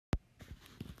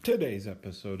Today's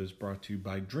episode is brought to you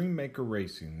by Dreammaker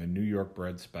Racing, the New York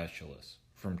bred specialist.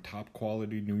 From top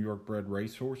quality New York bred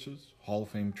racehorses, Hall of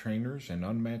Fame trainers, and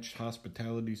unmatched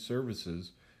hospitality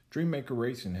services, Dreammaker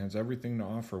Racing has everything to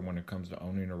offer when it comes to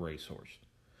owning a racehorse.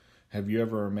 Have you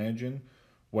ever imagined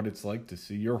what it's like to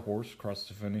see your horse cross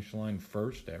the finish line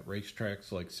first at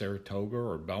racetracks like Saratoga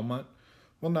or Belmont?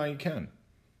 Well, now you can.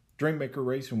 Dreammaker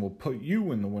Racing will put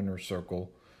you in the winner's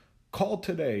circle. Call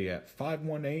today at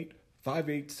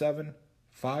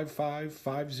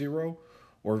 518-587-5550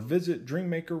 or visit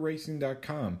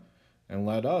dreammakerracing.com and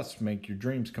let us make your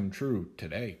dreams come true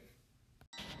today.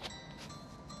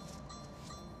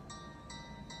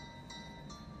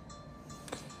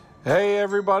 Hey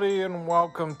everybody, and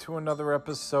welcome to another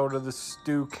episode of the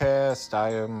Stewcast.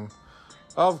 I am,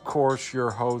 of course, your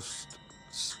host,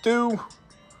 Stu.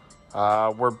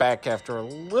 We're back after a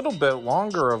little bit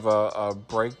longer of a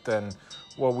break than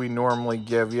what we normally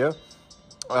give you.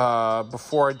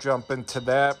 Before I jump into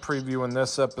that, previewing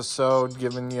this episode,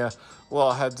 giving you a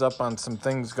little heads up on some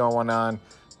things going on,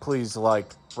 please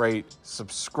like, rate,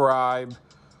 subscribe.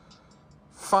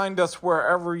 Find us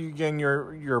wherever you get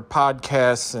your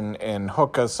podcasts and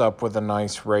hook us up with a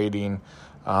nice rating.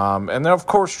 And then, of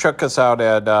course, check us out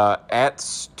at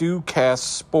Stewcast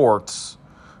Sports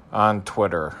on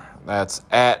Twitter. That's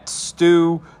at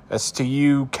Stew,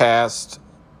 S-T-U, Cast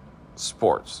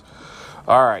Sports.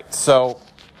 All right, so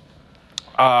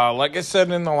like I said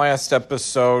in the last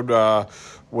episode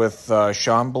with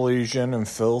Sean Belizean and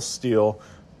Phil Steele,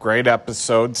 great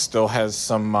episode, still has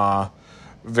some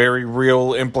very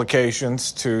real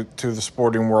implications to the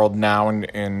sporting world now and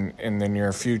in the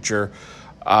near future.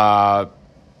 I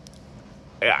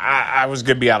was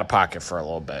going to be out of pocket for a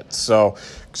little bit. So,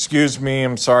 excuse me,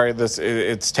 I'm sorry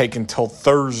it's taken till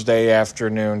Thursday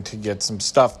afternoon to get some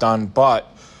stuff done, but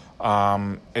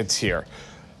it's here.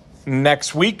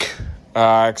 Next week,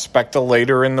 expect a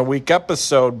later in the week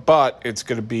episode, but it's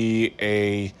going to be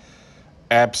a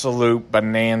absolute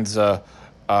bonanza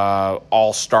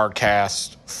all-star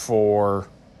cast for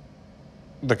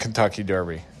the Kentucky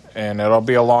Derby, and it'll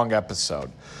be a long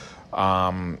episode.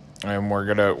 And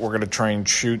we're gonna try and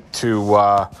shoot to.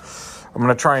 I'm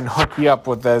gonna try and hook you up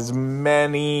with as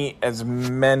many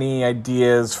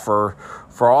ideas for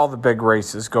all the big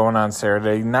races going on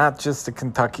Saturday, not just the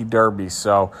Kentucky Derby.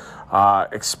 So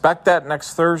expect that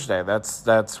next Thursday.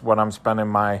 That's what I'm spending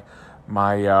my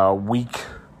week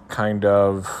kind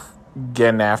of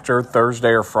getting after,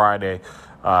 Thursday or Friday.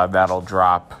 That'll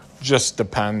drop. Just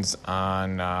depends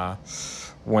on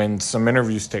when some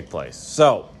interviews take place.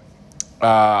 So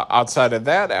outside of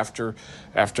that, after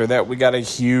that, we got a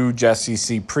huge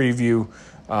SEC preview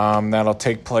that'll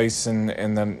take place in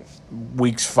the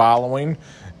weeks following,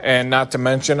 and not to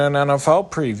mention an NFL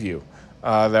preview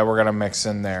that we're going to mix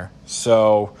in there.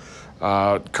 So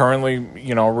currently,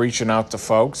 reaching out to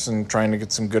folks and trying to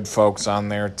get some good folks on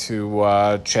there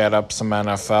to chat up some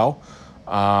NFL.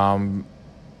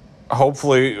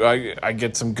 Hopefully I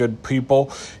get some good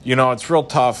people. It's real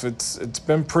tough. It's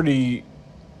been pretty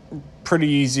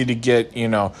easy to get,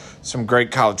 some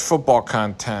great college football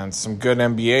content, some good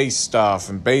NBA stuff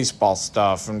and baseball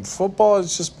stuff, and football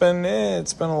has just been,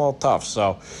 it's been a little tough.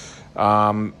 So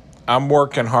I'm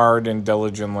working hard and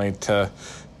diligently to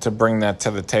bring that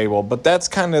to the table. But that's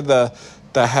kind of the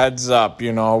heads up.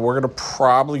 We're going to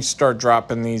probably start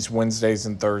dropping these Wednesdays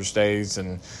and Thursdays,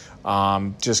 and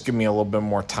just give me a little bit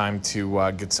more time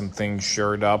to get some things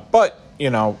shored up. But,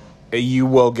 you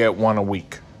will get one a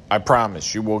week. I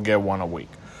promise you will get one a week.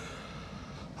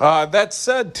 That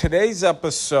said, today's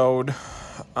episode,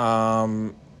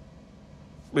 we're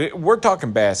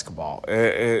talking basketball.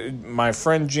 My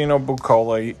friend Gino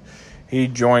Buccola, he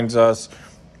joins us.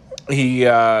 Me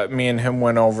and him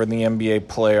went over the NBA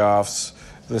playoffs.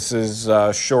 This is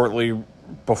shortly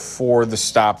before the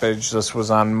stoppage. This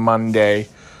was on Monday.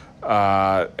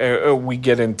 We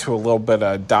get into a little bit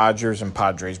of Dodgers and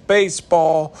Padres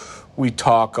baseball. We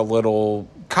talk a little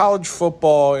college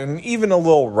football and even a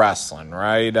little wrestling,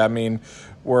 right? I mean,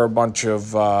 we're a bunch of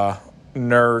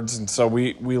nerds, and so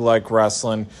we like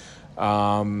wrestling.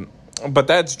 But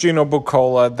that's Gino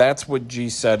Buccola. That's what G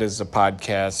said is a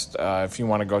podcast. If you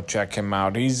want to go check him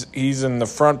out, he's in the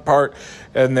front part,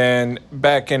 and then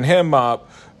backing him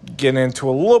up, get into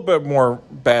a little bit more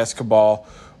basketball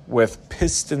with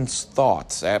Pistons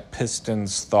Thoughts at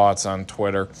Pistons Thoughts on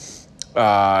Twitter.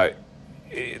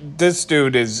 This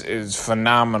dude is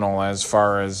phenomenal as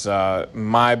far as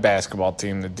my basketball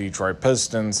team, the Detroit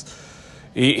Pistons.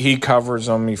 He covers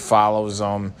them. He follows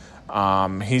them.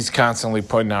 He's constantly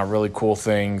putting out really cool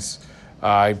things.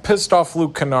 He pissed off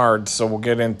Luke Kennard, so we'll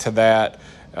get into that.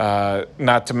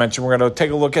 Not to mention, we're going to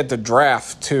take a look at the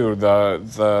draft too.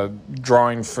 The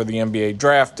drawing for the NBA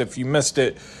draft. If you missed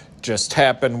it, just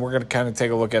happened. We're going to kind of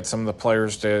take a look at some of the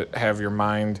players to have your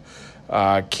mind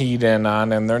keyed in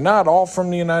on, and they're not all from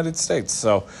the United States.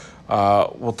 So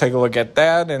we'll take a look at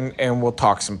that, and we'll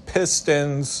talk some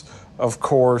Pistons, of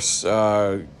course.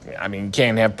 You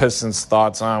can't have Pistons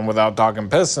thoughts on without talking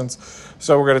Pistons.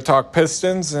 So we're going to talk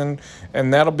Pistons, and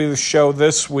that'll be the show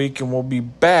this week, and we'll be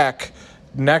back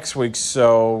next week.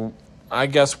 So I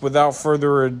guess without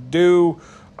further ado,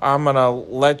 I'm going to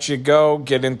let you go,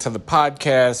 get into the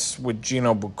podcast with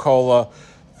Gino Buccola.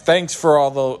 Thanks for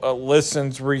all the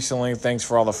listens recently. Thanks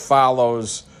for all the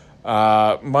follows.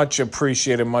 Much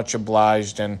appreciated, much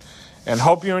obliged, and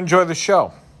hope you enjoy the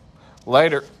show.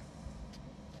 Later.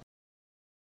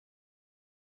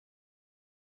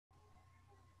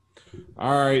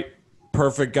 All right,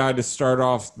 perfect guy to start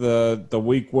off the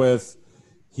week with.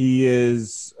 He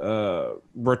is a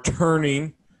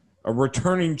returning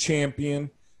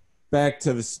champion back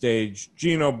to the stage.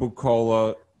 Gino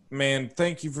Buccola, man,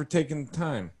 thank you for taking the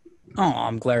time. Oh,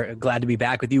 I'm glad to be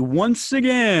back with you once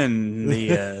again,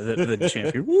 the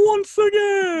champion. Once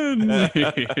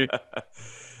again.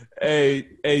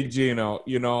 Hey, Gino.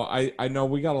 I know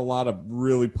we got a lot of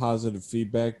really positive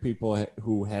feedback. People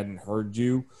who hadn't heard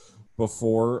you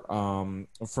before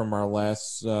from our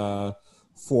last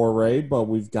foray, but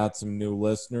we've got some new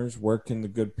listeners. Where can the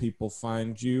good people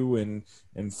find you and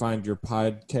find your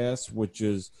podcast, which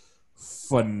is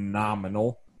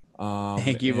phenomenal?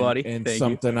 Thank you, buddy. And Thank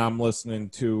something you. I'm listening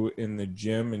to in the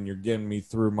gym, and you're getting me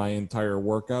through my entire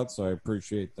workout, so I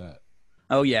appreciate that.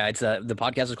 Oh, yeah. It's the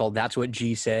podcast is called That's What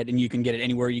G Said, and you can get it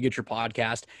anywhere you get your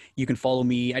podcast. You can follow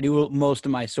me. I do most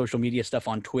of my social media stuff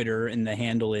on Twitter, and the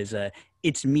handle is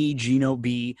It's Me, Gino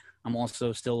B. I'm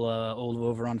also still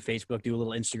over on Facebook, do a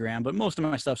little Instagram, but most of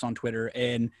my stuff's on Twitter.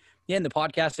 And yeah, in the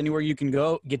podcast, anywhere you can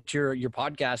go get your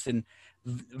podcast, and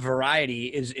variety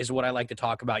is what I like to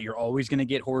talk about. You're always going to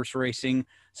get horse racing,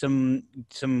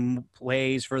 some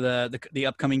plays for the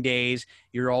upcoming days.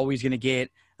 You're always going to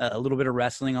get a little bit of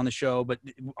wrestling on the show, but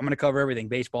I'm going to cover everything: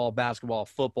 baseball, basketball,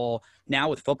 football. Now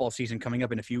with football season coming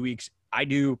up in a few weeks, I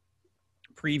do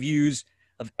previews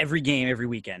of every game every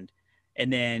weekend.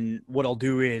 And then what I'll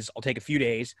do is I'll take a few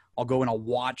days, I'll go and I'll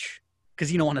watch,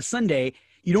 because, on a Sunday,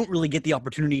 you don't really get the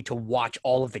opportunity to watch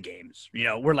all of the games.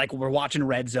 We're watching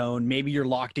Red Zone. Maybe you're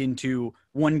locked into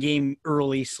one game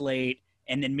early slate,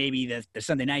 and then maybe the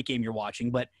Sunday night game you're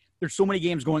watching, but there's so many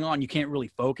games going on, you can't really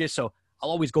focus. So I'll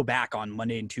always go back on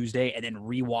Monday and Tuesday and then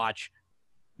rewatch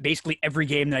basically every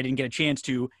game that I didn't get a chance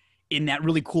to in that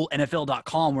really cool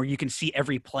NFL.com where you can see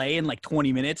every play in like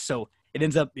 20 minutes. So it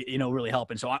ends up, really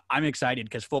helping. So I'm excited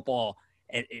because football,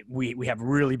 we have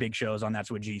really big shows on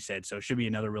That's What G Said. So it should be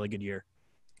another really good year.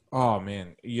 Oh,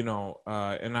 man,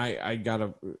 and I got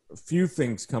a few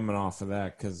things coming off of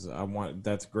that because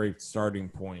that's a great starting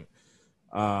point.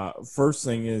 First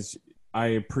thing is, I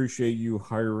appreciate you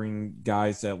hiring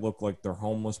guys that look like they're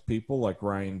homeless people, like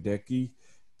Ryan Dickey,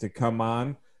 to come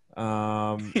on.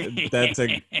 I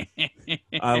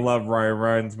love Ryan.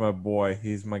 Ryan's my boy.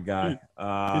 He's my guy.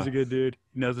 He's a good dude.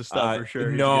 He knows his stuff for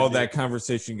sure. That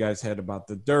conversation you guys had about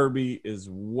the Derby is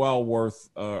well worth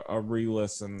a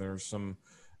re-listen. There's some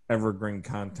evergreen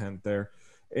content there.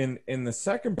 In the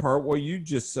second part, what you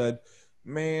just said,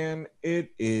 man,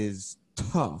 it is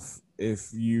tough.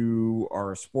 If you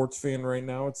are a sports fan right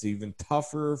now, it's even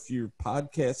tougher if you're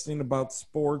podcasting about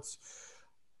sports.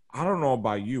 I don't know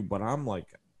about you, but I'm like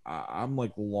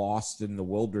lost in the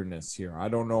wilderness here. I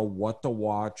don't know what to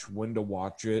watch, when to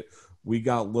watch it. We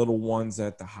got little ones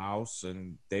at the house,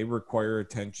 and they require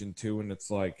attention too. And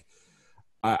it's like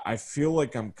I feel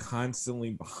like I'm constantly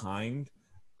behind.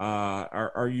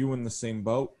 Are you in the same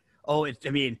boat? Oh, like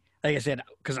I said,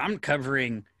 because I'm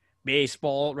covering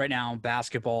baseball right now,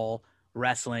 basketball,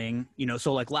 wrestling,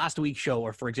 so like last week's show,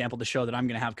 or for example, the show that I'm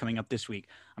going to have coming up this week,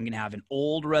 I'm going to have an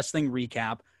old wrestling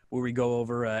recap where we go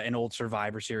over an old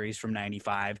Survivor Series from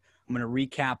 95. I'm going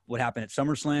to recap what happened at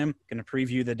SummerSlam, going to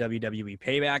preview the WWE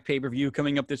Payback pay-per-view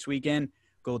coming up this weekend,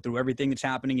 go through everything that's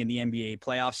happening in the NBA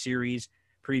playoff series,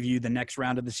 preview the next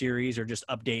round of the series, or just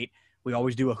update. We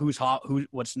always do a who's hot,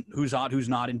 who's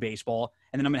not in baseball.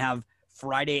 And then I'm going to have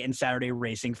Friday and Saturday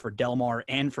racing for Del Mar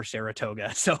and for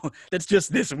Saratoga. So that's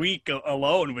just this week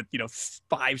alone with,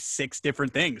 5-6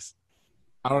 different things.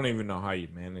 I don't even know how you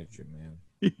manage it, man.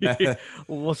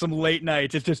 Well, some late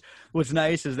nights. It's just, what's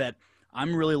nice is that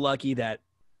I'm really lucky that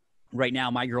right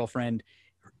now my girlfriend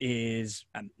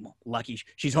well, lucky.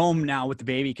 She's home now with the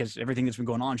baby because everything that's been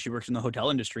going on. She works in the hotel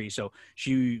industry, so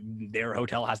their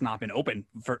hotel has not been open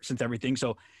since everything.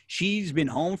 So she's been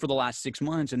home for the last 6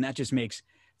 months, and that just makes,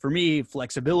 for me,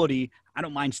 flexibility. I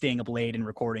don't mind staying up late and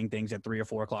recording things at 3 or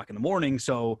 4 o'clock in the morning.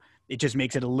 So it just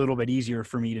makes it a little bit easier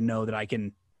for me to know that I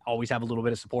can always have a little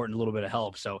bit of support and a little bit of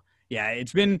help. So yeah,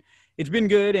 it's been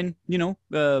good, and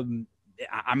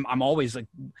I'm always like,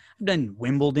 I've done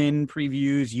Wimbledon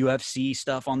previews, UFC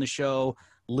stuff on the show,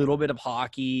 a little bit of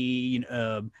hockey.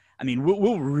 I mean,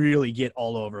 we'll really get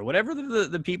all over whatever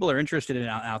the people are interested in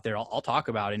out there. I'll talk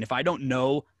about it. And if I don't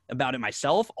know about it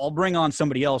myself, I'll bring on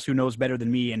somebody else who knows better than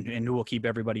me and who will keep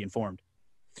everybody informed.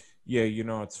 Yeah,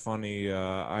 it's funny.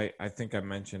 I think I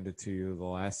mentioned it to you the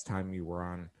last time you were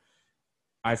on.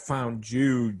 I found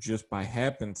you just by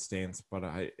happenstance, but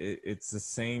it's the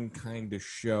same kind of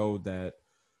show that,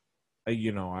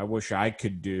 I wish I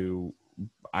could do.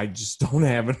 I just don't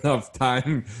have enough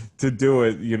time to do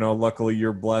it. Luckily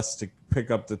you're blessed to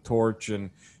pick up the torch and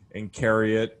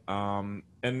carry it.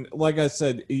 And like I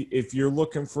said, if you're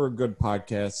looking for a good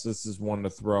podcast, this is one to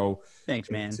throw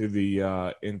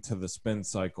into the spin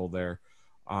cycle there.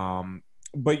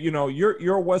 But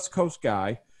you're a West Coast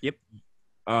guy. Yep.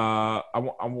 I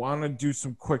want to do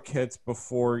some quick hits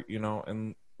before,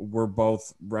 and we're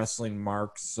both wrestling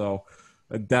marks, so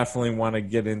I definitely want to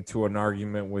get into an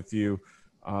argument with you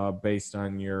based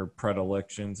on your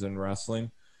predilections in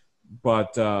wrestling.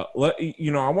 But I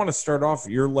want to start off.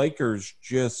 Your Lakers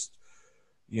just,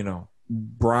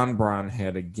 Bron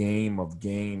had a game of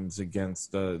games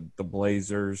against the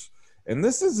Blazers, and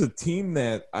this is a team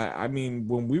that I mean,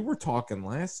 when we were talking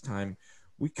last time,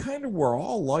 we kind of were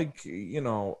all like,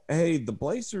 hey, the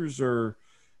Blazers are,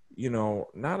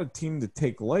 not a team to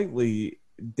take lightly.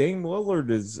 Dame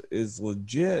Lillard is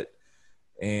legit.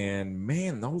 And,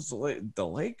 man, the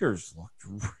Lakers looked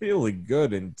really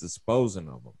good in disposing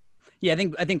of them. Yeah,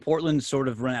 I think Portland's sort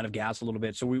of run out of gas a little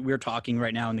bit. So we're talking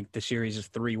right now, and the series is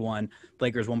 3-1.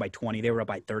 Lakers won by 20. They were up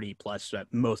by 30 plus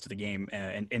most of the game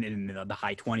and in the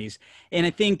high 20s. And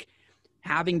I think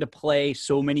having to play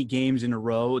so many games in a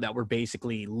row that were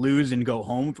basically lose and go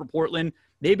home for Portland,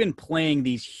 they've been playing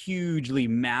these hugely,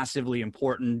 massively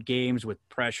important games with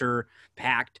pressure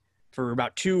packed for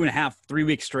about 2.5, 3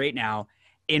 weeks straight now.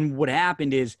 And what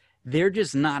happened is they're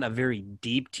just not a very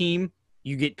deep team.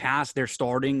 You get past their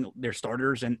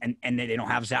starters, and they don't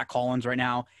have Zach Collins right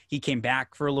now. He came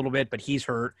back for a little bit, but he's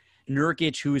hurt.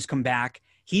 Nurkic, who has come back,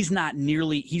 he's not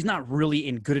really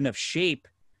in good enough shape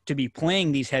to be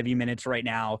playing these heavy minutes right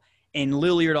now. And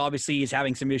Lillard obviously is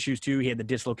having some issues too. He had the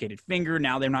dislocated finger.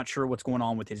 Now they're not sure what's going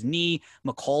on with his knee.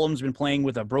 McCollum's been playing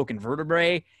with a broken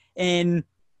vertebrae. And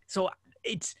so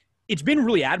it's been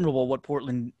really admirable what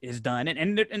Portland has done.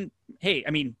 And hey,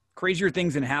 I mean, crazier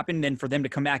things than happened than for them to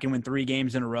come back and win 3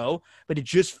 games in a row. But it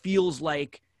just feels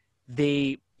like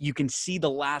you can see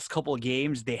the last couple of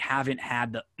games, they haven't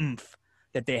had the oomph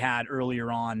that they had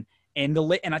earlier on. And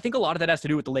I think a lot of that has to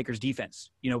do with the Lakers defense.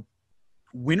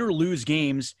 Win or lose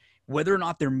games, whether or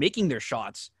not they're making their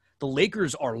shots, the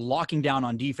Lakers are locking down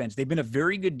on defense. They've been a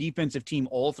very good defensive team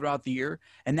all throughout the year.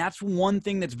 And that's one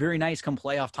thing that's very nice come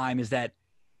playoff time is that,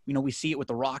 we see it with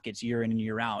the Rockets year in and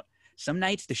year out. Some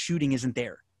nights the shooting isn't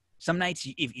there. Some nights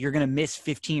if you're going to miss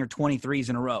 15 or 23s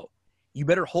in a row, you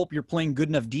better hope you're playing good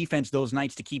enough defense those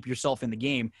nights to keep yourself in the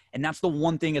game. And that's the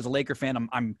one thing as a Laker fan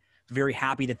I'm very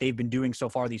happy that they've been doing so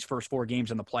far these first 4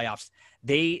 games in the playoffs.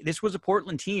 This was a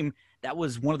Portland team that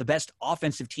was one of the best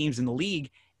offensive teams in the league,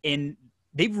 and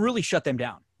they've really shut them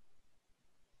down.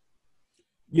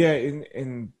 Yeah,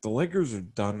 and the Lakers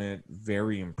have done it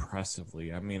very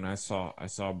impressively. I mean, I saw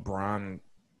Bron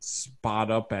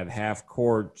spot up at half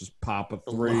court, just pop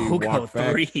a 3, walk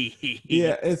back. 3.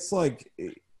 Yeah, it's like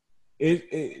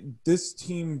this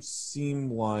team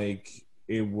seemed like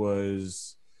it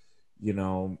was,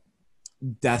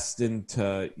 destined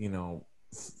to,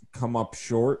 come up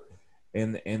short,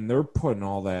 and they're putting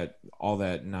all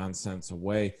that nonsense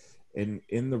away. And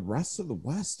in the rest of the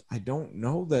West, I don't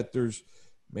know that there's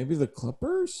maybe the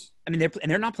Clippers. I mean,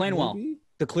 they're not playing well.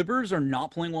 The Clippers are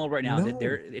not playing well right now. No.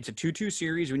 It's a 2-2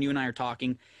 series when you and I are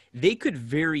talking. They could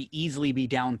very easily be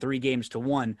down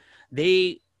 3-1.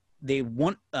 They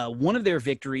won one of their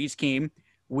victories came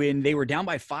when they were down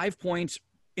by 5 points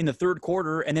in the third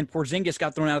quarter, and then Porzingis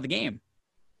got thrown out of the game.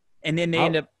 And then they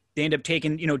end up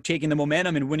taking the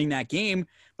momentum and winning that game.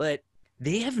 But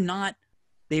they have not.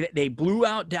 They blew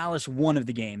out Dallas one of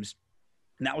the games,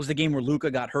 and that was the game where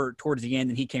Luka got hurt towards the end,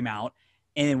 and he came out.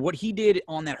 And what he did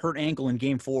on that hurt ankle in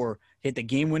Game 4, hit the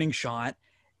game-winning shot.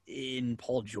 And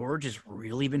Paul George has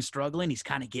really been struggling. He's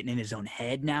kind of getting in his own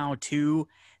head now too.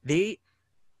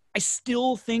 I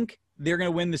still think they're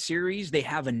going to win the series. They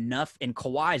have enough, and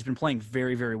Kawhi's been playing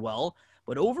very, very well.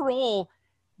 But overall,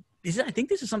 I think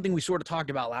this is something we sort of talked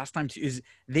about last time too, is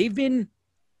they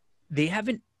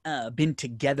haven't been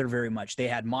together very much. They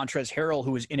had Montrezl Harrell,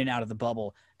 who was in and out of the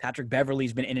bubble. Patrick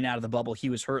Beverley's been in and out of the bubble. He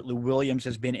was hurt. Lou Williams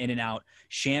has been in and out.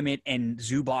 Shamet and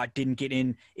Zubac didn't get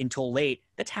in until late.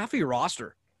 That's half of your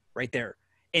roster right there.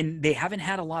 And they haven't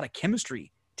had a lot of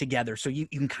chemistry together. So you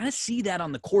can kind of see that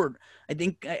on the court. I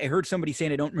think I heard somebody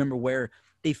saying, I don't remember where,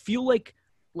 they feel like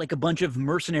a bunch of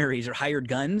mercenaries or hired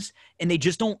guns, and they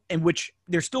just don't, and which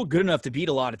they're still good enough to beat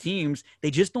a lot of teams. They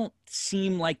just don't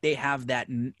seem like they have that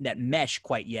mesh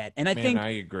quite yet. And I think I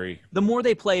agree. The more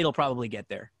they play, it'll probably get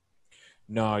there.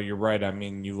 No, you're right. I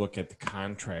mean, you look at the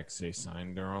contracts they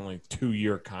signed, they're only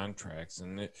 2-year contracts,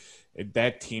 and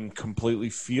that team completely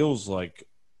feels like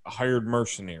hired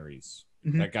mercenaries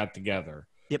that got together.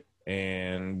 Yep.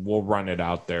 And we'll run it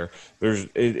out there.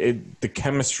 The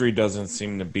chemistry doesn't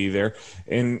seem to be there.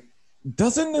 And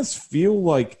doesn't this feel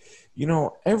like,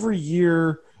 every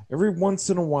year, every once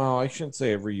in a while, I shouldn't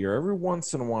say every year, every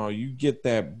once in a while, you get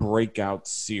that breakout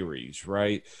series,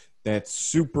 right? That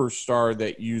superstar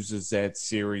that uses that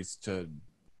series to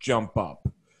jump up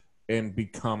and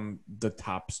become the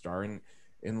top star. And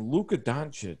Luka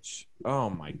Doncic,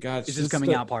 oh my gosh. This is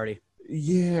coming out party.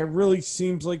 Yeah, it really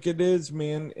seems like it is,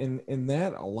 man. And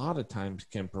that a lot of times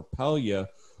can propel you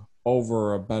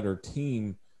over a better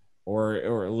team or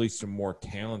at least a more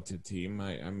talented team.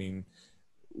 I mean,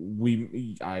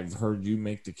 I've heard you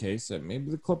make the case that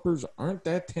maybe the Clippers aren't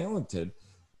that talented.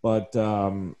 But,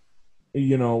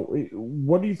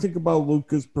 what do you think about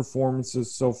Luka's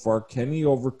performances so far? Can he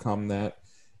overcome that?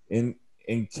 And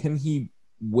can he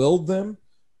will them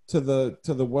to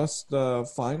the West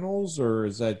Finals, or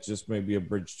is that just maybe a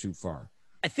bridge too far?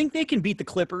 I think they can beat the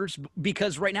Clippers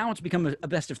because right now it's become a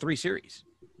best of 3 series.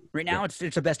 Right now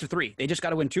it's a best of 3. They just got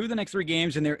to win 2 of the next 3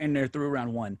 games, and they're through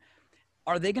round 1.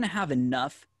 Are they going to have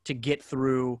enough to get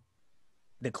through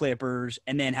the Clippers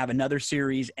and then have another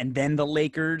series and then the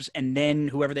Lakers and then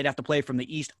whoever they'd have to play from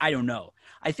the East? I don't know.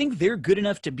 I think they're good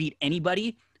enough to beat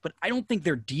anybody, but I don't think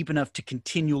they're deep enough to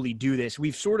continually do this.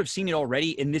 We've sort of seen it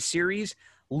already in this series.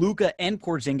 Luka and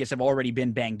Porzingis have already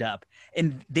been banged up,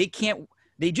 and they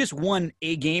just won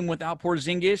a game without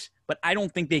Porzingis, but I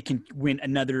don't think they can win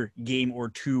another game or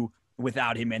 2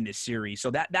 without him in this series.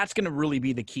 So that's going to really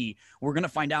be the key. We're going to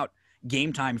find out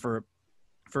game time for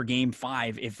game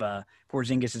 5 if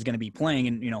Porzingis is going to be playing,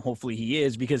 and hopefully he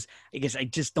is, because I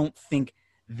just don't think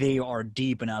they are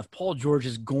deep enough. Paul George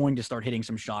is going to start hitting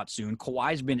some shots soon.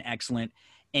 Kawhi's been excellent.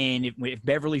 And if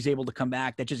Beverly's able to come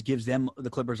back, that just gives them, the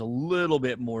Clippers, a little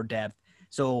bit more depth.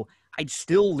 So I'd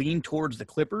still lean towards the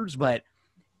Clippers, but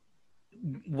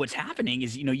what's happening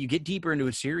is, you get deeper into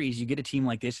a series, you get a team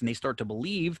like this, and they start to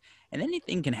believe, and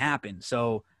anything can happen.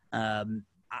 So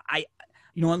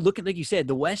look at, like you said,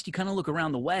 the West, you kind of look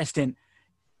around the West, and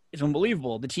it's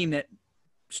unbelievable. The team that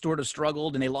sort of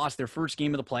struggled, and they lost their first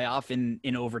game of the playoff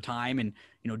in overtime, and,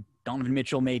 Donovan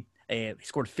Mitchell he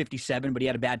scored 57, but he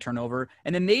had a bad turnover.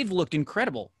 And then they've looked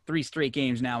incredible 3 straight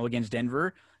games now against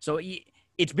Denver. So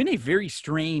it's been a very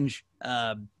strange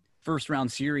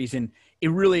first-round series. And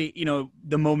it really,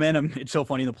 the momentum, it's so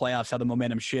funny in the playoffs how the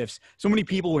momentum shifts. So many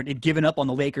people had given up on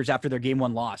the Lakers after their Game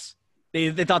 1 loss. They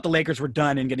thought the Lakers were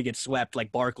done and going to get swept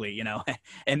like Barkley,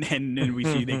 and then we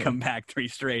see they come back 3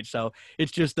 straight. So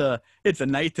it's just it's a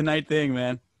night-to-night thing,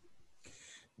 man.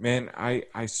 Man,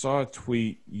 I saw a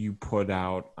tweet you put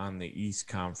out on the East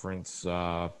Conference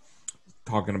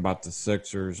talking about the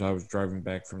Sixers. I was driving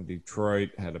back from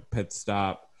Detroit, had a pit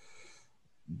stop,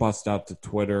 bust out to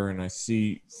Twitter, and I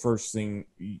see first thing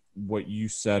what you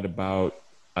said about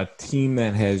a team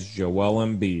that has Joel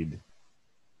Embiid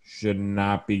should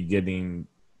not be getting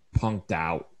punked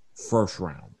out first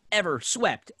round. Ever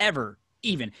swept, ever.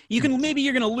 Even maybe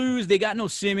you're going to lose. They got no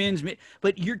Simmons,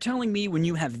 but you're telling me when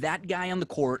you have that guy on the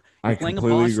court, I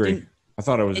completely agree. I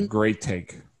thought it was a great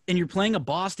take. And you're playing a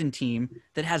Boston team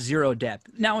that has 0 depth.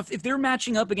 Now, if they're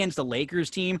matching up against a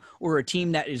Lakers team or a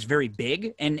team that is very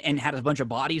big and had a bunch of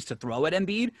bodies to throw at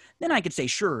Embiid, then I could say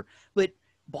sure. But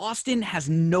Boston has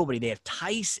nobody. They have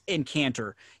Tice and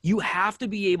Cantor. You have to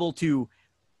be able to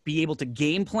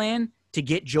game plan to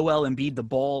get Joel Embiid the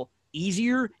ball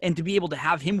easier and to be able to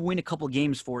have him win a couple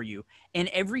games for you. And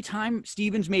every time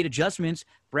Stevens made adjustments,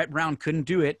 Brett Brown couldn't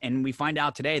do it. And we find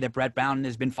out today that Brett Brown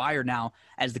has been fired now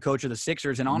as the coach of the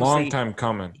Sixers. And honestly, long time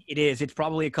coming. It is. It's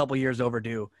probably a couple years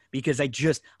overdue because I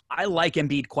like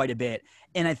Embiid quite a bit.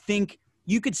 And I think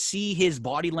you could see his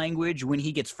body language when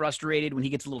he gets frustrated, when he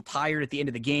gets a little tired at the end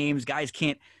of the games. Guys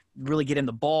can't really get him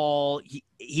the ball.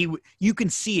 You can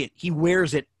see it. He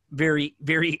wears it very,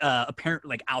 very apparent,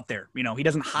 like out there. You know, he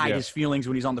doesn't hide his feelings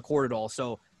when he's on the court at all.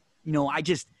 So, you know,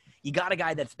 you got a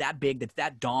guy that's that big, that's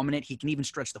that dominant. He can even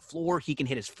stretch the floor. He can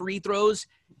hit his free throws.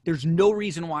 There's no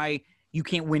reason why you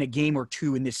can't win a game or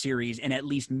two in this series and at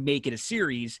least make it a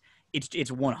series. It's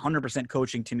 100%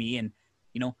 coaching to me. And,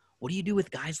 you know, what do you do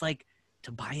with guys like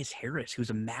Tobias Harris, who's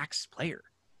a max player?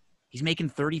 He's making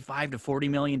 $35 to $40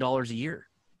 million a year.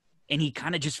 And he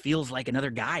kind of just feels like another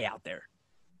guy out there.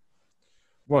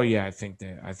 Well, yeah, I think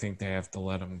they have to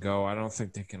let him go. I don't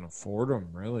think they can afford him,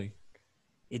 really.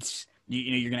 It's,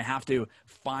 you know, you're going to have to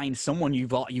find someone.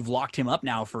 You've locked him up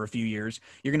now for a few years.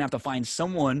 You're going to have to find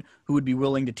someone who would be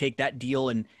willing to take that deal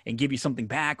and give you something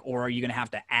back. Or are you going to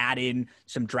have to add in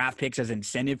some draft picks as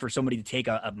incentive for somebody to take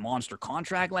a monster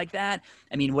contract like that?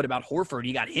 I mean, what about Horford?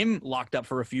 You got him locked up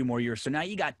for a few more years. So now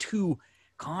you got two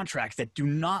contracts that do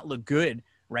not look good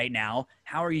right now.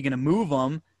 How are you going to move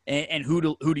them? And who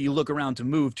do you look around to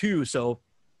move to? So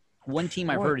one team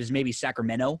I've heard is maybe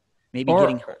Sacramento, maybe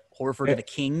getting Horford to the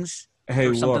Kings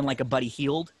or something like a Buddy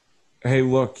Hield. Hey,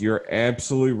 look, you're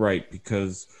absolutely right,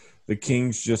 because the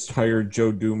Kings just hired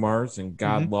Joe Dumars, and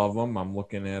God love him. I'm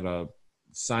looking at a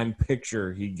signed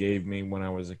picture he gave me when I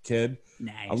was a kid.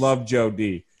 Nice. I love Joe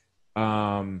D.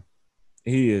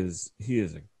 He is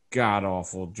a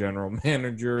god-awful general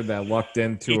manager that lucked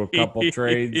into a couple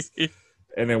trades.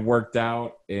 And it worked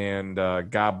out, and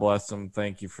God bless them.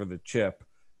 Thank you for the chip.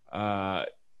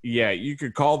 Yeah, you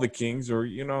could call the Kings, or,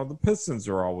 you know, the Pistons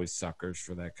are always suckers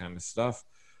for that kind of stuff.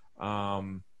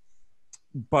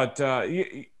 But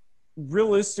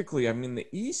realistically, I mean, the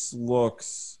East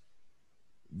looks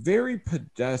very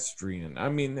pedestrian. I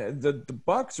mean, the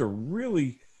Bucks are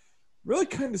really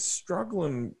kind of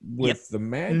struggling with the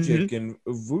Magic, and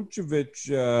Vucevic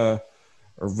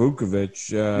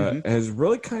has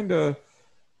really kind of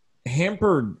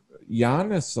hampered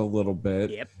Giannis a little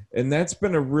bit, and that's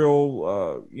been a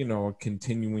real, a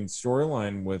continuing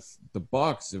storyline with the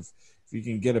Bucks. If you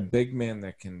can get a big man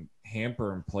that can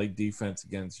hamper and play defense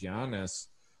against Giannis,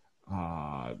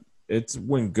 it's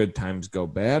when good times go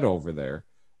bad over there.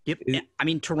 I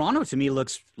mean, Toronto to me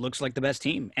looks like the best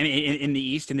team, and in the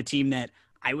East, and the team that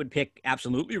I would pick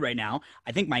absolutely right now.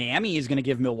 I think Miami is going to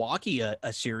give Milwaukee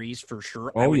a series for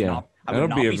sure. Oh,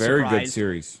 that'll be a very good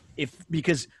series.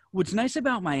 Because what's nice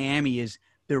about Miami is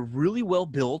they're really well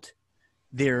built.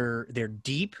 They're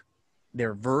deep.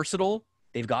 They're versatile.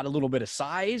 They've got a little bit of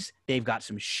size. They've got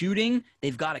some shooting.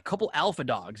 They've got a couple alpha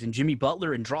dogs in Jimmy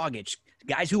Butler and Dragic,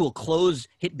 guys who will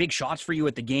hit big shots for you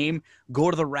at the game,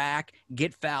 go to the rack,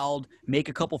 get fouled, make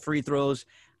a couple free throws.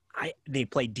 They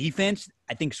play defense.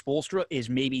 I think Spoelstra is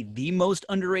maybe the most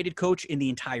underrated coach in the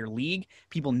entire league.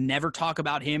 People never talk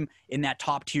about him in that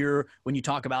top tier when you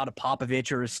talk about a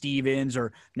Popovich or a Stevens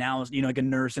or now, you know, like a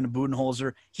Nurse and a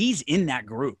Budenholzer. He's in that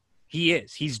group. He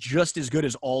is. He's just as good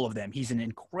as all of them. He's an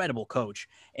incredible coach.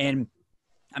 And,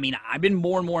 I mean, I've been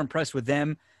more and more impressed with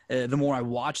them the more I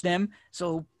watch them.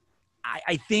 So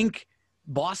I think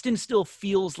Boston still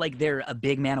feels like they're a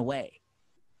big man away.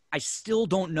 I still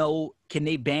don't know, can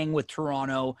they bang with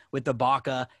Toronto, with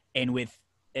Ibaka, and with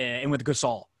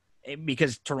Gasol?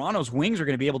 Because Toronto's wings are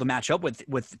going to be able to match up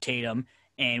with Tatum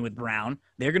and with Brown.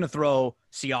 They're going to throw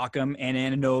Siakam and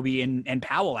Anunoby and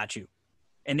Powell at you.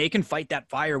 And they can fight that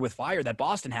fire with fire that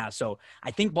Boston has. So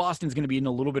I think Boston's going to be in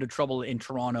a little bit of trouble in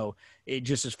Toronto,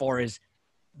 just as far as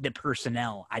the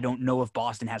personnel. I don't know if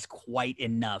Boston has quite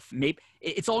enough. Maybe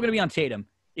it's all going to be on Tatum.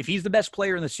 If he's the best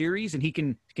player in the series and he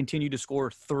can continue to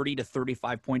score 30 to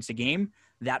 35 points a game,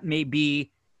 that may be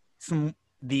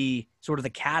the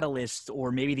catalyst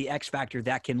or maybe the X factor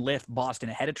that can lift Boston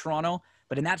ahead of Toronto.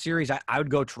 But in that series, I would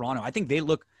go Toronto. I think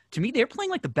to me, they're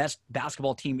playing like the best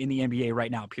basketball team in the NBA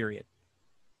right now, period.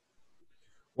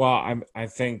 Well, I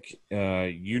think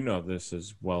you know this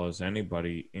as well as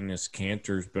anybody. Enes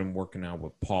Kanter's been working out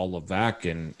with Paul Levesque,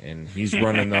 and he's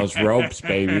running those ropes,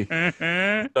 baby.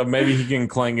 So maybe he can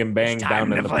clang and bang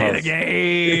down in the post. It's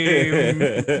time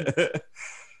to play the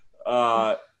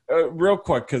game. Real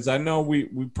quick, because I know we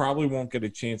probably won't get a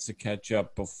chance to catch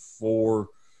up before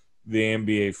the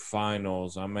NBA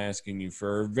Finals. I'm asking you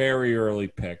for a very early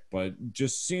pick, but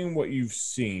just seeing what you've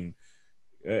seen,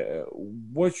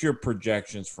 what's your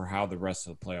projections for how the rest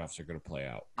of the playoffs are going to play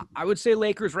out? I would say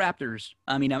Lakers Raptors.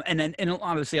 I mean, and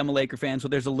obviously I'm a Laker fan, so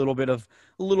there's a little bit of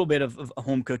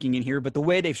home cooking in here. But the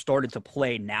way they've started to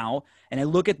play now, and I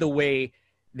look at the way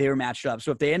they're matched up.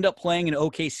 So if they end up playing an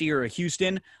OKC or a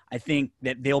Houston, I think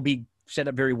that they'll be set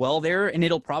up very well there, and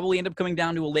it'll probably end up coming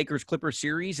down to a Lakers Clippers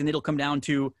series, and it'll come down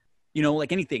to, you know,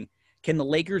 like anything. Can the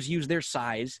Lakers use their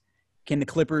size? Can the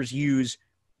Clippers use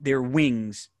their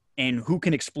wings? And who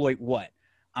can exploit what?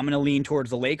 I'm going to lean towards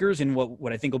the Lakers in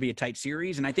what I think will be a tight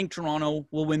series. And I think Toronto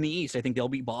will win the East. I think they'll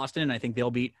beat Boston, and I think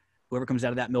they'll beat whoever comes out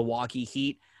of that Milwaukee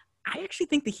Heat. I actually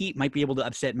think the Heat might be able to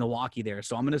upset Milwaukee there.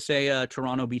 So I'm going to say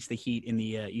Toronto beats the Heat in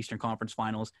the Eastern Conference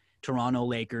Finals. Toronto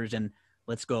Lakers, and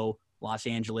let's go Los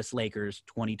Angeles Lakers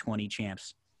 2020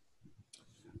 champs.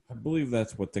 I believe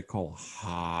that's what they call a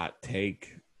hot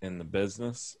take in the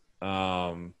business.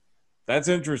 That's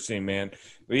interesting, man.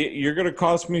 You're going to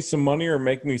cost me some money or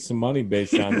make me some money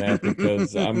based on that,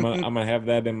 because I'm gonna have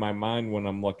that in my mind when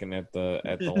I'm looking at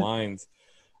the lines.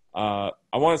 I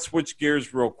want to switch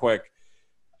gears real quick.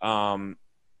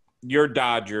 Your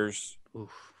Dodgers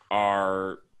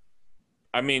are,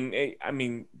 I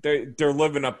mean, they're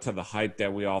living up to the hype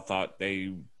that we all thought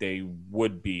they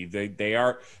would be. They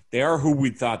are who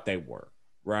we thought they were,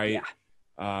 right?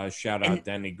 Yeah. Shout out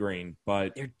Denny Green,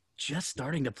 but they're just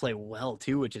starting to play well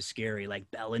too, which is scary. Like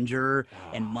Bellinger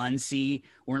and Muncy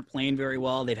weren't playing very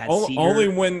well. They've had only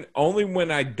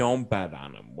when I don't bet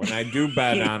on them. When I do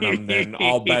bet on them, then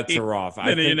all bets are off.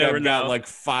 I think I've got like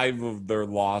 5 of their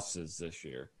losses this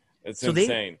year. It's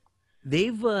insane.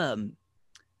 They've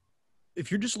if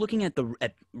you're just looking at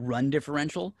run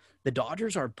differential, the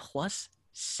Dodgers are plus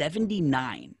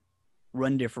 79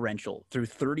 run differential through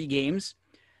 30 games.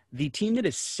 The team that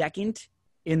is second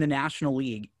in the National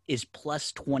League is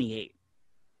plus 28.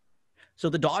 So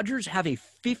the Dodgers have a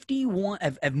 51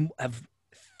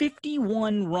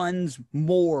 runs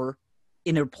more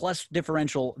in their plus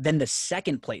differential than the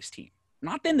second place team.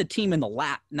 Not than the team in the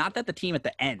lap, not that the team at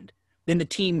the end, than the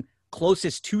team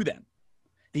closest to them.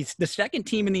 The second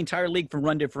team in the entire league for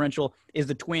run differential is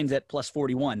the Twins at plus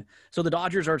 41. So the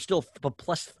Dodgers are still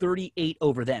plus 38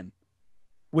 over them,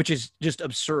 which is just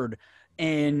absurd.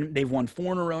 And they've won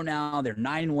 4 in a row now. They're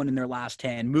 9-1 in their last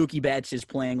 10. Mookie Betts is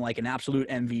playing like an absolute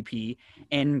MVP.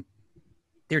 And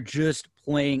they're just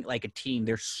playing like a team.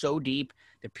 They're so deep.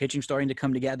 Their pitching starting to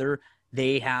come together.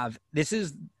 This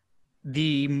is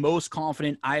the most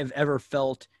confident I've ever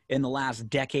felt in the last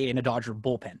decade in a Dodger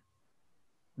bullpen.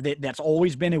 That's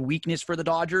always been a weakness for the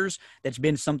Dodgers. That's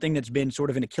been something that's been sort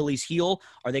of an Achilles heel.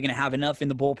 Are they going to have enough in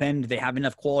the bullpen? Do they have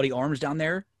enough quality arms down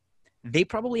there? They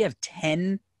probably have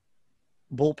 10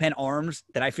 bullpen arms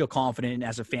that I feel confident in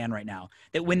as a fan right now.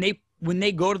 That when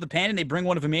they go to the pen and they bring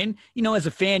one of them in, as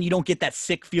a fan, you don't get that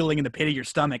sick feeling in the pit of your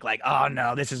stomach like, oh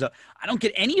no, I don't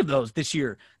get any of those this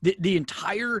year. The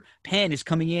entire pen is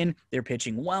coming in. They're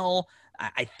pitching well.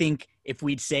 I think if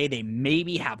we'd say they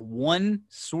maybe have one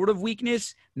sort of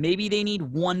weakness, maybe they need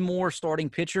one more starting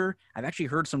pitcher. I've actually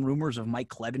heard some rumors of Mike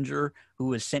Clevenger, who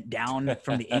was sent down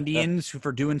from the Indians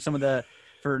for doing some of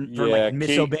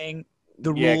misobeying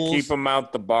the rules. Yeah, keep him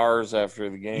out the bars after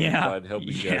the game, but he'll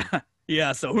be good.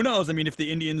 Yeah, so who knows? I mean, if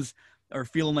the Indians are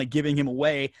feeling like giving him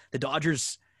away, the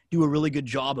Dodgers do a really good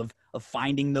job of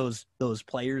finding those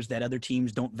players that other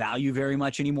teams don't value very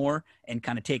much anymore and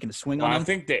kind of taking a swing on them. I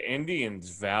think the Indians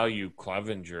value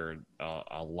Clevenger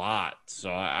a lot. So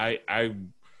I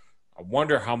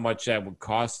wonder how much that would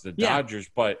cost the Dodgers.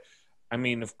 But, I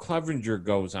mean, if Clevenger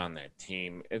goes on that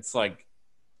team, it's like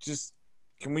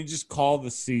can we just call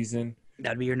the season?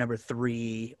 That'd be your number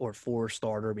 3 or 4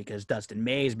 starter because Dustin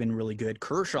May has been really good.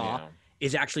 Kershaw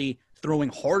is actually throwing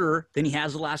harder than he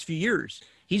has the last few years.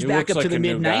 He's back up to the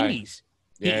mid-90s.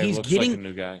 Yeah, he looks like a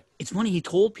new guy. It's funny. He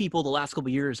told people the last couple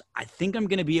of years, I think I'm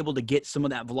going to be able to get some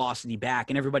of that velocity back.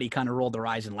 And everybody kind of rolled their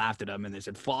eyes and laughed at him. And they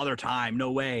said, Father Time,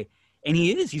 no way. And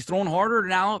he is. He's throwing harder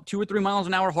now, 2 or 3 miles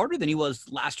an hour harder than he was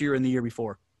last year and the year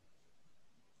before.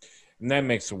 And that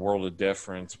makes a world of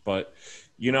difference. But,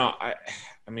 I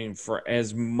mean, for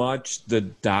as much the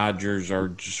Dodgers are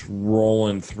just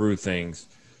rolling through things,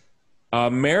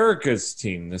 America's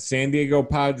team, the San Diego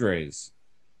Padres,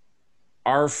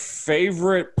 our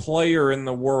favorite player in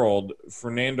the world,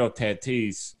 Fernando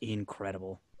Tatis.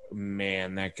 Incredible.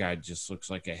 Man, that guy just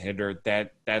looks like a hitter.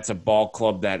 That's a ball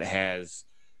club that has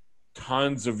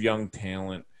tons of young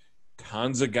talent,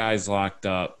 tons of guys locked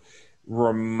up.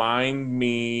 Remind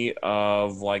me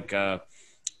of the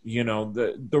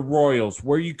Royals,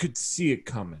 where you could see it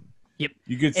coming. Yep.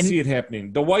 You could see it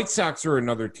happening. The White Sox are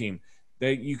another team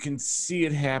that you can see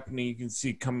it happening. You can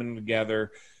see it coming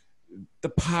together. The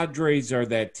Padres are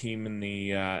that team in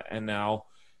the NL.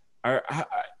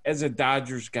 As a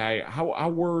Dodgers guy, how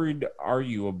worried are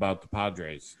you about the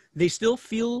Padres? They still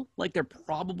feel like they're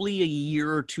probably a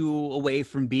year or 2 away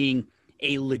from being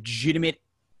a legitimate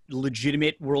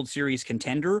World Series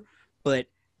contender, but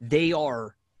they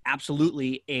are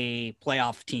absolutely a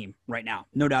playoff team right now.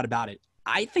 No doubt about it.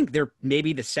 I think they're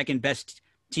maybe the second best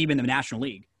team in the National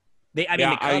League. The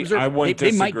Cubs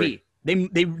they might be.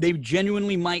 They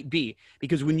genuinely might be,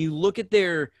 because when you look at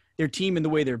their their team and the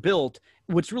way they're built.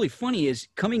 What's really funny is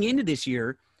coming into this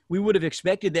year, we would have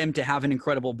expected them to have an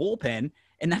incredible bullpen.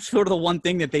 And that's sort of the one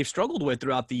thing that they've struggled with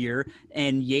throughout the year.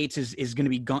 And Yates is going to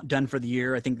be done for the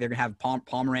year. I think they're going to have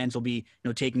Pomeranz will be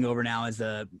taking over now as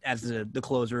the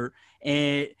closer.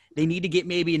 And they need to get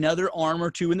maybe another arm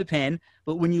or two in the pen.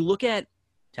 But when you look at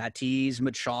Tatis,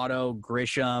 Machado,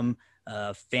 Grisham,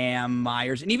 Pham,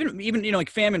 Myers, and even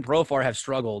like Pham and Profar have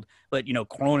struggled, but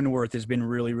Cronenworth has been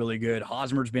really, really good.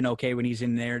 Hosmer's been okay when he's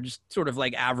in there, just sort of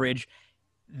like average.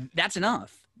 That's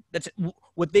enough. That's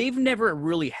what they've never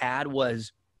really had,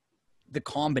 was the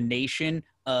combination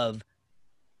of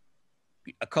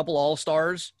a couple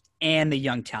all-stars and the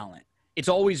young talent. It's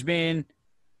always been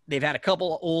they've had a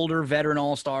couple older veteran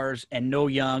all-stars and no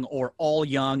young, or all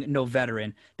young, no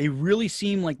veteran. They really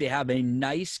seem like they have a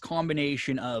nice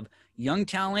combination of young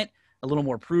talent, a little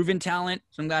more proven talent.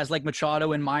 Some guys like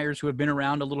Machado and Myers who have been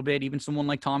around a little bit, even someone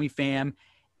like Tommy Pham.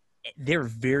 They're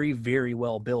very, very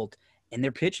well built. And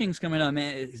their pitching's coming up,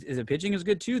 man. The pitching is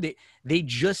good too. They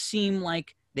just seem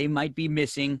like they might be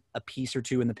missing a piece or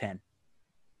two in the pen.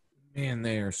 Man,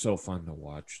 they are so fun to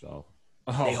watch, though.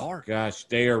 Oh, they are. Gosh,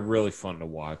 they are really fun to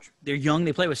watch. They're young.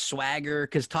 They play with swagger.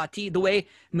 Because Tatis, the way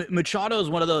Machado is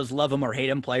one of those love him or hate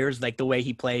him players. Like the way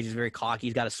he plays, he's very cocky.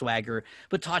 He's got a swagger.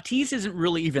 But Tatis isn't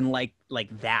really even like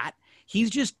that. He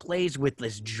just plays with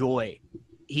this joy.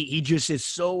 He just is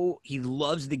so – he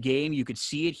loves the game. You could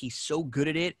see it. He's so good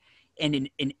at it. And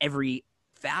in every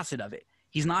facet of it.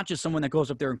 He's not just someone that goes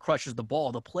up there and crushes the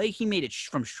ball. The play he made it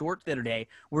from short the other day,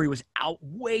 where he was out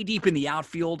way deep in the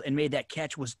outfield and made that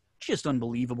catch, was just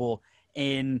unbelievable.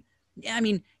 And yeah, I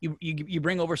mean, you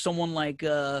bring over someone like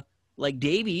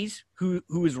Davies, who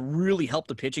has really helped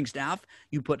the pitching staff.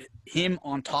 You put him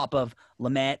on top of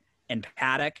Lamet and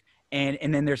Paddock.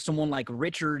 And then there's someone like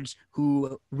Richards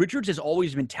has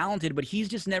always been talented, but he's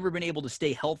just never been able to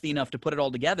stay healthy enough to put it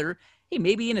all together. Hey,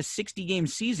 maybe in a 60-game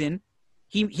season,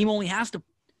 he only has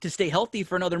to stay healthy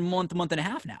for another month and a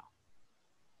half now.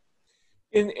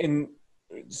 And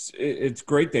it's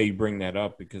great that you bring that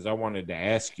up, because I wanted to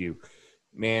ask you,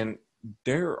 man,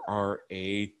 there are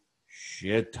a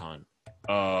shit ton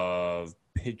of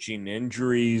pitching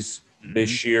injuries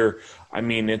this year. I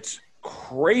mean, it's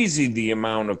crazy the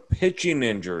amount of pitching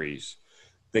injuries.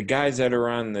 The guys that are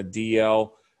on the DL,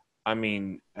 I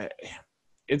mean,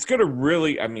 it's going to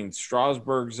really – I mean,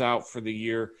 Strasburg's out for the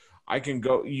year.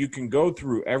 You can go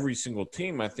through every single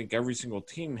team. I think every single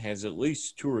team has at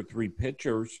least 2 or 3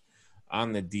 pitchers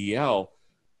on the DL.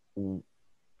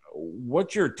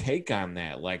 What's your take on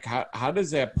that? Like, how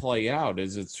does that play out?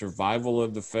 Is it survival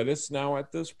of the fittest now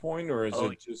at this point, or is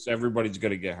it just everybody's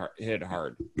going to get hit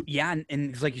hard? Yeah,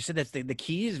 and like you said, that's the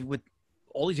key is with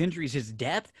all these injuries is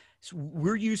depth. So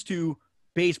we're used to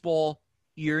baseball.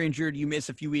 You're injured, you miss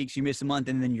a few weeks, you miss a month,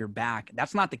 and then you're back.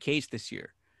 That's not the case this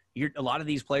year. A lot of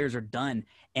these players are done,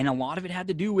 and a lot of it had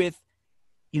to do with,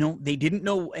 they didn't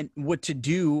know what to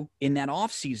do in that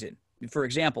offseason. For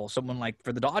example, someone like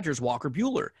for the Dodgers, Walker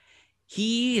Buehler.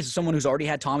 He is someone who's already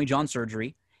had Tommy John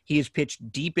surgery. He has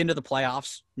pitched deep into the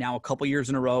playoffs now a couple years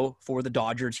in a row for the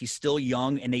Dodgers. He's still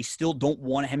young, and they still don't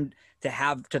want him to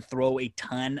have to throw a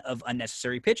ton of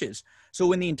unnecessary pitches.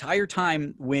 So in the entire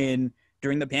time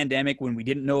during the pandemic, when we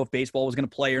didn't know if baseball was going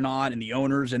to play or not, and the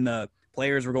owners and the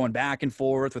players were going back and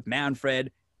forth with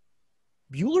Manfred,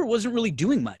 Buehler wasn't really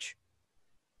doing much.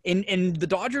 And the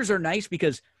Dodgers are nice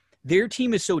because their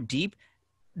team is so deep,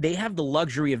 they have the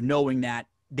luxury of knowing that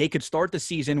they could start the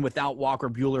season without Walker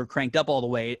Buehler cranked up all the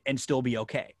way and still be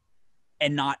okay.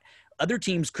 And not other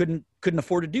teams couldn't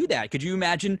afford to do that. Could you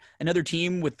imagine another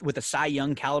team with a Cy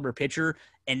Young caliber pitcher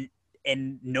and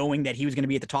knowing that he was going to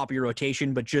be at the top of your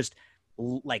rotation, but just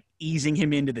like easing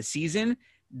him into the season?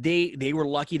 They were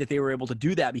lucky that they were able to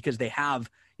do that because they have,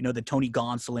 the Tony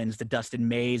Gonsolins, the Dustin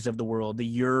Mays of the world, the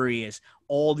Urias,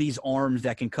 all these arms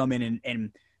that can come in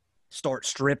and start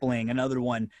Stripling, another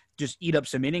one, just eat up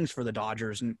some innings for the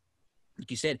Dodgers. And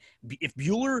like you said, if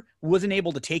Buehler wasn't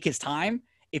able to take his time,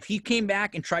 if he came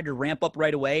back and tried to ramp up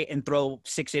right away and throw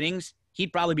 6 innings,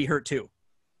 he'd probably be hurt too.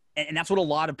 And that's what a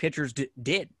lot of pitchers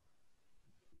did.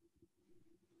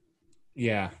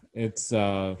 Yeah, it's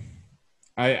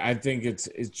I think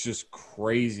it's just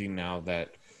crazy now that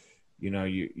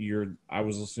I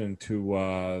was listening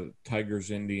to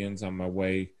Tigers Indians on my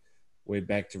way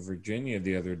back to Virginia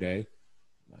the other day.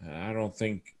 I don't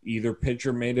think either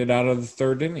pitcher made it out of the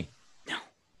 3rd inning. No.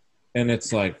 And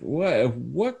it's like,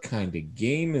 what kind of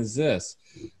game is this?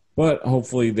 But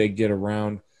hopefully they get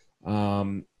around.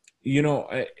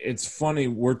 It's funny,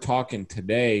 we're talking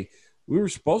today. We were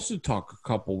supposed to talk a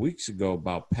couple weeks ago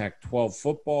about Pac-12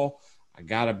 football. I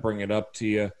got to bring it up to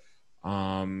you.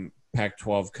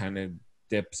 Pac-12 kind of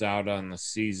dips out on the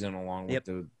season along with Yep.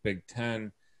 the Big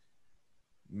Ten.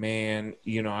 Man,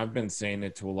 I've been saying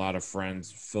it to a lot of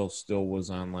friends. Phil Still was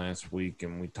on last week,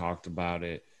 and we talked about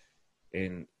it.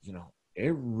 And,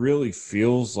 it really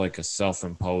feels like a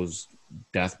self-imposed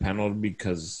death penalty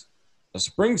because a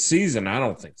spring season, I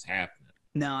don't think is happening.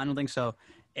 No, I don't think so.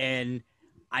 And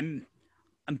I'm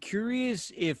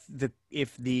curious if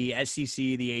the SEC,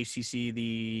 the ACC,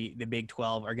 the Big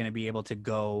 12 are going to be able to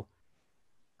go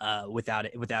without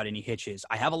any hitches.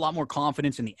 I have a lot more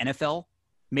confidence in the NFL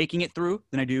making it through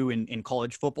than I do in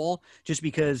college football, just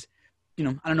because, I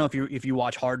don't know if you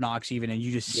watch Hard Knocks even, and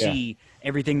you just see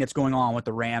everything that's going on with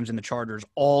the Rams and the Chargers,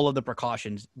 all of the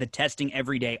precautions, the testing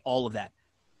every day, all of that.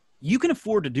 You can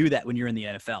afford to do that when you're in the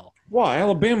NFL. Well,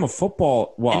 Alabama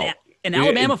football, and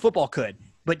Alabama football could,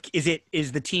 but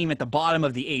is the team at the bottom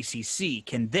of the ACC?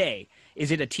 Can they?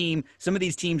 Is it a team, some of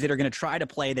these teams that are going to try to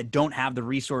play that don't have the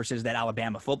resources that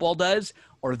Alabama football does?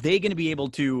 Or are they going to be able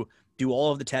to do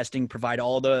all of the testing, provide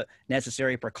all the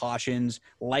necessary precautions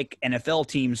like NFL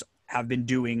teams have been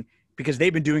doing, because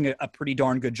they've been doing a pretty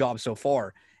darn good job so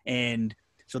far? And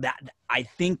so that, I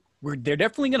think they're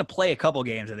definitely going to play a couple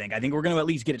games. I think we're going to at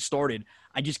least get it started.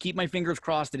 I just keep my fingers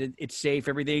crossed that it's safe,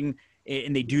 everything,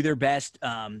 and they do their best.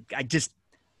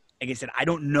 Like I said, I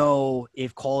don't know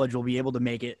if college will be able to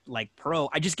make it like pro.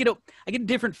 I get a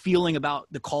different feeling about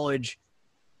the college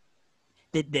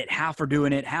that half are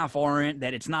doing it, half aren't,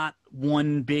 that it's not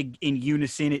one big in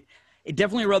unison. It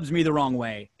definitely rubs me the wrong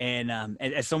way. And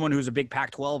as someone who's a big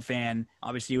Pac-12 fan,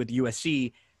 obviously with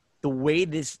USC, the way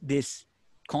this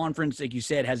conference, like you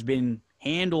said, has been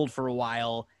handled for a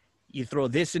while, you throw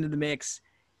this into the mix,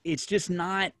 it's just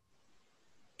not.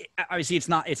 Obviously, it's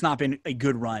not been a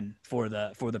good run for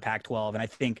the Pac-12, and I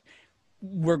think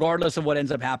regardless of what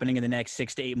ends up happening in the next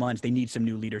 6 to 8 months, they need some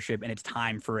new leadership, and it's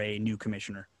time for a new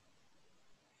commissioner.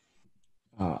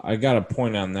 I got a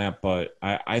point on that, but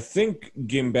I think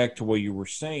getting back to what you were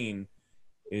saying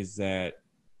is that,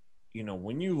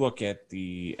 when you look at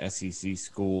the SEC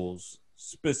schools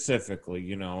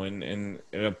specifically, and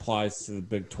it applies to the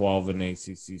Big 12 and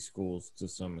ACC schools to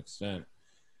some extent,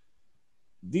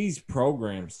 these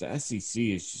programs, the SEC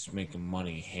is just making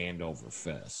money hand over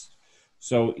fist.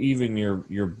 So even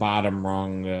your bottom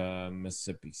rung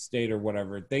Mississippi State or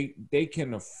whatever, they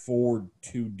can afford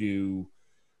to do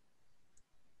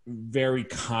very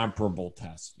comparable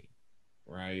testing,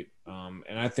 right?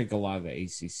 And I think a lot of the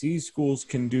ACC schools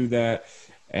can do that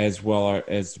as well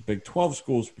as the Big 12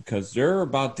 schools, because they're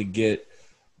about to get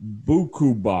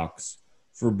buku bucks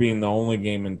for being the only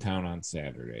game in town on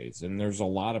Saturdays. And there's a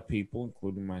lot of people,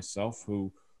 including myself,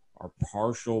 who are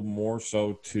partial more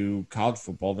so to college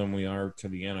football than we are to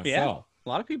the NFL. Yeah, a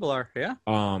lot of people are, yeah.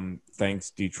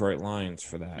 Thanks Detroit Lions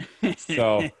for that.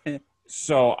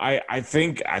 So I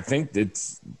think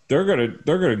they're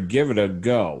gonna give it a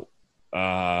go.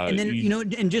 And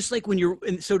then and just like when you're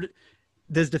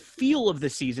does the feel of the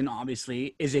season,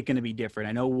 obviously, is it going to be different?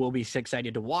 I know we'll be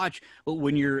excited to watch, but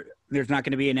when there's not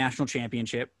going to be a national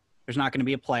championship, there's not going to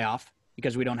be a playoff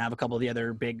because we don't have a couple of the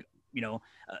other big,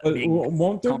 big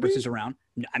conferences around.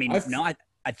 I mean,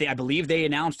 I believe they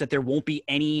announced that there won't be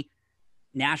any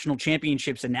national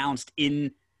championships announced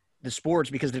in the sports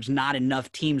because there's not enough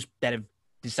teams that have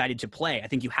decided to play. I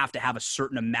think you have to have a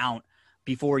certain amount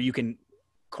before you can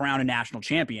crown a national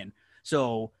champion.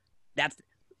 So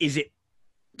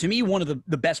to me, one of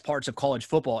the best parts of college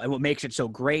football, and what makes it so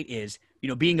great is,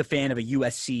 being a fan of a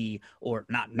USC, or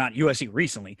not USC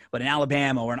recently, but an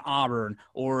Alabama or an Auburn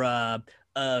or a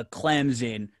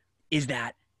Clemson, is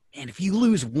that, and if you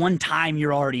lose one time,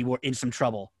 you're already in some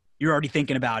trouble. You're already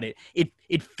thinking about it.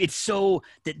 It's so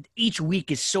that each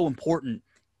week is so important.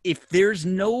 If there's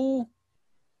no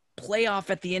playoff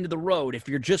at the end of the road, if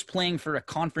you're just playing for a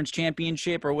conference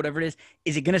championship or whatever it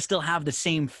is it going to still have the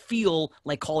same feel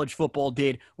like college football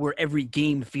did, where every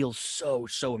game feels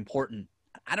so important?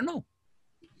 I don't know.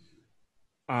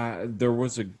 There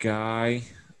was a guy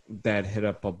that hit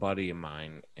up a buddy of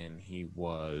mine, and he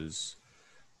was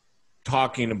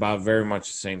talking about very much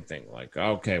the same thing. Like,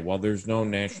 okay, well, there's no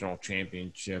national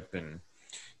championship, and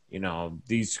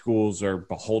these schools are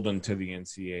beholden to the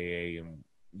NCAA and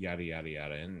yada yada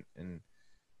yada. And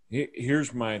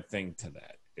here's my thing to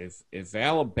that: if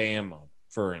Alabama,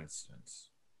 for instance,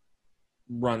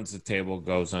 runs the table,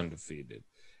 goes undefeated,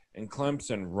 and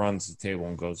Clemson runs the table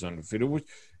and goes undefeated,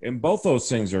 and both those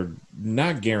things are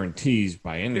not guarantees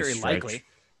by any Very stretch. Likely.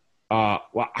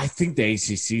 Well, I think the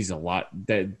ACC's a lot.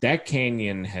 That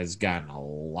canyon has gotten a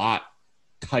lot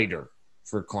tighter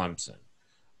for Clemson.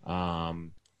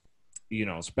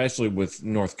 Especially with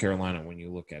North Carolina when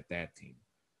you look at that team.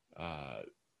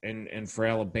 And for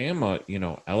Alabama,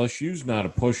 LSU's not a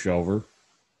pushover.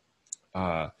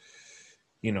 I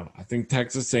think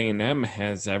Texas A&M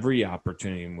has every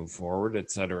opportunity to move forward,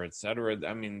 et cetera, et cetera.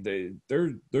 I mean,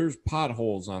 there's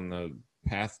potholes on the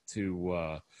path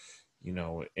to,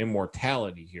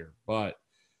 immortality here. But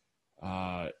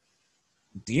the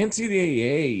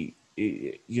NCAA,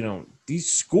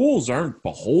 these schools aren't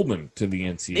beholden to the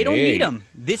NCAA. They don't need them.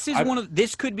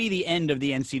 This could be the end of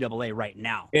the NCAA right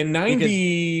now. In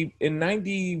 90,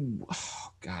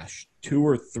 oh gosh, 2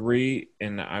 or 3,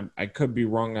 and I could be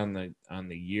wrong on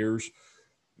the years.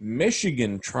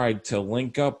 Michigan tried to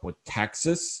link up with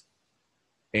Texas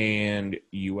and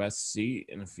USC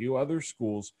and a few other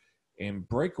schools and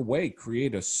break away,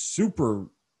 create a super,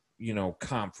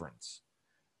 conference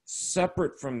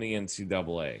separate from the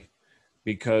NCAA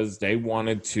because they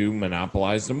wanted to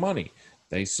monopolize the money.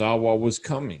 They saw what was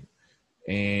coming.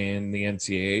 And the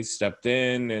NCAA stepped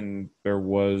in, and there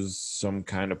was some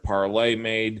kind of parlay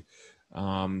made,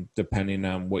 depending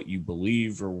on what you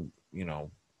believe, or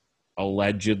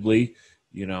allegedly,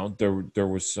 there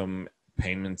was some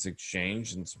payments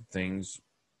exchanged and some things,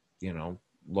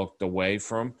 looked away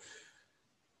from.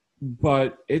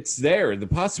 But it's there. The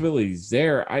possibility is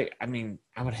there. I mean,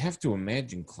 I would have to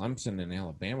imagine Clemson and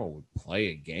Alabama would play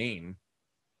a game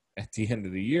at the end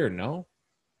of the year. No.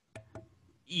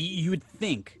 You would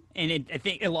think, and I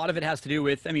think a lot of it has to do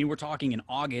with, we're talking in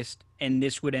August, and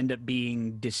this would end up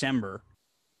being December,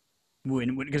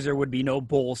 because there would be no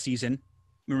bowl season.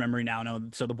 Remembering now, no,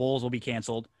 so the bowls will be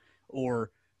canceled,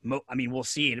 or we'll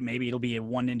see it. Maybe it'll be a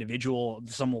one individual.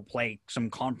 Some will play some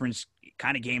conference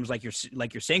kind of games, like you're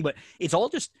saying, but it's all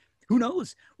just, who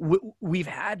knows? We've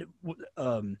had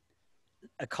a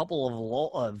couple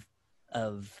of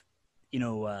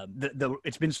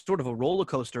it's been sort of a roller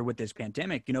coaster with this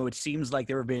pandemic. It seems like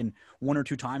there have been 1 or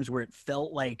 2 times where it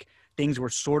felt like things were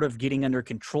sort of getting under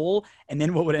control. And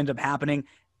then what would end up happening,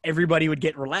 everybody would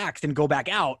get relaxed and go back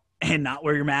out and not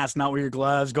wear your mask, not wear your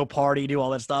gloves, go party, do all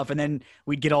that stuff. And then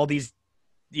we'd get all these,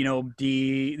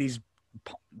 these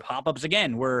pop-ups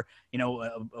again where,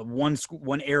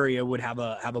 one area would have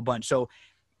a bunch. So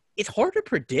it's hard to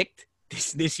predict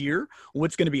this year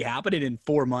what's going to be happening in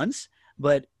 4 months,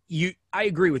 but I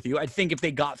agree with you. I think if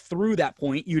they got through that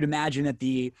point, you'd imagine that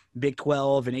the Big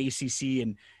 12 and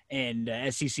ACC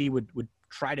and SEC would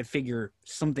try to figure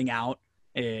something out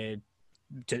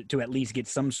to at least get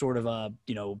some sort of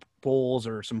bowls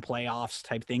or some playoffs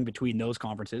type thing between those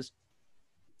conferences.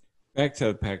 Back to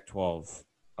the Pac-12,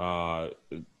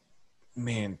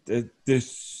 man,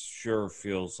 this sure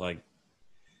feels like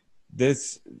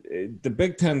the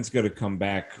Big Ten's going to come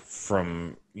back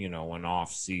from an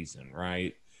off season,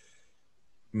 right?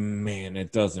 Man,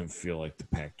 it doesn't feel like the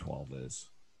Pac-12 is.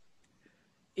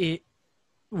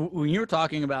 When you're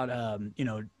talking about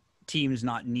teams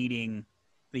not needing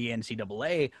the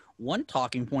NCAA, one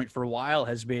talking point for a while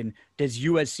has been, does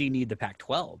USC need the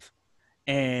Pac-12?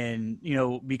 And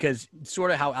because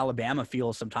sort of how Alabama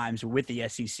feels sometimes with the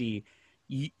SEC,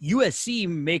 USC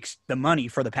makes the money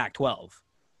for the Pac-12,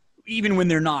 even when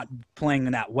they're not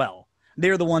playing that well.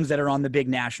 They're the ones that are on the big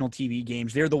national TV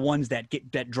games. They're the ones that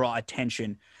draw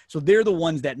attention. So they're the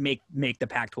ones that make the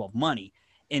Pac-12 money.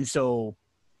 And so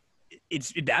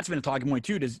that's been a talking point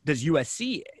too. Does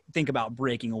USC think about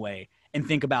breaking away and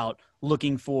think about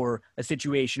looking for a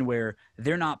situation where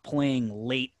they're not playing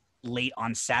late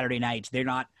on Saturday nights? They're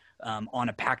not on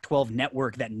a Pac-12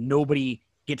 network that nobody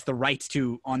gets the rights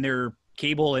to on their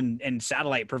cable and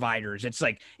satellite providers. It's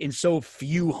like in so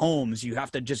few homes, you have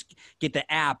to just get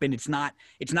the app, and it's not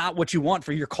what you want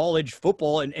for your college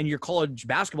football and your college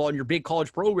basketball and your big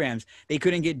college programs. They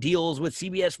couldn't get deals with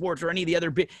CBS Sports or any of the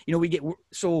other big,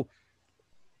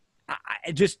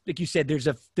 I just, like you said,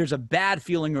 there's a bad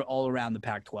feeling all around the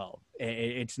Pac-12.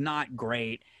 It's not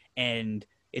great, and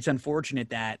it's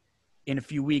unfortunate that in a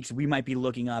few weeks we might be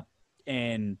looking up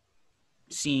and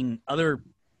seeing other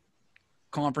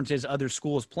conferences, other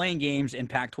schools playing games, and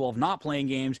Pac-12 not playing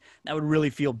games. That would really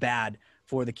feel bad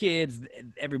for the kids,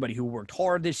 everybody who worked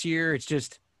hard this year.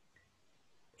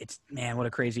 Man, what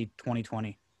a crazy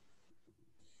 2020.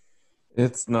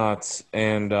 It's nuts.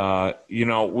 And,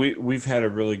 we've had a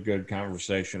really good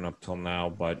conversation up till now,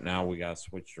 but now we got to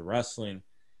switch to wrestling.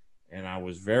 And I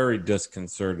was very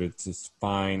disconcerted to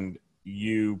find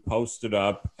you posted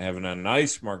up having a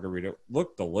nice margarita,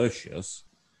 looked delicious,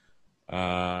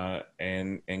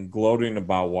 and gloating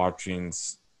about watching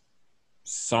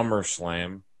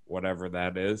SummerSlam, whatever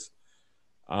that is.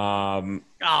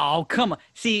 Oh, come on.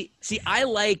 See, I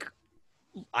like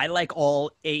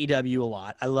all AEW a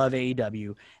lot. I love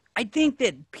AEW. I think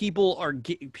that people are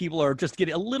just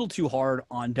getting a little too hard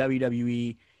on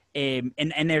WWE, and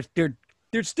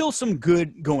there's still some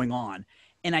good going on,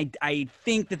 and I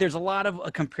think that there's a lot of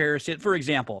a comparison. For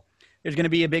example, there's going to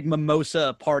be a big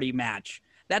mimosa party match.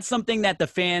 That's something that the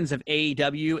fans of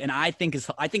AEW and I think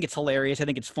it's hilarious. I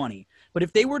think it's funny. But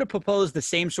if they were to propose the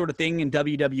same sort of thing in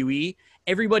WWE,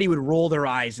 everybody would roll their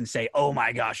eyes and say, "Oh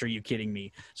my gosh, are you kidding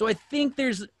me?" So I think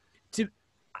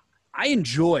I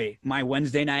enjoy my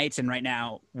Wednesday nights, and right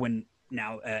now,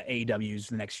 AEW's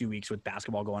the next few weeks with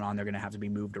basketball going on, they're going to have to be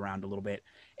moved around a little bit.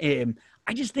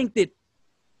 I just think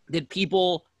that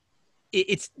people,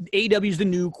 it's AEW's the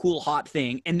new cool hot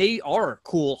thing, and they are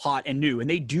cool, hot, and new, and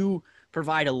they do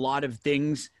provide a lot of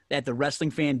things that the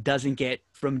wrestling fan doesn't get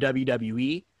from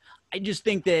WWE. I just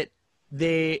think that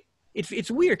it's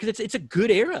weird because it's a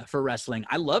good era for wrestling.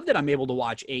 I love that I'm able to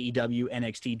watch AEW,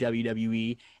 NXT,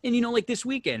 WWE, and like this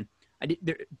weekend.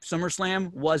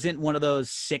 SummerSlam wasn't one of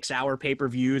those 6-hour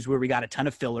pay-per-views where we got a ton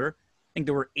of filler. I think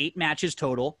there were 8 matches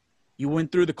total. You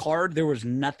went through the card. There was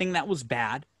nothing that was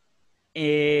bad.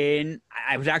 And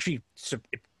I was actually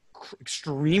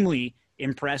extremely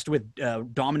impressed with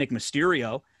Dominic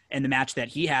Mysterio and the match that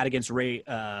he had against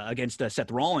Seth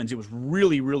Rollins. It was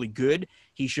really, really good.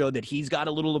 He showed that he's got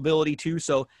a little ability too.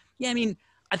 So, yeah, I mean,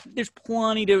 I think there's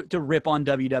plenty to rip on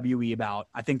WWE about.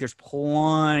 I think there's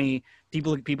plenty.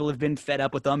 People have been fed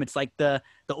up with them. It's like the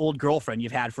old girlfriend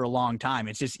you've had for a long time.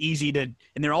 It's just easy to,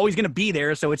 and they're always going to be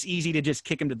there, so it's easy to just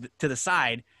kick them to the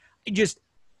side.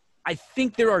 I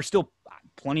think there are still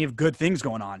plenty of good things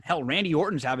going on. Hell, Randy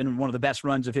Orton's having one of the best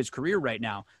runs of his career right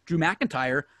now. Drew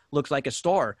McIntyre looks like a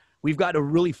star. We've got a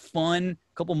really fun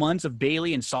couple months of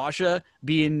Bayley and Sasha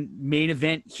being main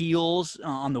event heels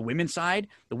on the women's side.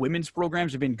 The women's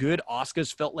programs have been good.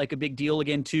 Asuka's felt like a big deal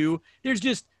again, too. There's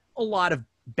just a lot of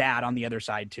bad on the other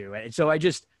side, too. So I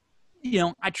just,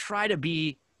 I try to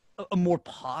be a more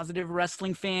positive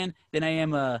wrestling fan than I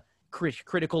am a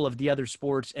critical of the other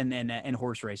sports and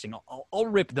horse racing. I'll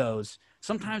rip those.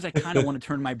 Sometimes I kind of want to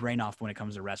turn my brain off when it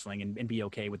comes to wrestling and be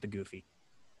okay with the goofy.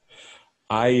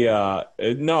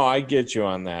 No, I get you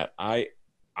on that.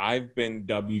 I've been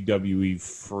WWE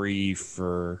free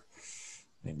for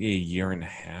maybe a year and a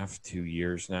half, 2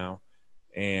 years now,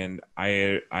 and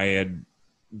I had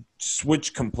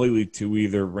switched completely to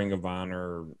either Ring of Honor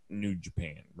or New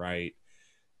Japan, right?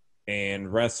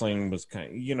 And wrestling was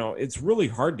kind of, it's really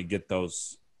hard to get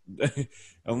those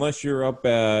unless you're up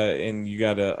and you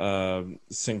got a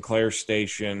Sinclair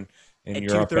station. And at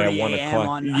you're up at 1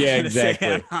 o'clock. Yeah,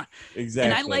 exactly.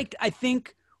 Exactly. And I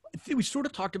think we sort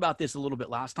of talked about this a little bit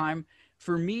last time.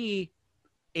 For me,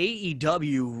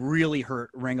 AEW really hurt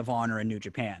Ring of Honor and New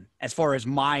Japan as far as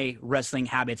my wrestling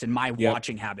habits and my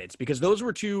watching habits, because those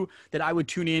were two that I would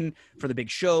tune in for the big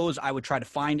shows. I would try to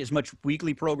find as much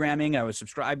weekly programming. I was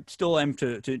subscribed, still am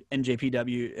to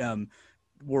NJPW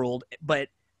world, but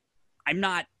I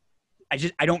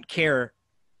don't care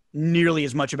nearly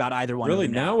as much about either one really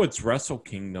of them now. It's Wrestle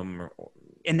Kingdom,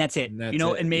 and that's it.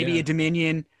 And maybe a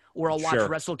Dominion, or I'll watch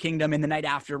Wrestle Kingdom and the night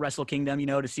after Wrestle Kingdom,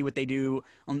 to see what they do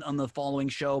on the following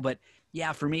show. But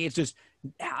yeah, for me, it's just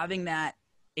having that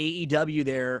AEW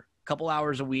there a couple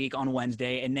hours a week on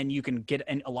Wednesday, and then you can get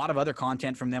a lot of other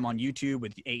content from them on YouTube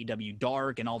with AEW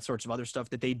Dark and all sorts of other stuff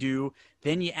that they do.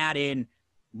 Then you add in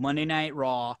Monday Night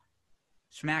Raw,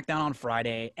 SmackDown on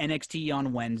Friday, NXT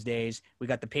on Wednesdays. We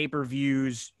got the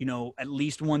pay-per-views, at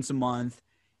least once a month.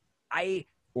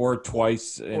 Or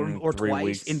twice in or 3 twice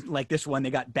weeks. in like this one.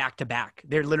 They got back-to-back.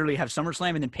 They literally have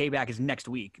SummerSlam and then Payback is next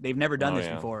week. They've never done this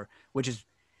before, which is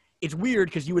it's weird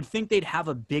because you would think they'd have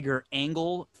a bigger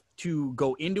angle to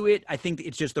go into it. I think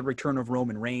it's just the return of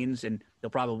Roman Reigns, and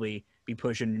they'll probably be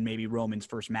pushing maybe Roman's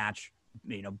first match,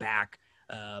 back.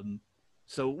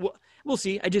 So we'll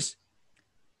see.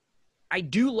 I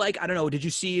do like, I don't know, did you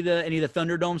see any of the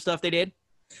Thunderdome stuff they did?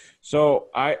 So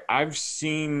I've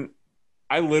seen,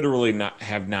 I literally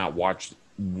have not watched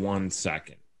 1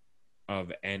 second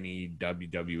of any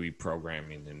WWE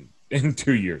programming in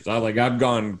 2 years. I've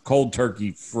gone cold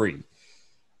turkey free.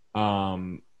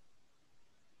 I've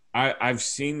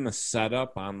seen the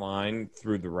setup online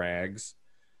through the rags,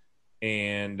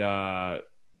 and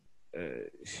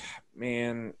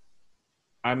man,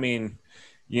 I mean,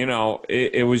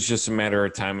 it was just a matter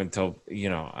of time until,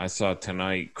 I saw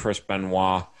tonight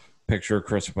picture of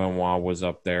Chris Benoit was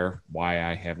up there. Why,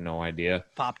 I have no idea.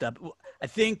 Popped up. I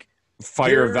think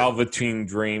Velveteen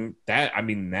Dream.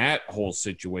 That whole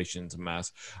situation's a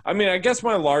mess. I guess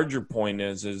my larger point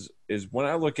is when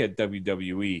I look at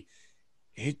WWE,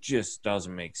 it just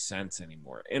doesn't make sense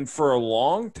anymore. And for a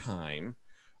long time,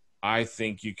 I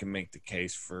think you can make the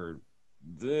case for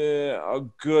a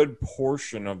good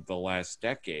portion of the last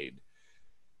decade,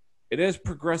 it has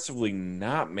progressively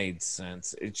not made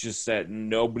sense. It's just that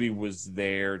nobody was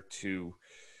there to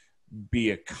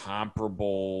be a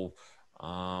comparable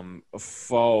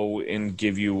foe and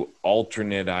give you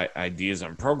alternate ideas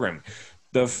on programming.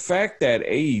 The fact that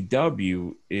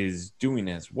AEW is doing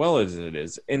as well as it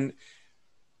is, and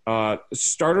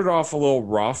started off a little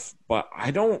rough, but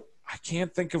I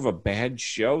can't think of a bad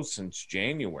show since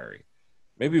January.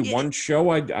 Maybe one show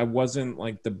I wasn't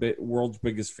like the world's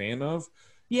biggest fan of.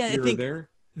 Yeah, here I think or there.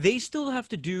 They still have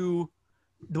to do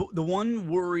the one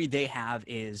worry they have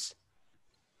is,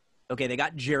 okay, they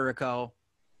got Jericho,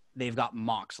 they've got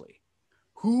Moxley.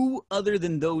 Who other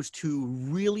than those two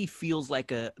really feels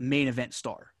like a main event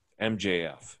star?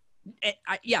 MJF.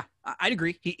 I'd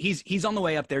agree. He's on the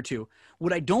way up there too.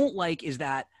 What I don't like is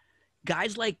that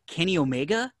guys like Kenny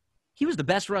Omega, he was the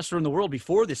best wrestler in the world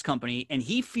before this company, and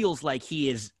he feels like he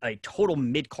is a total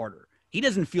mid-carder. He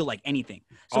doesn't feel like anything.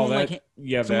 Someone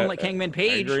like Hangman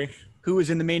Page, who was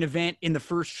in the main event in the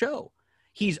first show.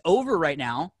 He's over right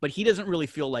now, but he doesn't really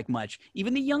feel like much.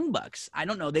 Even the Young Bucks, I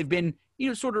don't know. They've been,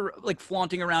 sort of like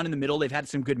flaunting around in the middle. They've had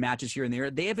some good matches here and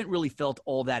there. They haven't really felt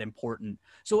all that important.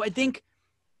 So I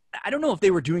don't know if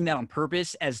they were doing that on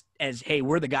purpose as hey,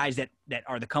 we're the guys that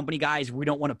are the company guys. We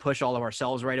don't want to push all of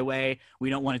ourselves right away. We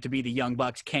don't want it to be the Young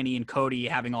Bucks, Kenny and Cody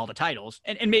having all the titles.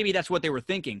 And maybe that's what they were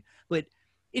thinking. But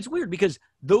it's weird because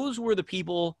those were the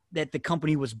people that the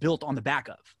company was built on the back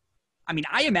of. I mean,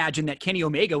 I imagine that Kenny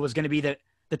Omega was going to be the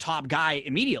top guy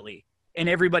immediately, and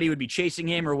everybody would be chasing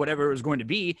him or whatever it was going to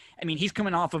be. I mean, he's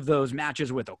coming off of those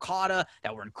matches with Okada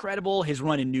that were incredible. His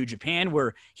run in New Japan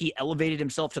where he elevated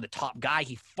himself to the top guy.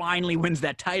 He finally wins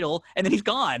that title, and then he's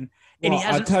gone. And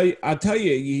I'll tell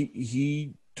you,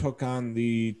 he took on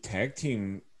the tag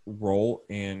team role,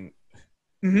 and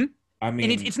I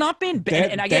mean, and it's not been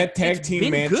bad. And I get that tag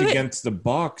team match against the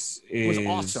Bucks was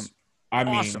awesome. I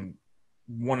mean,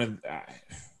 one of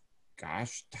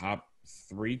top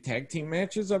 3 tag team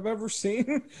matches I've ever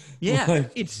seen. Yeah,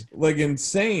 it's like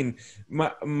insane.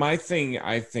 My thing,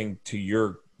 I think, to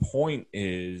your point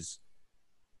is,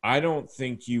 I don't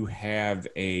think you have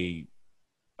a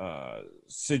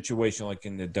situation like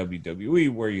in the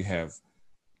WWE where you have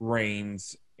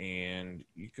Reigns, and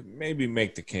you could maybe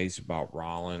make the case about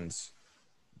Rollins,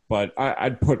 but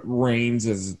I'd put Reigns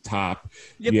as the top.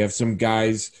 Yep. You have some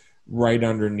guys right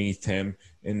underneath him,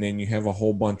 and then you have a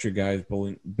whole bunch of guys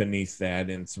beneath that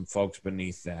and some folks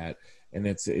beneath that, and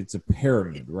it's a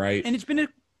pyramid, right? And it's been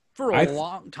for a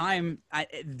long time.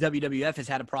 WWF has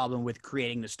had a problem with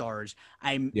creating the stars.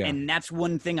 And that's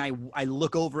one thing I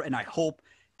look over and I hope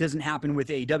doesn't happen with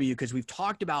AEW, because we've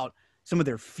talked about some of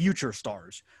their future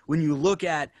stars. When you look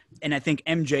at, and I think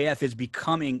MJF is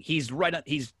becoming, he's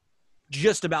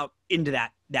just about into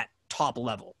that top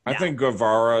level. I think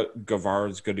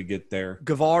Guevara's going to get there.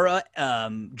 Guevara,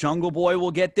 Jungle Boy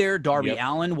will get there. Darby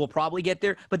Allin will probably get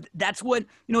there. But that's what,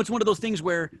 it's one of those things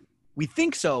where we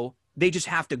think so. They just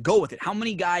have to go with it. How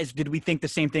many guys did we think the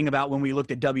same thing about when we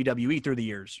looked at WWE through the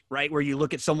years, right? Where you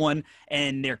look at someone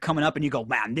and they're coming up and you go,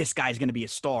 man, this guy's going to be a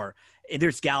star.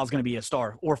 This gal's going to be a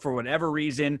star. Or for whatever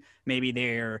reason, maybe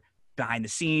they're behind the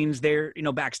scenes, they're,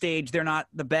 backstage, they're not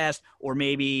the best, or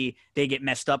maybe they get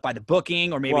messed up by the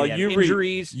booking, or maybe they have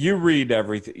injuries. You read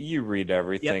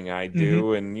everything. I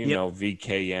do. And,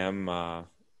 VKM,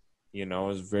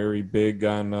 is very big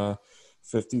on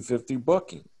 50-50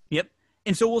 booking. Yep.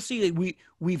 And so we'll see.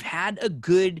 We've had a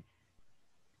good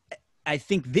 – I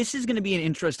think this is going to be an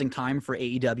interesting time for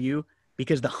AEW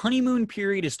because the honeymoon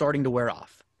period is starting to wear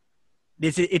off.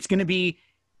 It's going to be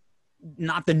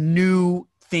not the new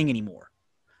thing anymore.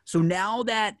 So now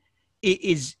that it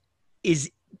is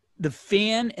the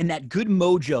fan and that good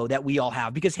mojo that we all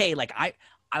have, because, hey, like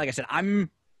I said, I'm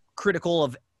critical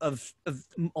of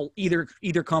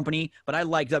either company, but I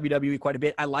like WWE quite a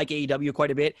bit. I like AEW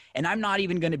quite a bit. And I'm not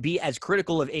even going to be as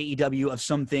critical of AEW of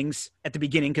some things at the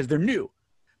beginning because they're new.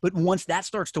 But once that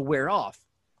starts to wear off,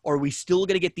 are we still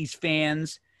going to get these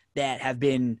fans that have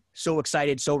been so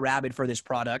excited, so rabid for this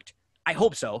product? I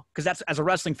hope so, because that's, as a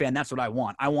wrestling fan, that's what I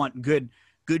want. I want good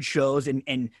shows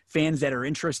and fans that are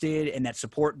interested and that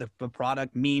support the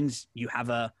product. Means you have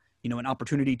an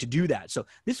opportunity to do that. So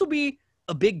this will be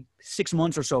a big 6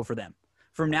 months or so for them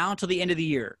from now till the end of the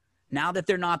year. Now that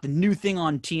they're not the new thing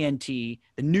on TNT,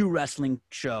 the new wrestling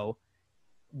show,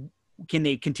 can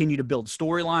they continue to build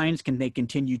storylines? Can they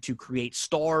continue to create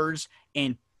stars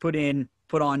and put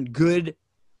on good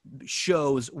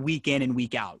shows week in and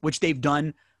week out, which they've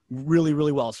done really,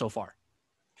 really well so far.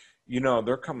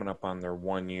 They're coming up on their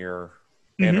 1 year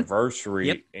anniversary.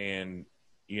 Yep. And,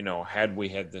 had we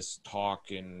had this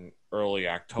talk in early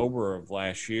October of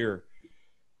last year,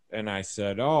 and I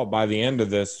said, oh, by the end of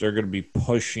this, they're going to be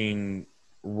pushing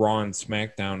Raw and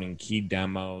SmackDown in key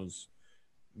demos.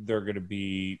 They're going to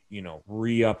be,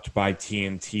 re-upped by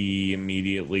TNT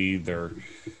immediately.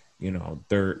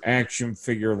 Their action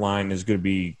figure line is going to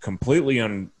be completely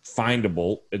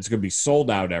unfindable. It's going to be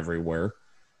sold out everywhere.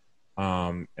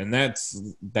 And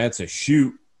that's a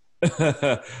shoot.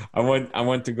 I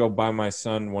went to go buy my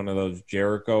son one of those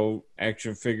Jericho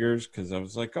action figures because I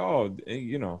was like, oh,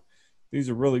 these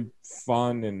are really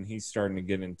fun, and he's starting to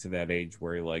get into that age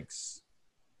where he likes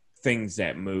things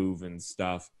that move and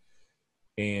stuff,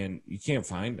 and you can't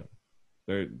find them.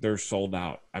 They're sold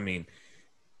out. I mean,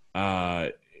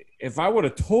 if I would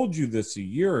have told you this a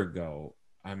year ago,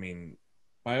 I mean,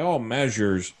 by all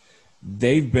measures,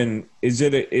 they've been. Is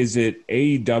it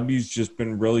AEW's just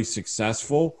been really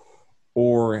successful,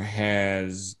 or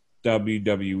has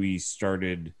WWE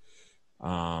started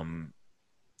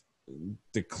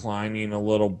declining a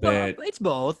little bit? It's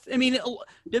both. I mean,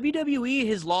 WWE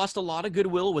has lost a lot of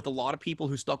goodwill with a lot of people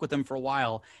who stuck with them for a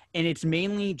while, and it's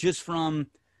mainly just from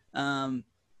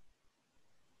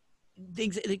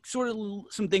things, sort of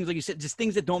some things like you said, just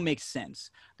things that don't make sense.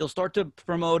 They'll start to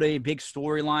promote a big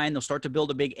storyline, they'll start to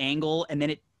build a big angle, and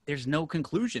then there's no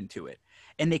conclusion to it.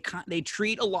 And they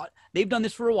treat a lot. They've done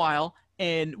this for a while.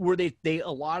 And where they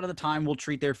a lot of the time will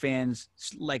treat their fans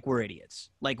like we're idiots,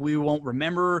 like we won't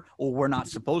remember, or we're not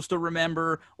supposed to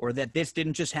remember, or that this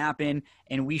didn't just happen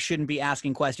and we shouldn't be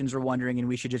asking questions or wondering, and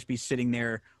we should just be sitting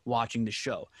there watching the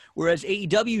show. Whereas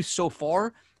AEW so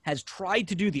far has tried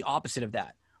to do the opposite of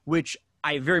that, which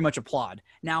I very much applaud.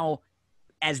 Now,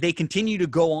 as they continue to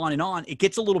go on and on, it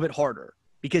gets a little bit harder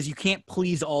because you can't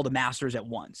please all the masters at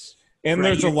once. And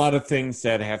there's a lot of things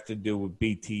that have to do with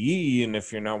BTE, and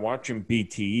if you're not watching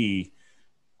BTE,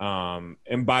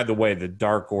 and by the way, the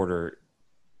Dark Order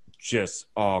just,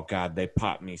 oh God, they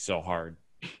popped me so hard.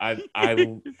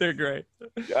 They're great.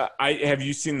 Have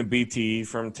you seen the BTE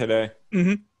from today?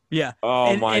 Mm-hmm. Yeah.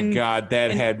 Oh my God,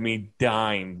 that had me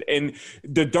dying. And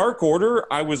the Dark Order,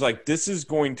 I was like, this is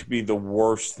going to be the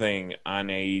worst thing on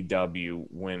AEW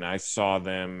when I saw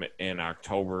them in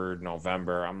October,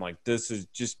 November. I'm like, this is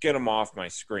just get them off my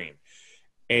screen.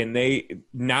 And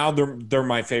they're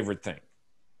my favorite thing.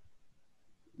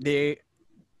 They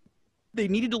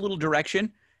needed a little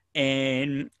direction,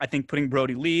 and I think putting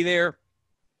Brody Lee there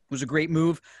was a great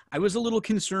move. I was a little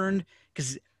concerned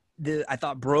because I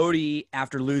thought Brody,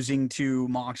 after losing to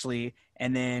Moxley,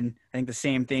 and then I think the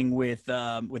same thing with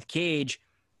Cage,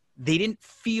 they didn't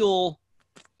feel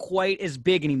quite as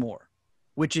big anymore,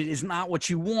 which is not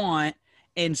what you want.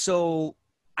 And so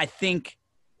I think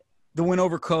the win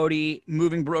over Cody,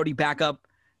 moving Brody back up,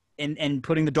 and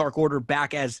putting the Dark Order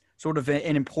back as sort of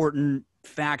an important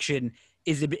faction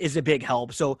is a big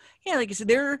help. So yeah, like I said,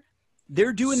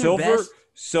 they're doing their best.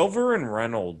 Silver and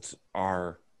Reynolds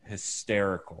are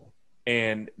hysterical,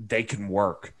 and they can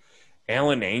work.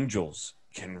 Alan Angels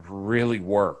can really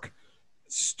work.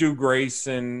 Stu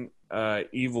Grayson,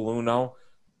 Evil Uno,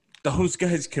 those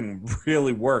guys can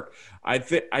really work. I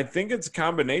think it's a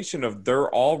combination of they're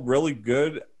all really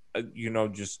good,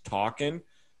 just talking,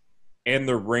 and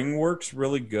the ring work's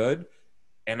really good.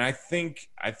 And I think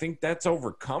that's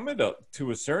overcome it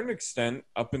to a certain extent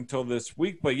up until this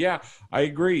week. But yeah, I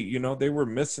agree. They were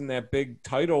missing that big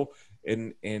title,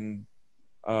 and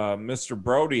Mr.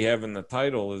 Brody having the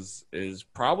title is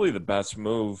probably the best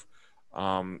move.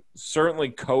 Certainly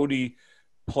Cody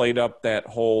played up that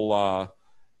whole,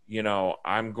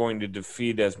 I'm going to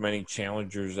defeat as many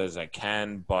challengers as I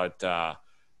can, but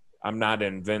I'm not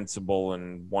invincible,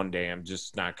 and one day I'm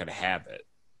just not going to have it.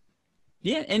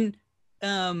 Yeah, and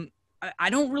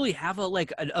I don't really have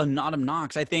a not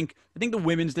Knox. I think the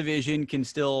women's division can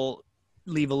still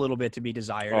leave a little bit to be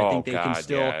desired. I think they can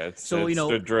still. Yeah. It's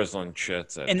the drizzling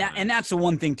shits. And that's the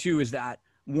one thing too, is that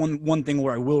one thing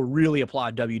where I will really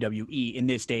applaud WWE in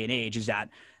this day and age is that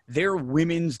their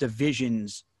women's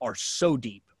divisions are so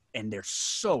deep and they're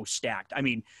so stacked. I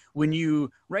mean,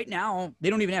 right now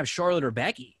they don't even have Charlotte or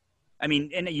Becky. I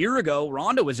mean, and a year ago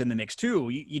Ronda was in the mix too.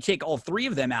 You take all three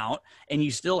of them out and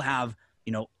you still have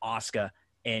Asuka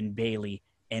and Bayley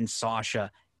and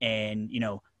Sasha and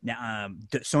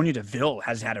Sonya Deville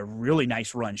has had a really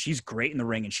nice run. She's great in the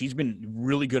ring, and she's been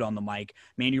really good on the mic.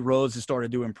 Mandy Rose has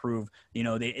started to improve.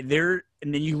 They're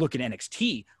and then you look at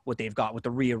NXT, what they've got with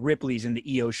the Rhea Ripleys and the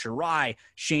Io Shirai,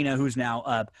 Shayna, who's now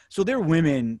up. So their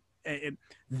women,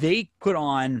 they put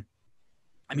on.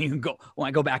 I mean, when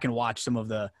I go back and watch some of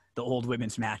the old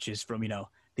women's matches from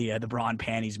the bra and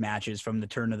panties matches from the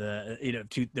turn of the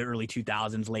the early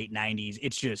 2000s, late 90s,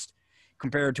 it's just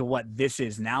compared to what this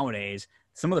is nowadays,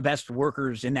 some of the best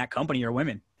workers in that company are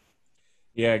women.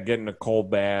 Yeah, getting a cold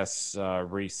bass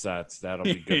resets, that'll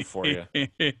be good for you.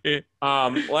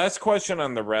 Last question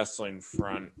on the wrestling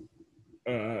front.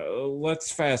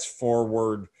 Let's fast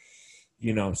forward,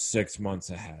 6 months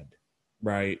ahead,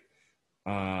 right?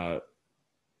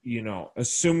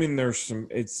 Assuming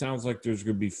it sounds like there's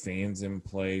going to be fans in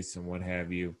place and what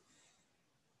have you.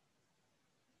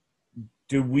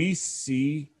 Do we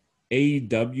see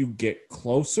AEW get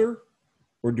closer,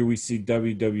 or do we see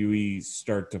WWE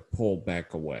start to pull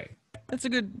back away? It's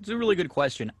a really good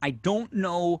question. I don't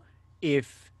know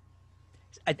if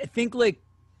I think like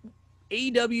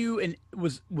AEW and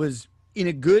was in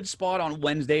a good spot on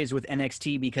Wednesdays with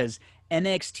NXT because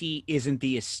NXT isn't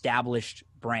the established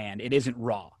brand. It isn't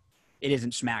Raw. It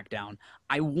isn't SmackDown.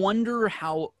 I wonder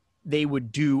how they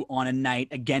would do on a night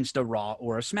against a Raw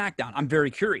or a SmackDown. I'm very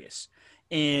curious.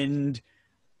 And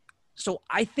so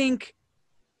I think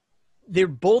they're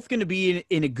both going to be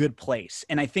in a good place.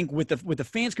 And I think with the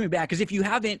fans coming back, because if you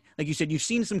haven't, like you said, you've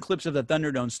seen some clips of the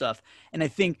Thunderdome stuff, and I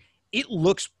think it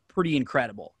looks pretty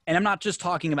incredible. And I'm not just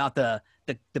talking about the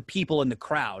people in the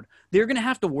crowd. They're going to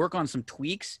have to work on some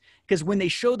tweaks, because when they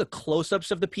show the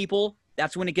close-ups of the people,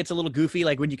 that's when it gets a little goofy,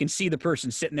 like when you can see the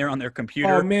person sitting there on their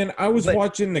computer. Oh, man, I was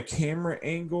watching the camera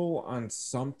angle on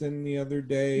something the other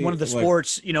day. One of the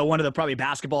sports, one of the probably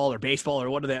basketball or baseball or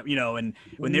one of them, and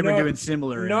when they were doing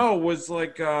similar. No, it was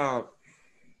like, I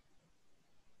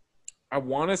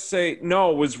want to say,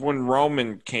 no, it was when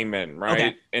Roman came in, right?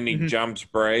 Okay. And he jumps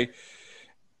Bray.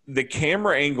 The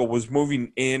camera angle was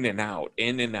moving in and out,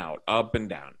 up and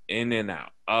down, in and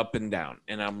out, up and down.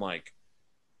 And I'm like,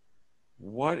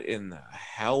 what in the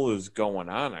hell is going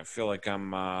on? I feel like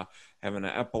I'm having an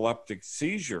epileptic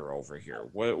seizure over here.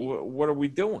 What are we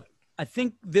doing? I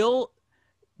think they've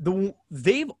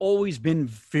always been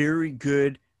very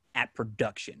good at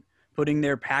production, putting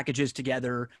their packages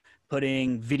together,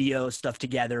 putting video stuff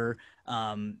together,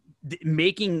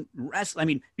 making wrestling. I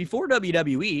mean, before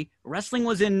WWE, wrestling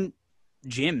was in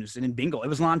gyms and in bingo. It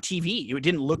was on TV. It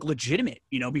didn't look legitimate,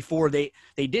 before they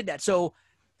did that. So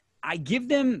I give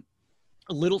them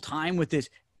a little time with this.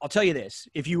 I'll tell you this.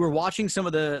 If you were watching some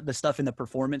of the stuff in the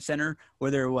Performance Center where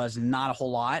there was not a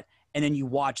whole lot, and then you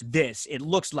watch this, it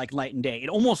looks like night and day. It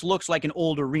almost looks like an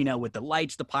old arena with the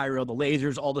lights, the pyro, the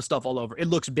lasers, all the stuff all over. It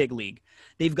looks big league.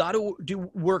 They've got to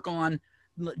work on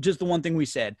just the one thing we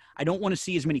said. I don't want to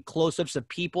see as many close-ups of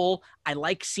people. I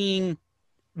like seeing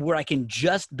where I can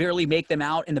just barely make them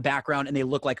out in the background and they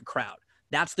look like a crowd.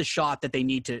 That's the shot that they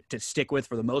need to stick with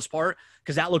for the most part,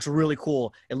 because that looks really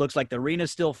cool. It looks like the arena's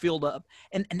still filled up.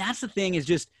 And that's the thing, is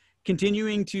just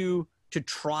continuing to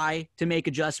try to make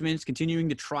adjustments, continuing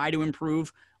to try to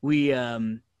improve.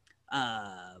 I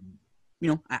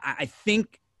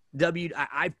think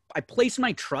I place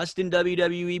my trust in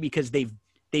WWE because they've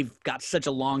got such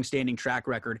a long-standing track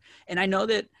record. And I know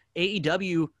that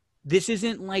AEW, this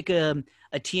isn't like a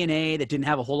TNA that didn't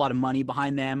have a whole lot of money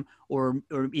behind them, or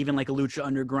even like a Lucha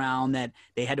Underground that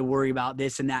they had to worry about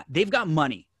this and that. They've got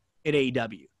money at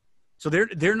AEW. So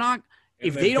they're not,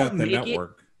 if they don't make it,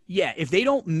 if they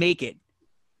don't make it,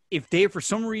 if they, for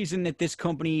some reason that this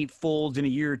company folds in a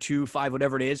year or 2, 5,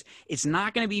 whatever it is, it's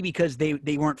not going to be because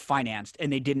they weren't financed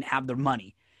and they didn't have their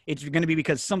money. It's going to be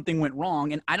because something went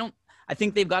wrong. And I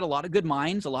think they've got a lot of good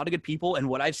minds, a lot of good people. And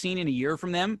what I've seen in a year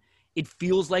from them, it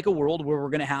feels like a world where we're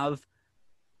going to have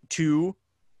 2,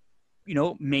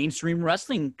 mainstream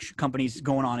wrestling companies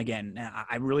going on again.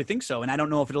 I really think so. And I don't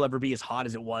know if it'll ever be as hot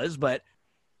as it was, but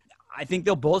I think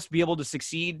they'll both be able to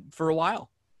succeed for a while.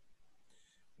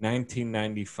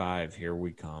 1995, here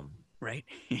we come. Right?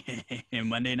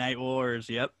 Monday Night Wars,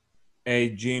 yep. Hey,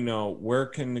 Gino, where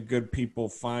can the good people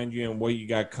find you and what you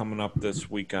got coming up this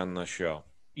week on the show?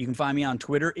 You can find me on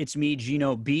Twitter. It's me,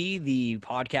 Gino B. The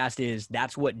podcast is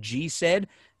That's What G Said.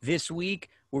 This week,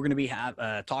 we're going to be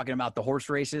talking about the horse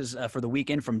races for the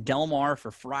weekend from Del Mar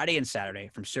for Friday and Saturday,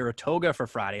 from Saratoga for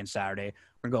Friday and Saturday.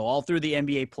 We're going to go all through the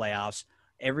NBA playoffs,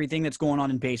 everything that's going on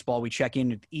in baseball. We check in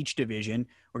with each division.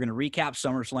 We're going to recap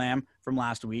SummerSlam from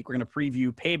last week. We're going to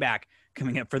preview Payback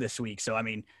coming up for this week. So, I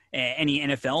mean, any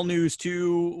NFL news,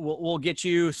 too, we'll get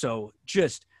you. So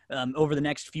just over the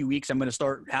next few weeks, I'm going to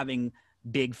start having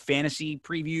big fantasy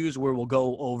previews where we'll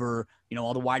go over,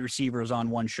 all the wide receivers on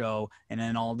one show, and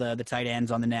then all the tight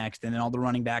ends on the next, and then all the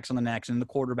running backs on the next, and the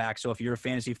quarterbacks. So if you're a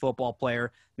fantasy football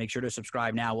player, make sure to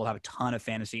subscribe now. We'll have a ton of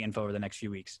fantasy info over the next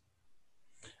few weeks.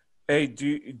 Hey,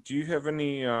 do you have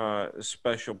any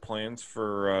special plans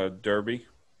for Derby?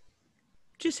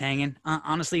 Just hanging.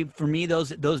 Honestly, for me,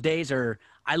 those days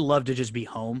I love to just be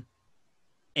home,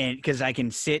 and because I can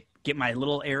sit get my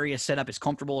little area set up as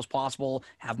comfortable as possible,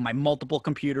 have my multiple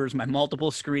computers, my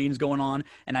multiple screens going on.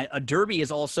 And a derby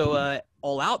is also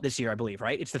all out this year, I believe,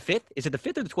 right? It's the 5th. Is it the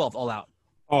 5th or the 12th all out?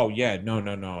 Oh yeah,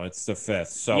 no, it's the 5th.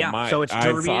 So yeah, so it's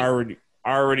I've derby.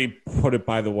 already put it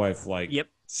by the wife. Like, Yep.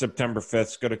 September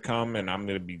 5th's gonna come, and I'm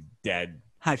gonna be dead.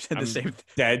 I've said the same.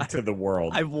 Dead to the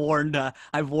world. I've warned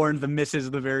the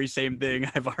missus the very same thing.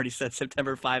 I've already said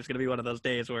September 5 is going to be one of those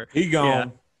days where he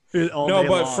gone. Yeah, no,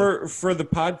 but long. for the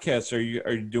podcast, are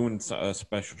you doing a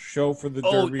special show for the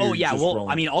derby? Oh yeah. Well,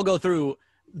 rolling? I mean, I'll go through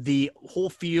the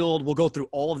whole field. We'll go through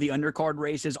all of the undercard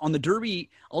races on the derby.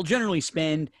 I'll generally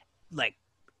spend like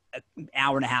an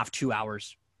hour and a half, 2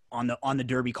 hours on the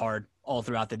derby card all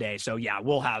throughout the day. So yeah,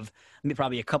 we'll have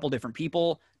probably a couple different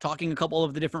people talking a couple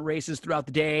of the different races throughout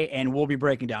the day, and we'll be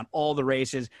breaking down all the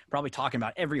races, probably talking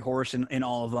about every horse in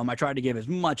all of them. I try to give as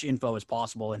much info as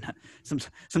possible, and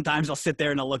sometimes I'll sit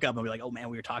there and I'll look up and be like, oh man,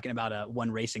 we were talking about one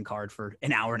racing card for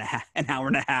an hour and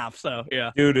a half. So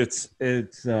yeah, dude, it's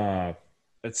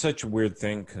such a weird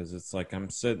thing, because it's like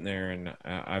I'm sitting there and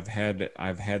I've had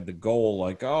the goal,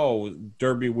 like, oh,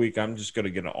 Derby week, I'm just going to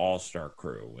get an all-star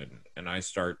crew, and I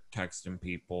start texting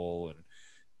people and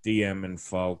DMing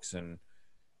folks, and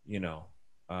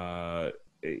I've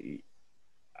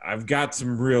got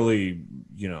some really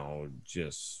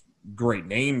just great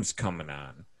names coming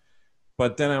on,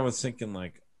 but then I was thinking,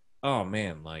 like, oh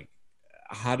man, like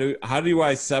how do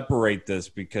I separate this,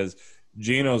 because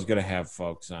Gino's going to have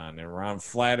folks on, and Ron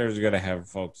Flatter's going to have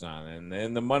folks on,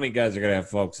 and the money guys are going to have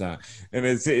folks on. And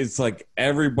it's like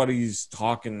everybody's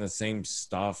talking the same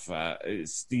stuff.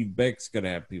 Steve Bick's going to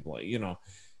have people,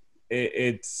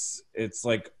 it's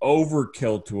like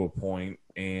overkill to a point,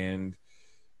 and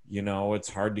it's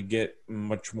hard to get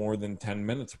much more than 10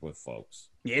 minutes with folks.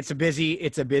 Yeah, it's a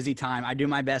busy time. I do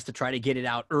my best to try to get it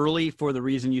out early for the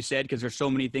reason you said, because there's so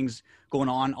many things going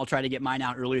on. I'll try to get mine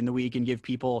out early in the week and give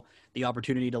people the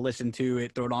opportunity to listen to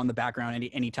it, throw it on the background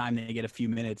anytime they get a few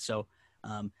minutes. So,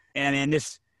 and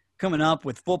this coming up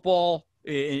with football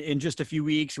in just a few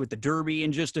weeks, with the Derby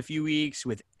in just a few weeks,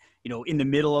 with, in the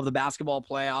middle of the basketball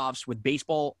playoffs, with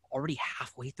baseball already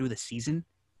halfway through the season.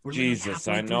 Jesus,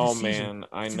 I know, man.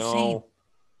 I know.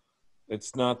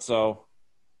 It's not so.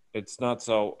 It's not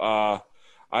so. I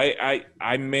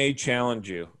may challenge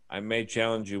you.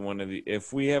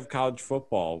 If we have college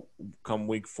football come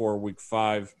week 4, week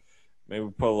 5, maybe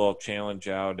put a little challenge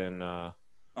out, and oh,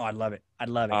 I'd love it.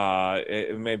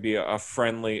 It may be a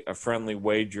friendly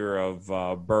wager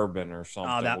of bourbon or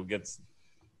something. We'll get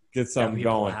something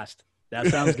going. That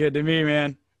sounds good to me,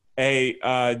 man. Hey,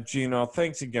 Gino,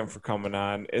 thanks again for coming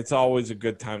on. It's always a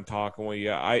good time talking with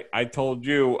you. I told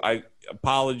you,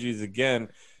 apologies again,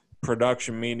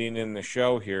 production meeting in the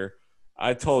show here.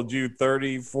 I told you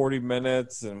 30, 40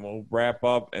 minutes and we'll wrap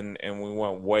up, and we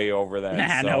went way over that.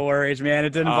 Nah, no worries, man. It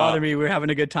didn't bother me. We're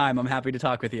having a good time. I'm happy to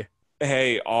talk with you.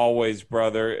 Hey, always,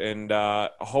 brother. And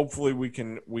hopefully we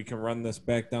can run this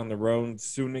back down the road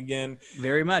soon again.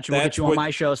 Very much. We'll get you on my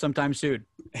show sometime soon.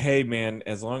 Hey, man,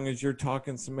 as long as you're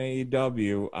talking some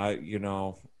AEW,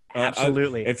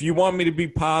 absolutely. If you want me to be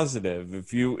positive,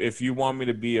 if you want me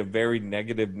to be a very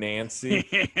negative Nancy,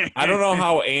 I don't know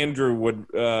how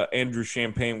Andrew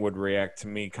Champagne would react to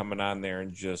me coming on there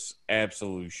and just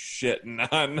absolutely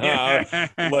shitting on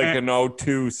like an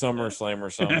 02 SummerSlam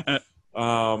or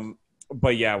something.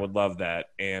 But yeah, I would love that.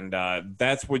 And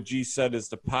that's what G said is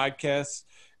the podcast.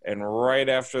 And right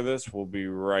after this, we'll be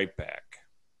right back.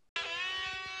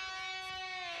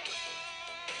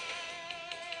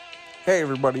 Hey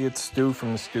everybody, it's Stu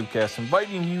from the Stewcast,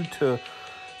 inviting you to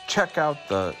check out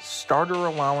the Starter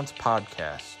Allowance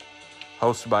podcast,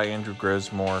 hosted by Andrew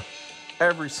Grismore.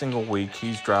 Every single week,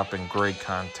 he's dropping great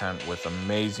content with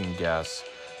amazing guests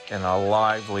and a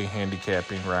lively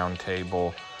handicapping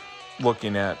roundtable,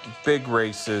 looking at big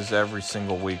races every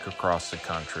single week across the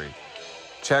country.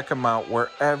 Check him out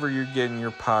wherever you're getting your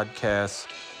podcasts.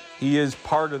 He is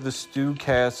part of the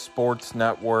Stewcast Sports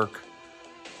Network.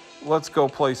 Let's go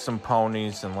play some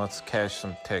ponies and let's cash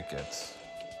some tickets.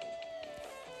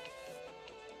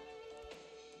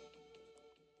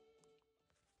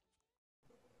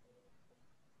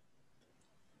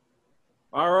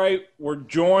 All right, we're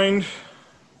joined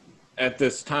at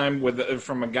this time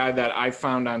from a guy that I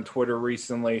found on Twitter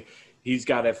recently. He's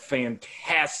got a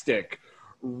fantastic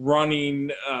running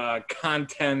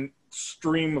content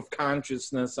stream of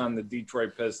consciousness on the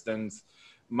Detroit Pistons,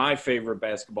 my favorite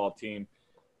basketball team.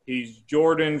 He's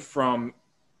Jordan from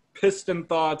Piston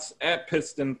Thoughts, at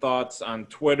Piston Thoughts on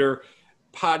Twitter.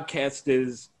 Podcast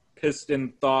is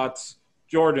Piston Thoughts.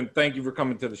 Jordan, thank you for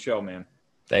coming to the show, man.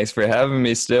 Thanks for having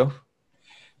me, Stu.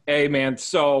 Hey man,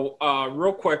 so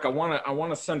real quick, I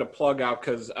wanna send a plug out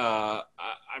because I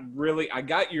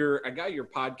got your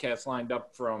podcast lined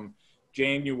up from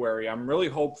January. I'm really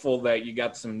hopeful that you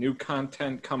got some new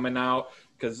content coming out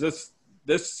because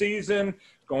this season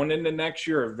going into next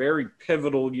year, a very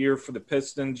pivotal year for the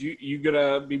Pistons. You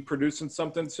gonna be producing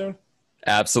something soon?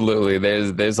 Absolutely.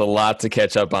 There's a lot to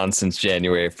catch up on since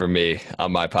January for me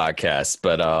on my podcast,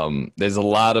 but there's a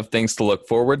lot of things to look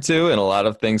forward to and a lot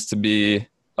of things to be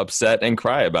upset and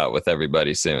cry about with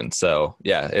everybody soon. So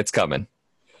yeah, it's coming.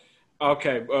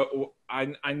 Okay,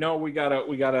 I know we got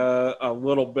a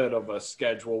little bit of a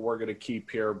schedule we're gonna keep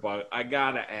here, but I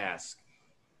gotta ask,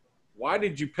 why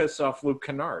did you piss off Luke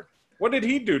Kennard? What did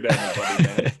he do to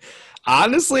anybody, man?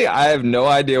 Honestly, I have no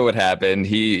idea what happened.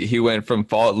 He went from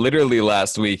fall literally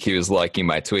last week he was liking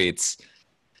my tweets.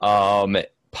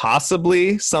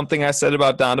 Possibly something I said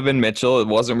about Donovan Mitchell. It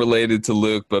wasn't related to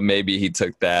Luke, but maybe he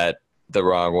took that the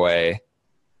wrong way.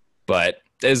 But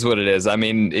it is what it is. I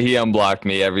mean, he unblocked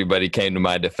me. Everybody came to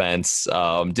my defense.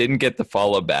 Didn't get the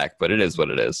follow back, but it is what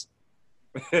it is.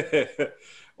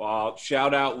 Well,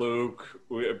 shout out Luke.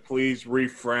 Please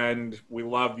refriend. We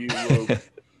love you, Luke.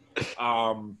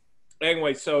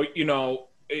 Anyway, so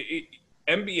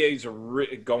NBA's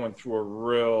going through a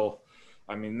real.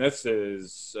 I mean, this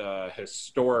is a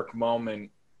historic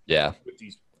moment. Yeah. With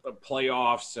these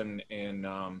playoffs and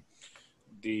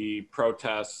the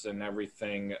protests and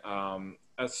everything.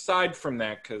 Aside from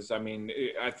that, because I mean,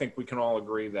 I think we can all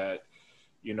agree that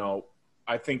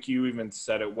I think you even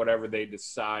said it. Whatever they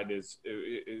decide is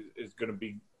going to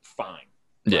be fine.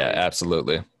 Right? Yeah,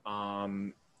 absolutely.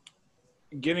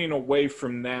 Getting away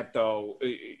from that, though,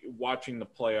 watching the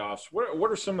playoffs,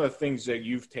 what are some of the things that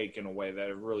you've taken away that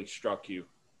have really struck you?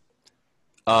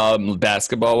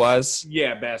 Basketball wise?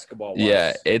 Yeah, basketball wise.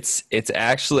 Yeah, it's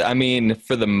actually, I mean,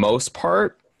 for the most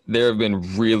part, there have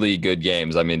been really good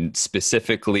games. I mean,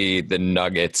 specifically the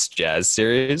Nuggets Jazz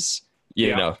series.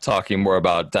 You know, talking more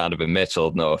about Donovan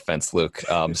Mitchell. No offense, Luke.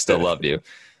 Still love you.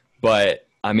 But,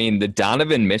 I mean, the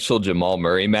Donovan Mitchell-Jamal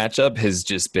Murray matchup has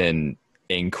just been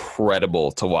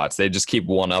incredible to watch. They just keep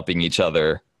one-upping each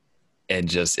other,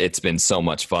 and it's been so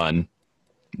much fun.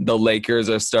 The Lakers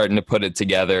are starting to put it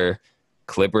together.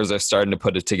 Clippers are starting to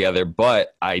put it together.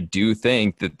 But I do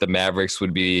think that the Mavericks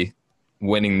would be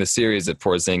winning the series if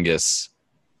Porzingis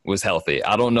was healthy.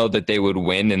 I don't know that they would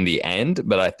win in the end,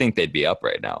 but I think they'd be up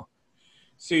right now.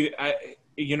 See,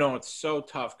 it's so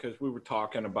tough because we were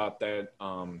talking about that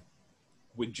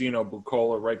with Gino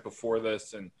Buccola right before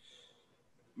this, and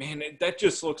man, that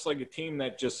just looks like a team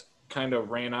that just kind of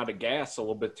ran out of gas a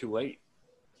little bit too late.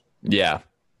 Yeah,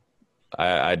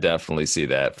 I definitely see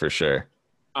that for sure.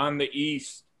 On the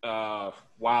East, wow,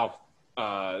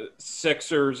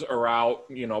 Sixers are out.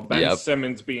 Ben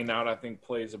Simmons being out, I think,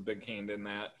 plays a big hand in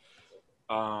that.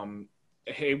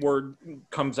 Hayward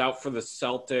comes out for the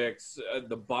Celtics.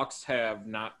 The Bucks have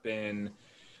not been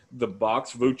the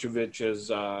Bucks. Vucevic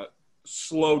has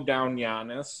slowed down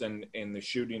Giannis, and the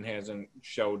shooting hasn't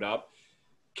showed up.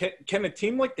 Can a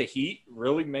team like the Heat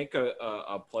really make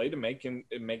a play to make it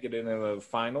into the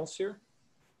finals here?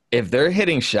 If they're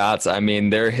hitting shots, I mean,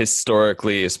 they're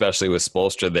historically, especially with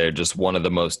Spoelstra, they're just one of the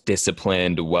most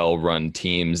disciplined, well-run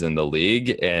teams in the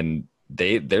league, and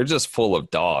they're just full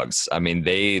of dogs. I mean,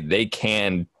 they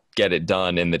can get it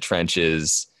done in the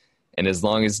trenches, and as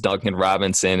long as Duncan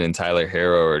Robinson and Tyler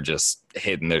Hero are just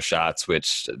hitting their shots,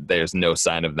 which there's no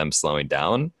sign of them slowing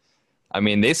down. I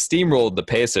mean, they steamrolled the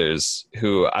Pacers,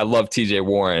 who I love TJ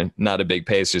Warren, not a big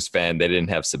Pacers fan. They didn't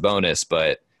have Sabonis,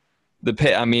 but the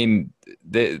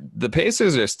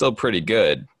Pacers are still pretty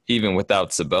good, even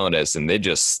without Sabonis, and they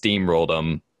just steamrolled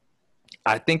them.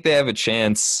 I think they have a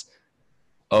chance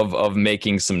of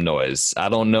making some noise. I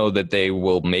don't know that they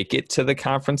will make it to the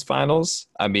conference finals.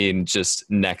 I mean, just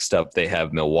next up they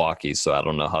have Milwaukee, so I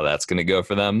don't know how that's going to go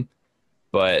for them.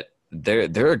 But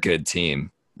they're a good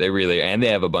team. They really, and they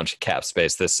have a bunch of cap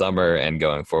space this summer and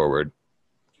going forward.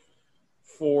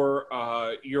 For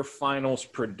your finals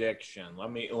prediction, let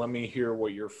me hear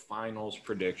what your finals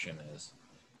prediction is.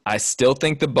 I still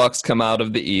think the Bucks come out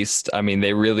of the East. I mean,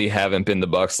 they really haven't been the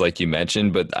Bucks like you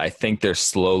mentioned, but I think they're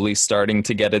slowly starting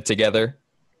to get it together.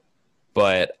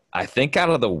 But I think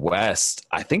out of the West,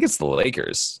 I think it's the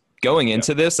Lakers. Going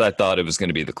into this, I thought it was going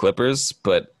to be the Clippers,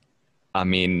 but I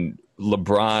mean,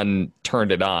 LeBron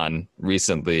turned it on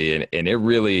recently, and it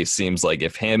really seems like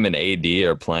if him and AD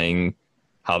are playing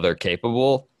how they're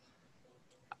capable,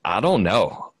 I don't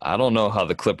know. I don't know how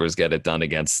the Clippers get it done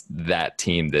against that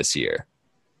team this year.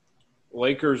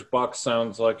 Lakers Bucks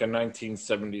sounds like a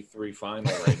 1973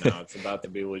 final right now. It's about to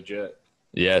be legit.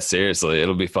 Yeah, seriously,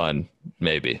 it'll be fun.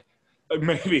 Maybe.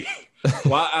 Maybe.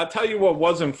 Well, I'll tell you what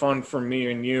wasn't fun for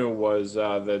me and you was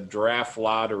the draft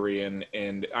lottery,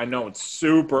 and I know it's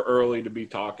super early to be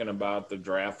talking about the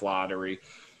draft lottery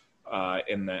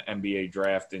in the NBA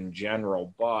draft in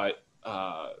general, but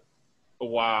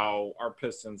wow, our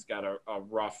Pistons got a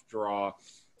rough draw.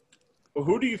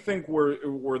 Who do you think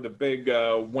were the big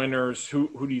winners?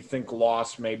 Who do you think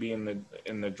lost maybe in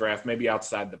the draft, maybe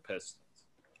outside the Pistons?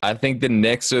 I think the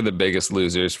Knicks are the biggest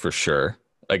losers for sure.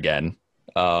 Again,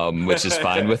 which is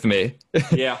fine with me.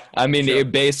 Yeah. I mean, sure.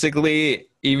 it basically,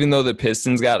 even though the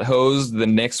Pistons got hosed, the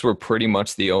Knicks were pretty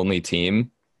much the only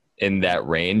team in that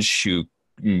range who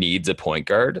needs a point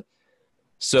guard.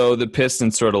 So the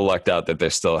Pistons sort of lucked out that they're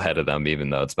still ahead of them, even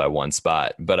though it's by one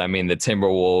spot. But I mean, the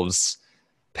Timberwolves,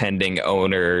 pending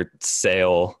owner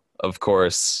sale, of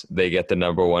course, they get the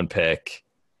number one pick.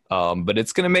 But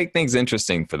it's going to make things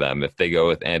interesting for them if they go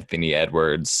with Anthony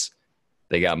Edwards.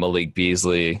 They got Malik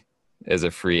Beasley as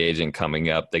a free agent coming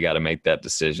up. They got to make that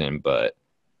decision.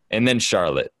 And then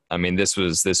Charlotte. I mean, this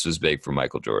was big for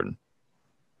Michael Jordan.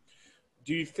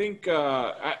 Do you think,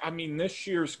 I mean, this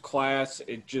year's class,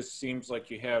 it just seems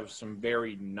like you have some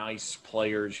very nice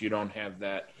players. You don't have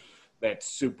that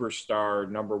superstar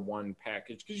number one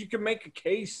package, because you can make a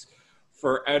case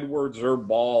for Edwards or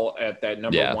Ball at that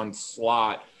number one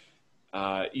slot.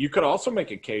 You could also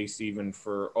make a case even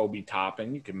for Obi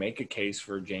Toppin. You could make a case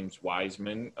for James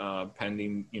Wiseman,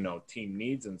 pending, team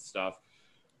needs and stuff.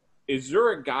 Is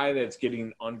there a guy that's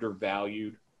getting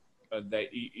undervalued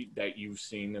that you've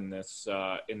seen in this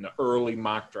in the early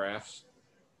mock drafts?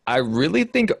 I really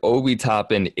think Obi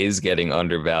Toppin is getting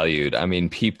undervalued. I mean,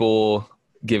 people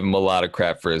give him a lot of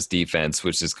crap for his defense,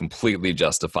 which is completely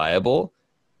justifiable.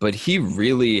 But he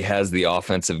really has the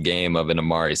offensive game of an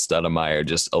Amari Stoudemire,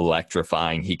 just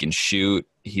electrifying. He can shoot.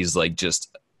 He's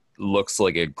just looks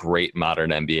like a great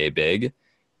modern NBA big.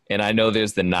 And I know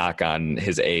there's the knock on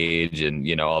his age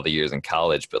and, all the years in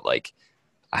college, but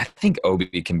I think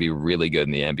Obi can be really good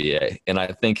in the NBA. And I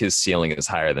think his ceiling is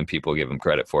higher than people give him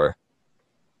credit for.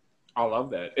 I love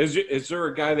that. Is there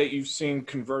a guy that you've seen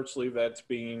conversely that's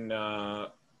being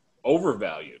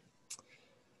overvalued?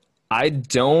 I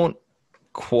don't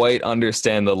quite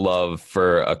understand the love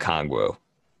for Okongwu.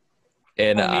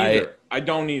 And I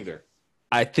don't either.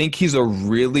 I think he's a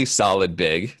really solid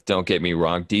big. Don't get me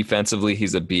wrong. Defensively,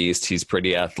 he's a beast. He's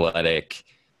pretty athletic.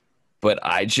 But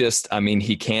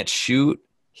he can't shoot.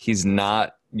 He's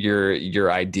not your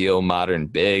ideal modern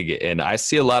big. And I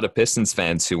see a lot of Pistons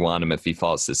fans who want him if he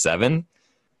falls to 7.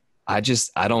 I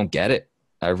don't get it.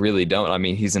 I really don't. I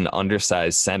mean, he's an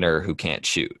undersized center who can't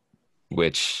shoot,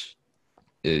 which,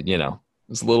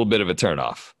 is a little bit of a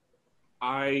turnoff.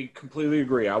 I completely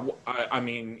agree. I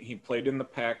mean, he played in the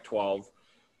Pac-12.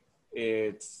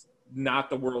 It's not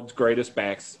the world's greatest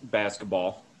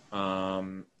basketball,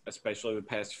 especially the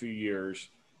past few years.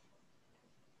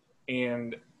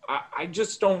 And I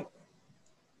just don't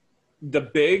 – the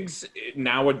bigs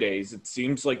nowadays, it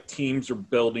seems like teams are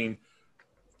building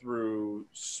through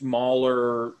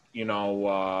smaller,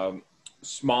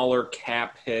 smaller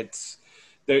cap hits.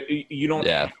 You don't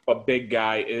have a big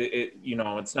guy.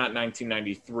 It's not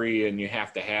 1993 and you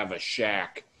have to have a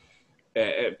Shaq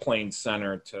playing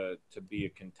center to be a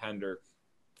contender.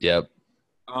 Yep.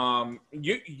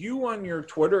 You on your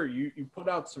Twitter, you put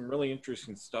out some really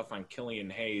interesting stuff on Killian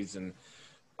Hayes, and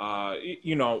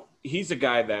he's a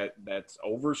guy that's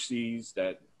overseas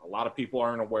that a lot of people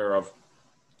aren't aware of.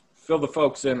 Fill the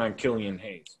folks in on Killian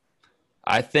Hayes.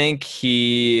 I think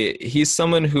he's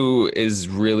someone who is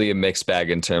really a mixed bag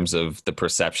in terms of the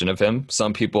perception of him.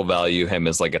 Some people value him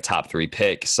as a top 3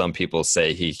 pick. Some people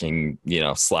say he can,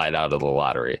 slide out of the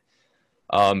lottery.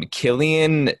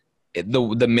 Killian,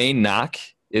 the main knock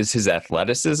is his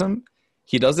athleticism.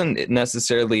 He doesn't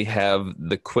necessarily have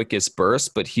the quickest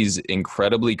burst, but he's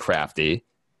incredibly crafty.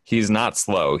 He's not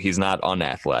slow. He's not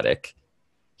unathletic.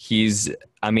 He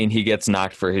gets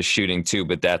knocked for his shooting too,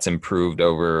 but that's improved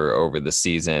over the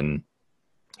season.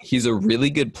 He's a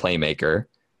really good playmaker.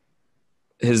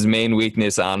 His main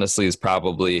weakness, honestly, is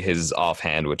probably his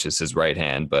offhand, which is his right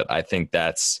hand. But I think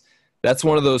that's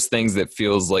one of those things that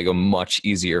feels like a much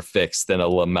easier fix than a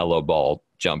LaMelo Ball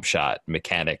jump shot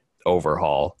mechanic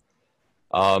overhaul.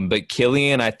 But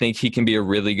Killian, I think he can be a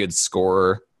really good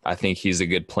scorer. I think he's a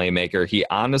good playmaker. He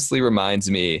honestly reminds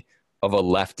me of a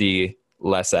lefty,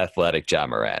 less athletic Ja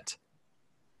Morant.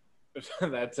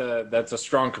 That's a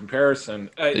strong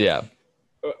comparison. Yeah.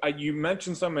 You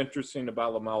mentioned something interesting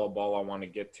about LaMelo Ball I want to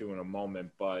get to in a moment,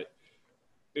 but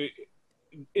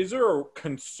is there a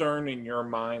concern in your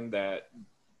mind that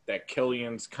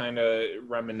Killian's kind of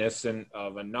reminiscent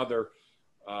of another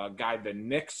guy the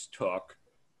Knicks took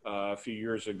a few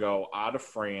years ago out of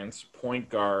France, point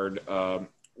guard.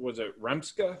 Was it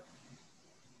Remska?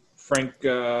 Frank,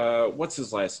 what's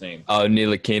his last name? Oh,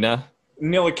 Ntilikina.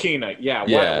 Ntilikina, yeah.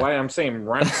 Yeah. Why I'm saying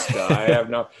Remska? I have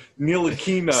no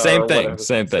Ntilikina Same or thing. whatever.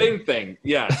 Same thing. Same thing.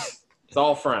 Yes, it's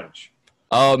all French.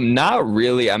 Not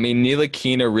really. I mean,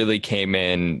 Ntilikina really came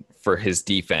in for his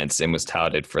defense and was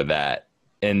touted for that.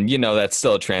 And, that's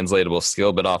still a translatable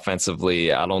skill, but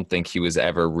offensively, I don't think he was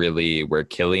ever really where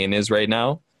Killian is right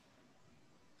now.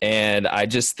 And I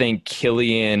just think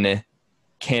Killian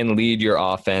can lead your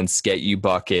offense, get you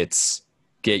buckets,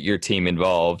 get your team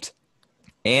involved.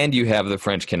 And you have the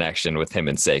French connection with him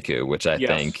and Sekou, which I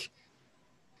think,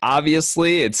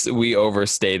 obviously, we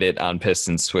overstate it on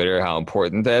Pistons Twitter how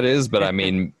important that is. But, I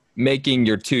mean, making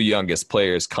your two youngest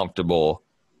players comfortable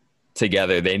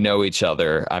together, they know each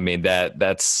other. I mean,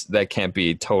 that can't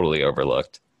be totally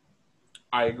overlooked.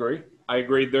 I agree.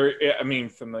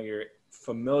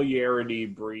 Familiarity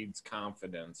breeds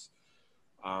confidence.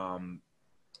 I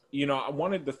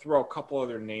wanted to throw a couple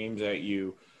other names at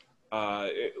you.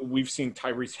 We've seen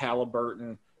Tyrese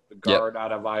Halliburton, the guard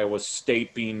out of Iowa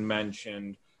State, being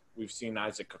mentioned. We've seen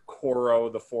Isaac Okoro,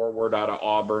 the forward out of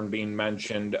Auburn, being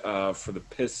mentioned for the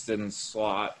Pistons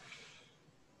slot.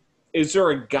 Is there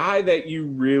a guy that you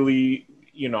really,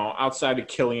 outside of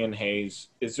Killian Hayes,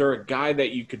 is there a guy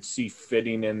that you could see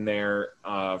fitting in there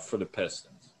for the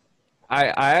Pistons? I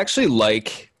actually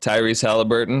like Tyrese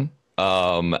Halliburton.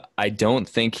 I don't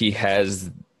think he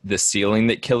has the ceiling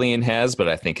that Killian has, but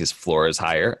I think his floor is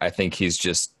higher. I think he's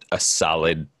just a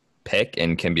solid pick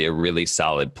and can be a really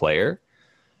solid player.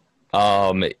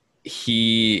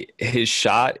 His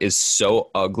shot is so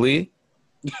ugly,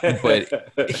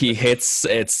 but he hits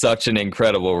at such an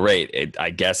incredible rate.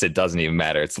 I guess it doesn't even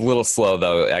matter. It's a little slow,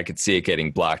 though. I could see it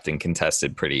getting blocked and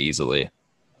contested pretty easily.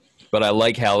 But I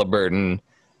like Halliburton.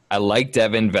 I like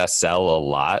Devin Vassell a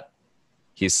lot.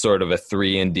 He's sort of a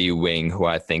 3-and-D wing who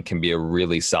I think can be a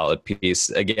really solid piece.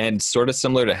 Again, sort of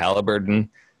similar to Halliburton.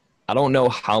 I don't know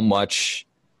how much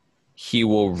he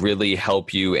will really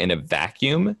help you in a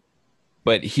vacuum,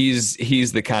 but he's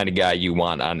the kind of guy you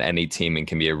want on any team and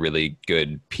can be a really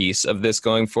good piece of this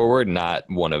going forward, not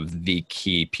one of the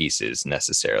key pieces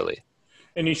necessarily.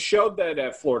 And he showed that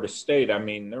at Florida State. I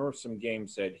mean, there were some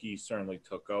games that he certainly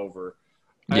took over.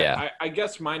 Yeah. I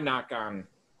guess my knock on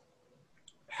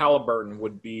Halliburton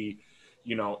would be,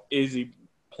 is he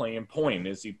playing point?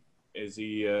 Is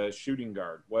he a shooting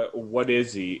guard? What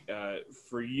is he?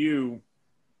 For you,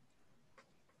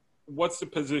 what's the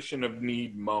position of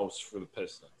need most for the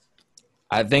Pistons?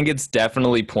 I think it's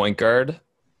definitely point guard.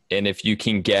 And if you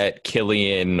can get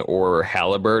Killian or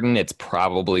Halliburton, it's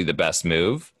probably the best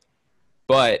move.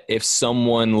 But if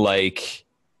someone like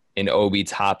an Obi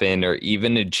Toppin or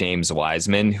even a James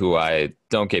Wiseman, who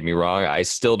don't get me wrong, I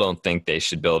still don't think they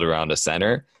should build around a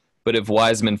center. But if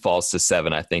Wiseman falls to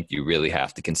 7, I think you really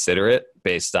have to consider it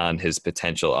based on his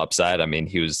potential upside. I mean,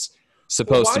 he was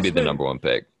supposed to be the number 1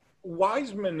 pick.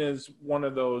 Wiseman is one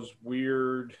of those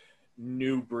weird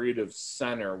new breed of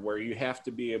center where you have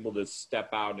to be able to step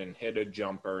out and hit a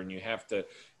jumper, and you have to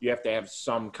have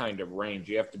some kind of range.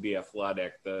 You have to be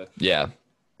athletic. The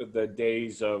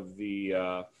days of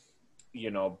the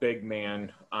big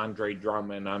man Andre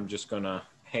Drummond, I'm just gonna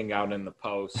hang out in the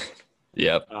post.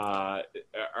 Are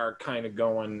kind of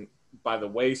going by the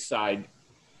wayside.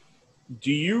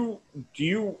 Do you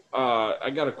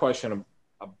I got a question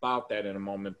about that in a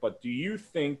moment, but do you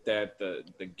think that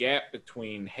the gap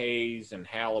between Hayes and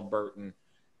Halliburton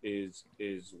is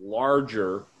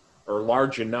larger or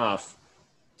large enough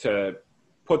to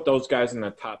put those guys in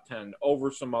the top 10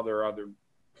 over some other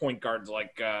point guards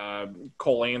like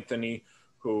Cole Anthony,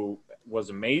 who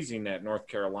was amazing at North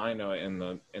Carolina in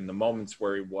the moments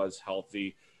where he was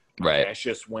healthy, right?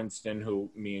 Cassius Winston,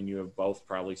 who me and you have both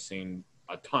probably seen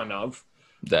a ton of,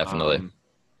 definitely.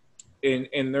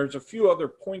 And there's a few other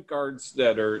point guards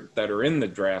that are in the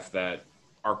draft that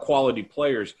are quality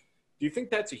players. Do you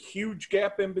think that's a huge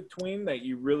gap in between that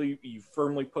you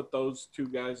firmly put those two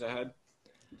guys ahead?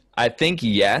 I think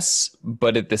yes,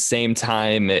 but at the same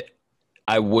time,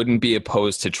 I wouldn't be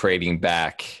opposed to trading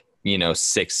back,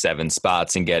 6-7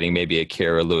 spots and getting maybe a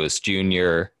Kira Lewis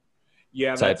Jr.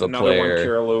 Type of another player. One,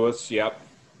 Kira Lewis. Yep.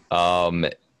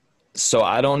 So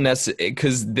I don't necessarily,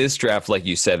 because this draft, like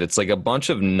you said, it's like a bunch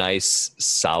of nice,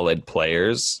 solid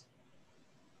players.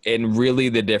 And really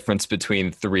the difference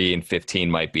between 3 and 15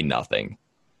 might be nothing.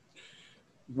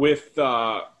 With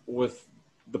the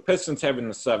Pistons having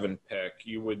the 7 pick,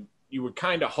 you would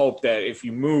kind of hope that if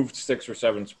you moved 6 or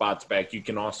 7 spots back, you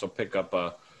can also pick up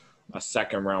a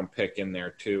second round pick in there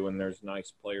too. And there's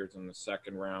nice players in the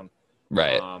second round.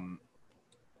 Right.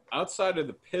 outside of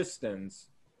the Pistons,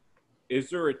 is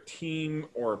there a team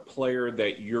or a player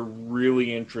that you're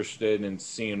really interested in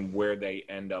seeing where they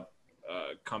end up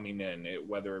coming in?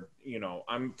 Whether,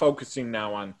 I'm focusing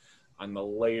now on the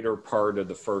later part of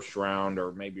the first round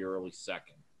or maybe early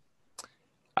second.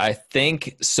 I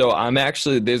think so.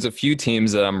 There's a few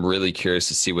teams that I'm really curious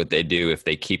to see what they do if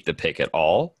they keep the pick at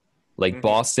all. Like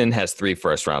Boston has 3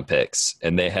 first-round picks,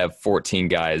 and they have 14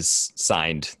 guys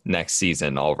signed next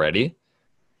season already.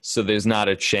 So there's not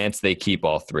a chance they keep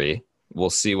all 3. We'll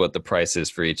see what the price is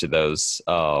for each of those.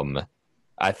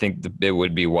 I think it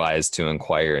would be wise to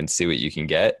inquire and see what you can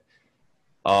get.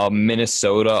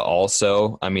 Minnesota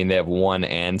also, I mean, they have 1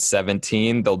 and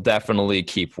 17. They'll definitely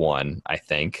keep 1, I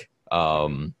think.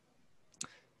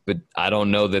 But I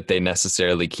don't know that they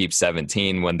necessarily keep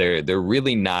 17 when they're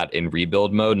really not in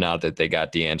rebuild mode now that they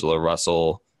got D'Angelo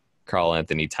Russell. Karl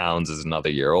Anthony Towns is another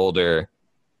year older.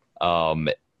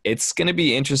 It's going to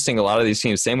be interesting. A lot of these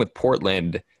teams, same with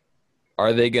Portland,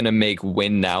 are they going to make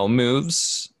win now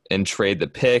moves and trade the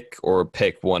pick or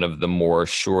pick one of the more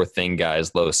sure thing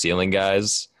guys, low ceiling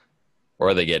guys, or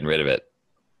are they getting rid of it?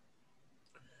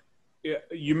 Yeah,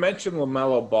 you mentioned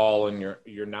LaMelo Ball, and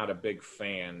you're not a big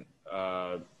fan.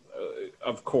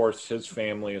 Of course, his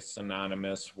family is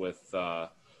synonymous with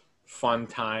fun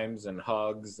times and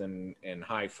hugs and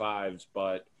high fives.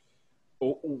 But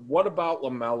what about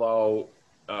LaMelo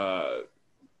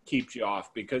keeps you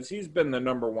off? Because he's been the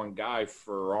number 1 guy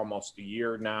for almost a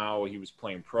year now. He was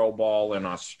playing pro ball in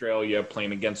Australia,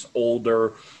 playing against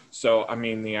older. So, I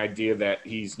mean, the idea that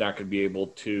he's not going to be able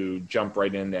to jump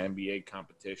right into NBA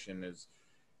competition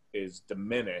is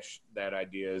diminished. That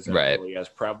idea isn't really as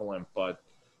prevalent. But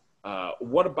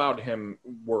what about him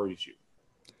worries you?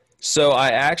 So I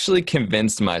actually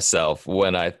convinced myself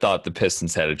when I thought the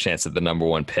Pistons had a chance at the number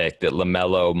 1 pick that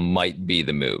LaMelo might be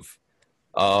the move.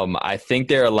 I think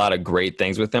there are a lot of great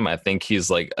things with him. I think he's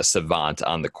like a savant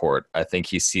on the court. I think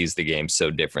he sees the game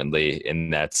so differently,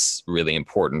 and that's really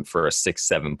important for a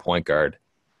 6'7" point guard.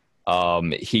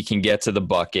 He can get to the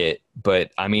bucket,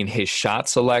 but I mean, his shot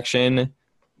selection,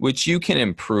 which you can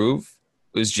improve,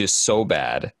 was just so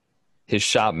bad. His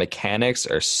shot mechanics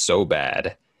are so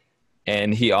bad.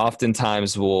 And he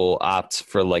oftentimes will opt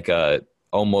for like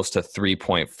almost a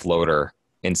 3-point floater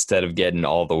instead of getting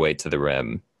all the way to the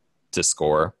rim to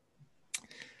score.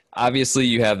 Obviously,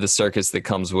 you have the circus that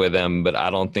comes with him, but I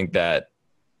don't think that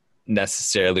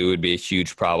necessarily would be a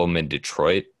huge problem in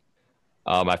Detroit.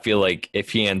 I feel like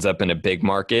if he ends up in a big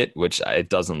market, which it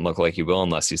doesn't look like he will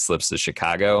unless he slips to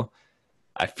Chicago,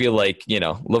 I feel like,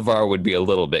 LeVar would be a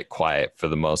little bit quiet for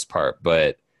the most part.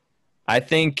 But I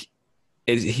think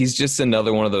he's just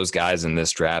another one of those guys in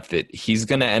this draft that he's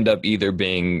going to end up either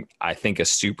being, I think, a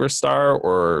superstar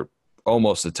or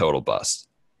almost a total bust.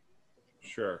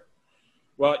 Sure.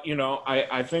 Well,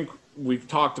 I think we've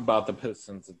talked about the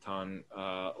Pistons a ton.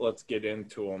 Let's get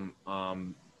into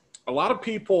them. A lot of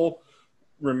people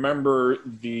remember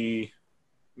the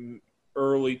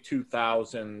early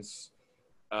 2000s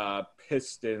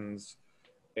Pistons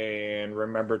and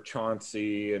remember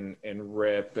Chauncey and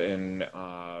Rip and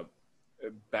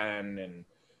Ben and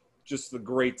just the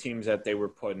great teams that they were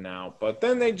putting out. But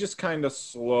then they just kind of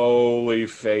slowly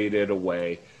faded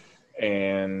away.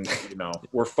 And,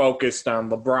 we're focused on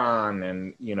LeBron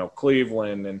and,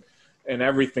 Cleveland and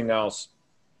everything else.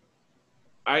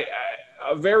 A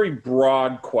very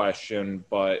broad question,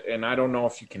 and I don't know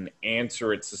if you can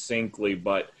answer it succinctly,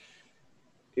 but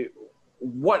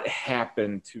what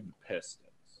happened to the Pistons?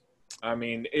 I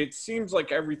mean, it seems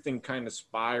like everything kind of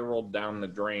spiraled down the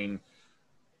drain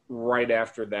right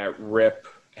after that Rip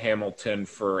Hamilton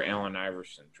for Allen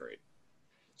Iverson trade.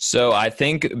 So I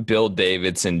think Bill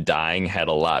Davidson dying had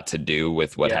a lot to do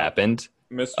with what happened.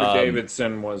 Mr.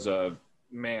 Davidson was a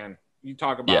man. You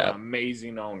talk about an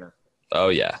amazing owner. Oh,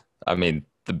 yeah. I mean,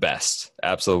 the best.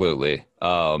 Absolutely.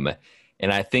 And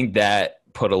I think that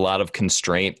put a lot of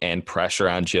constraint and pressure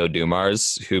on Joe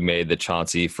Dumars, who made the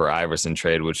Chauncey for Iverson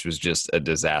trade, which was just a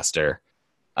disaster.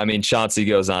 I mean, Chauncey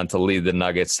goes on to lead the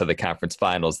Nuggets to the conference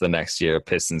finals the next year.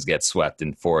 Pistons get swept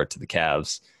in 4 to the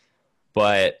Cavs.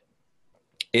 But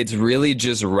it's really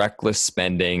just reckless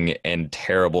spending and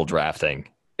terrible drafting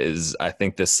is, I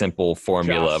think, the simple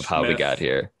formula of how we got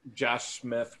here. Josh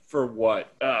Smith for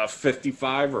what,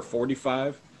 55 or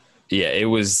 45? Yeah, it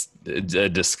was a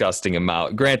disgusting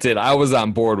amount. Granted, I was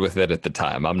on board with it at the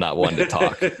time. I'm not one to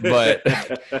talk. But,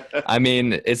 I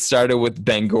mean, it started with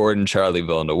Ben Gordon, Charlie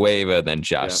Villanueva, then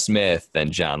Josh Smith,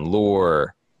 then John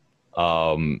Lure,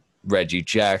 Reggie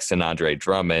Jackson, Andre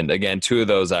Drummond. Again, 2 of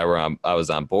those I was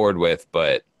on board with,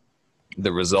 but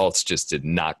the results just did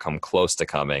not come close to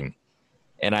coming.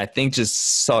 And I think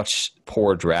just such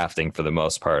poor drafting for the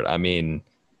most part. I mean,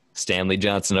 Stanley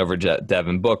Johnson over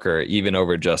Devin Booker, even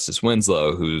over Justice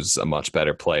Winslow, who's a much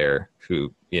better player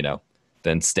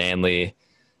than Stanley.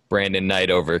 Brandon Knight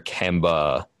over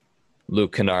Kemba.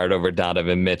 Luke Kennard over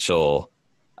Donovan Mitchell.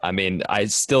 I mean, I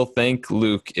still think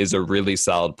Luke is a really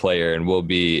solid player and will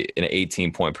be an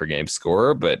 18-point per game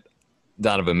scorer, but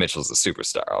Donovan Mitchell's a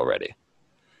superstar already.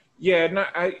 Yeah,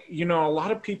 no, a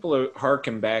lot of people are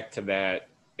harking back to that,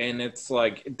 and it's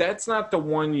like that's not the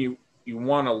one you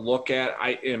want to look at.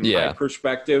 In my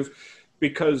perspective,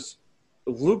 because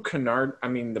Luke Kennard. I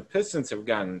mean, the Pistons have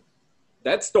gotten.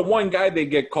 That's the one guy they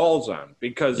get calls on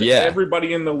because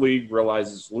everybody in the league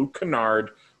realizes Luke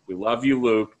Kennard. We love you,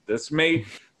 Luke. This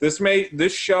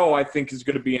show I think is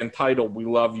going to be entitled "We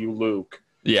Love You, Luke."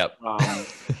 Yep.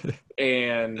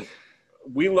 And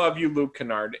we love you, Luke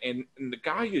Kennard. And the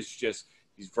guy is just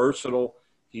he's versatile.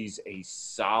 He's a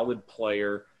solid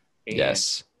player. And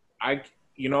yes.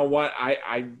 You know what?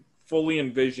 I fully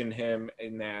envision him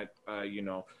in that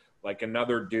like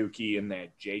another Dookie in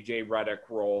that JJ Redick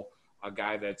role. A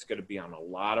guy that's going to be on a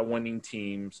lot of winning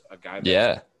teams, a guy that's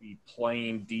going to be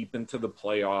playing deep into the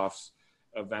playoffs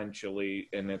eventually.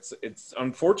 And it's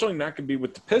unfortunately not going to be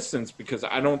with the Pistons because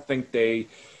I don't think they're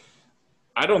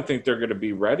going to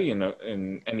be ready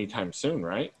in anytime soon,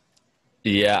 right?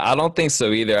 Yeah, I don't think so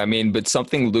either. I mean, but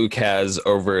something Luke has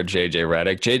over JJ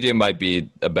Redick. JJ might be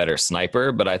a better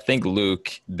sniper, but I think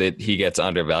Luke that he gets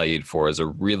undervalued for is a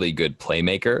really good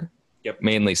playmaker. Yep.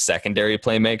 Mainly secondary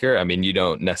playmaker. I mean, you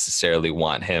don't necessarily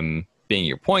want him being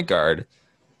your point guard,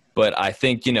 but I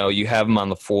think, you have him on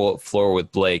the floor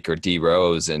with Blake or D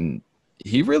Rose, and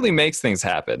he really makes things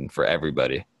happen for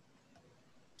everybody.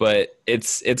 But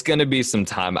it's going to be some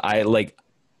time.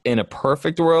 In a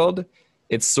perfect world,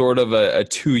 it's sort of a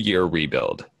 2-year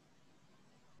rebuild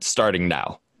starting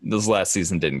now. This last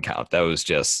season didn't count. That was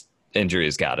just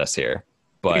injuries got us here.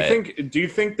 But do you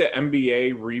think the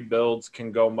NBA rebuilds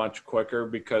can go much quicker?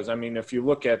 Because I mean, if you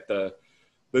look at the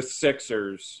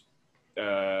Sixers,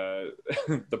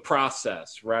 the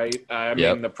process, right? I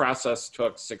mean, the process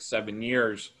took 6-7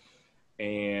 years,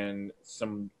 and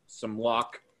some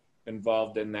luck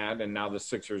involved in that, and now the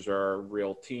Sixers are a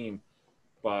real team.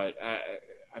 But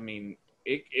I mean,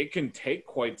 it can take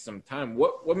quite some time.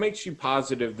 What makes you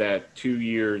positive that 2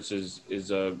 years is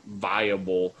a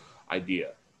viable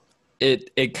idea?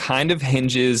 It kind of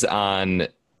hinges on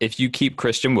if you keep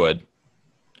Christian Wood,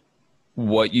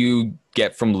 what you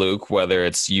get from Luke, whether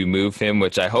it's you move him,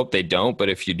 which I hope they don't, but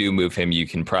if you do move him, you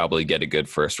can probably get a good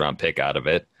first-round pick out of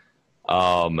it.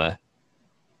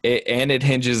 It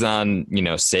hinges on,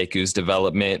 Seku's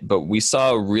development, but we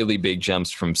saw really big jumps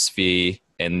from Svi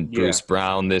and Bruce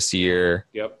Brown this year.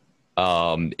 Yep.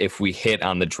 If we hit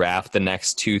on the draft the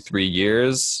next 2-3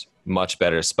 years, much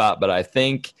better spot. But I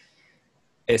think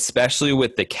especially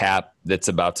with the cap that's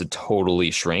about to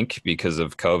totally shrink because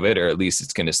of COVID, or at least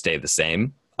it's going to stay the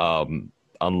same,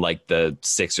 unlike the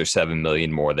 6 or 7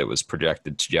 million more that was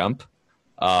projected to jump.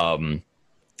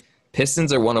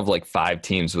 Pistons are one of 5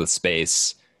 teams with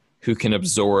space who can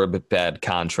absorb bad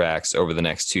contracts over the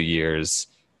next 2 years,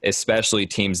 especially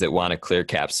teams that want to clear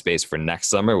cap space for next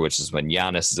summer, which is when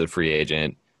Giannis is a free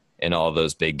agent and all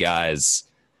those big guys.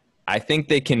 I think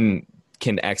they can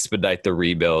expedite the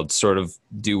rebuild, sort of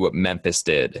do what Memphis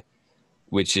did,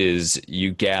 which is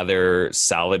you gather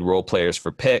solid role players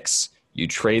for picks, you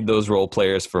trade those role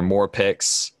players for more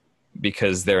picks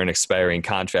because they're an expiring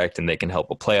contract and they can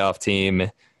help a playoff team,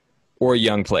 or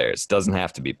young players. Doesn't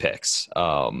have to be picks.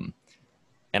 And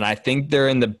I think they're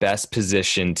in the best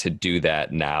position to do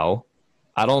that now.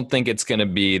 I don't think it's going to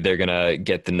be they're going to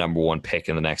get the number 1 pick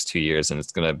in the next 2 years and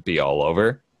it's going to be all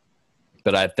over.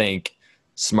 But I think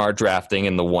smart drafting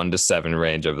in the 1 to 7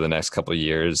 range over the next couple of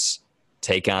years,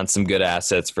 take on some good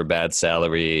assets for bad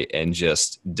salary, and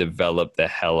just develop the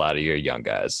hell out of your young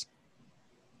guys.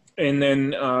 And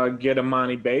then get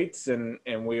Amani Bates, and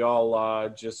we all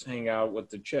just hang out with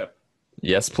the chip.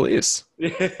 Yes, please.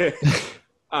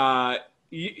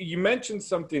 You mentioned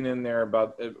something in there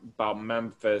about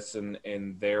Memphis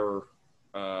and their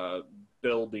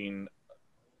building.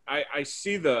 I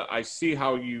see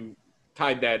how you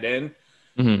tied that in.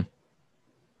 Mm-hmm.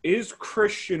 Is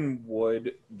Christian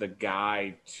Wood the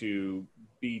guy to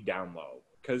be down low?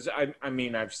 Because I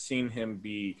mean, I've seen him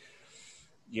be,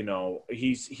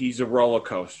 he's a roller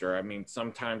coaster. I mean,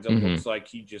 sometimes it looks like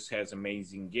he just has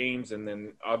amazing games, and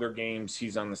then other games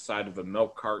he's on the side of a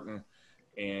milk carton,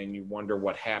 and you wonder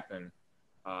what happened.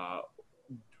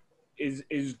 Is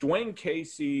Dwayne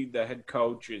Casey the head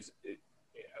coach?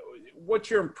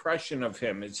 What's your impression of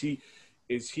him? Is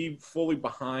is he fully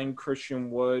behind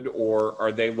Christian Wood, or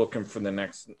are they looking for the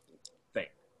next thing?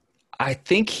 I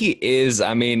think he is.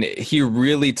 I mean, he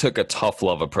really took a tough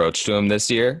love approach to him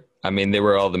this year. I mean, there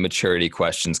were all the maturity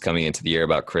questions coming into the year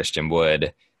about Christian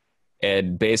Wood.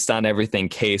 And based on everything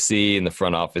Casey and the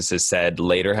front office has said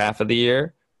later half of the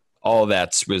year, all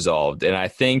that's resolved. And I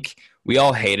think we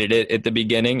all hated it at the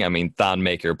beginning. I mean, Thon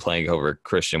Maker playing over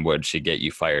Christian Wood should get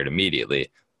you fired immediately.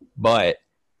 But,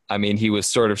 I mean, he was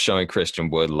sort of showing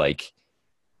Christian Wood, like,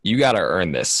 you got to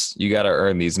earn this. You got to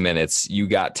earn these minutes. You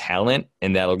got talent,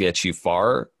 and that'll get you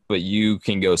far. But you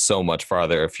can go so much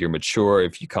farther if you're mature,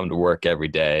 if you come to work every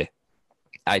day.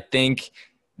 I think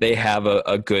they have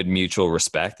a good mutual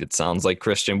respect. It sounds like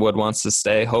Christian Wood wants to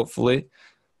stay, hopefully.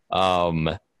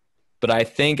 But I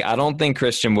don't think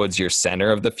Christian Wood's your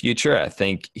center of the future. I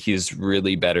think he's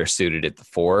really better suited at the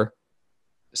 4.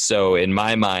 So in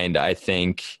my mind, I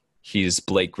think he's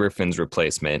Blake Griffin's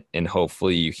replacement, and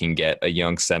hopefully you can get a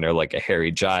young center like a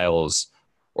Harry Giles,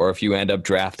 or if you end up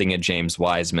drafting a James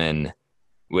Wiseman,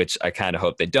 which I kind of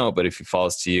hope they don't, but if he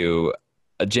falls to you,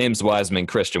 a James Wiseman,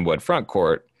 Christian Wood front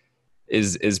court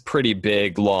is pretty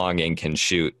big, long, and can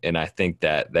shoot, and I think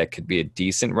that could be a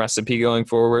decent recipe going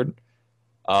forward.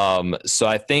 So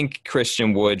I think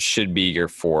Christian Wood should be your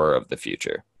 4 of the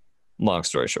future. Long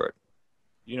story short.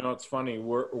 You know, it's funny.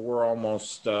 We're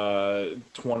almost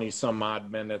 20 some odd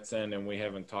minutes in, and we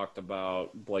haven't talked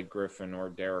about Blake Griffin or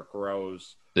Derrick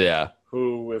Rose. Yeah.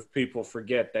 Who, if people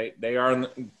forget, they're on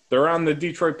the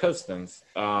Detroit Pistons.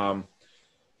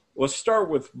 Let's start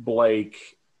with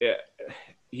Blake.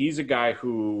 He's a guy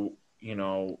who, you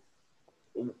know,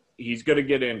 he's going to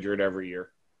get injured every year.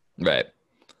 Right.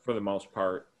 For the most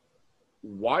part.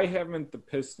 Why haven't the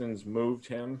Pistons moved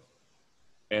him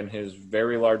and his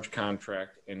very large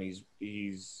contract? And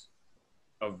he's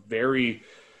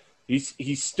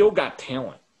still got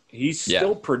talent. He's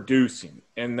still producing.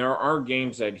 And there are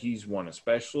games that he's won,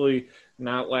 especially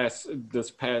not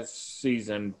this past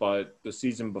season, but the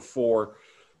season before.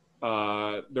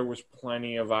 There was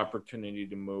plenty of opportunity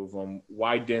to move him.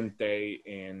 Why didn't they?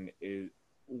 And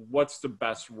what's the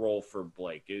best role for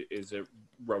Blake? Is it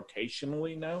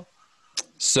rotationally now?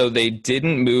 So they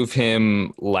didn't move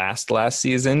him last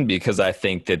season because I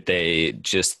think that they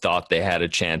just thought they had a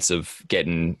chance of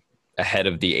getting ahead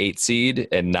of the 8 seed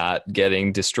and not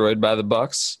getting destroyed by the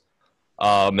Bucks.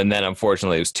 And then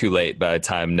unfortunately it was too late by the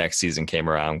time next season came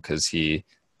around because he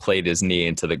played his knee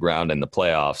into the ground in the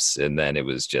playoffs, and then it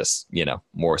was just, you know,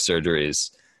 more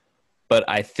surgeries. But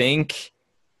I think,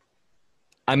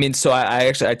 I mean, so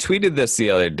I tweeted this the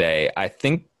other day. I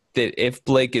think that if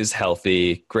Blake is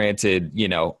healthy, granted, you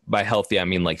know, by healthy, I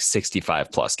mean like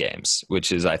 65 plus games,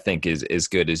 which is, I think is as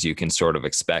good as you can sort of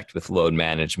expect with load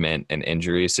management and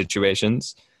injury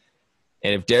situations.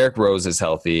 And if Derrick Rose is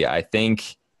healthy, I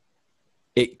think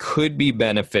it could be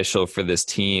beneficial for this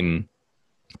team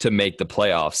to make the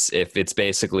playoffs if it's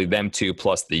basically them 2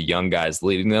 plus the young guys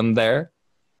leading them there.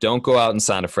 Don't go out and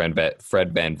sign a Fred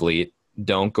VanVleet.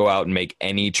 Don't go out and make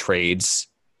any trades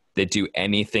that do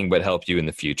anything but help you in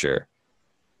the future.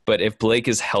 But if Blake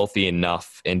is healthy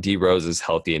enough and D Rose is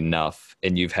healthy enough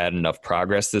and you've had enough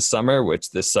progress this summer,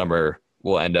 which this summer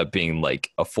will end up being like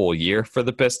a full year for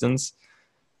the Pistons,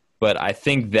 but I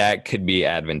think that could be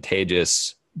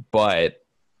advantageous. But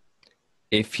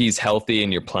if he's healthy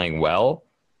and you're playing well,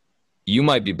 you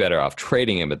might be better off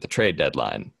trading him at the trade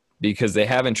deadline because they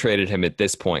haven't traded him at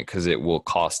this point because it will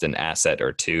cost an asset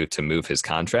or 2 to move his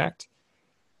contract.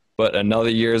 But another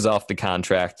year is off the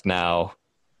contract now.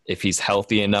 If he's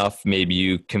healthy enough, maybe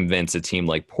you convince a team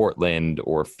like Portland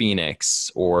or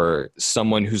Phoenix or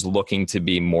someone who's looking to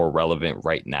be more relevant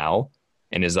right now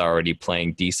and is already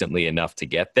playing decently enough to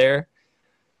get there.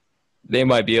 They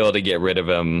might be able to get rid of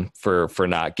him for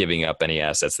not giving up any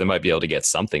assets. They might be able to get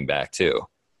something back too.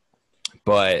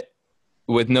 But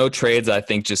with no trades, I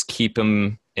think just keep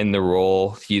him in the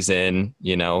role he's in.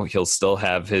 You know, he'll still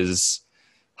have his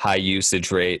high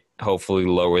usage rate, hopefully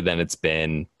lower than it's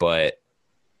been. But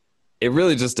it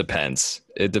really just depends.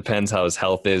 It depends how his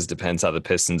health is, depends how the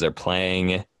Pistons are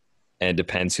playing, and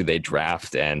depends who they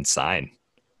draft and sign.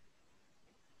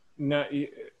 Now,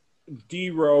 D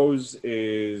Rose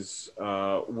is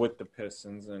with the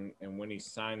Pistons, and when he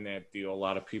signed that deal, a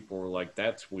lot of people were like,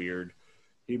 that's weird.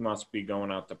 He must be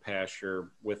going out to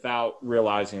pasture, without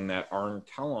realizing that Arn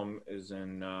Tellem is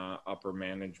in upper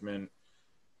management.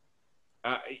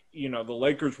 You know, the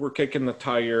Lakers were kicking the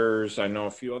tires. I know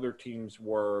a few other teams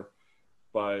were,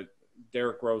 but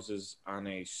Derrick Rose is on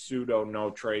a pseudo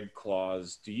no-trade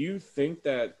clause. Do you think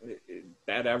that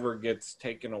ever gets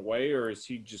taken away, or is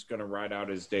he just going to ride out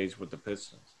his days with the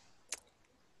Pistons?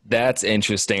 That's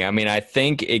interesting. I mean, I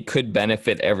think it could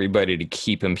benefit everybody to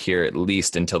keep him here at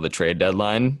least until the trade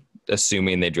deadline,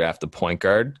 assuming they draft a point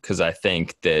guard, because I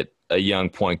think that a young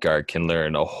point guard can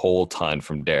learn a whole ton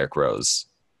from Derrick Rose.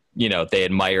 You know, they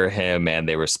admire him and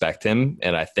they respect him,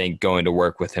 and I think going to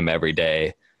work with him every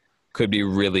day could be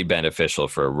really beneficial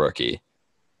for a rookie.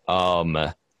 Um,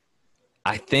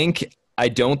 I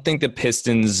don't think the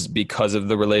Pistons, because of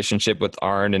the relationship with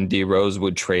Arn and D Rose,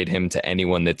 would trade him to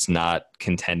anyone that's not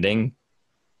contending.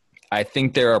 I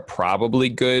think there are probably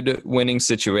good winning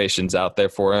situations out there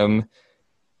for him.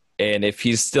 And if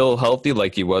he's still healthy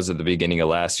like he was at the beginning of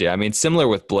last year, I mean, similar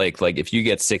with Blake, like if you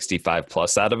get 65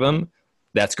 plus out of him,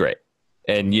 that's great.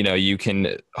 And, you know, you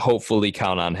can hopefully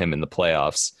count on him in the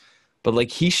playoffs. But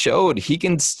like he showed, he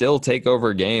can still take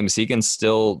over games. He can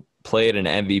still play at an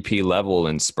MVP level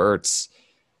in spurts.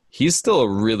 He's still a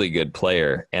really good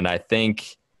player. And I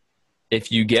think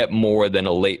if you get more than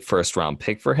a late first round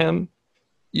pick for him,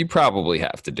 you probably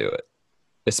have to do it,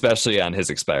 especially on his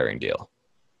expiring deal.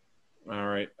 All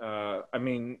right. I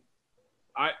mean,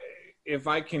 if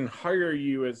I can hire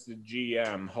you as the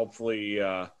GM, hopefully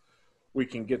we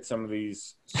can get some of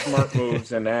these smart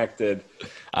moves enacted.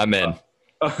 I'm in.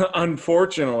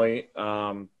 Unfortunately,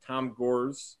 Tom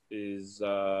Gores is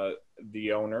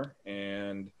the owner,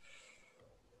 and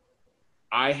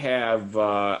I have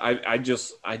I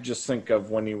just think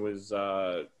of when he was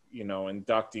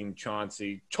inducting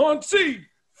Chauncey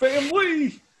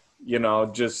family,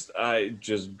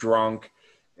 just drunk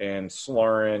and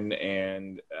slurring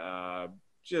and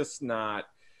just not,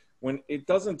 when it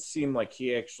doesn't seem like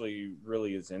he actually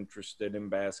really is interested in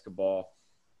basketball.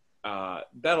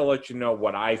 That'll let you know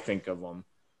what I think of him.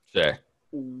 Sure.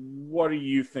 What do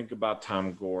you think about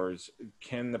Tom Gores?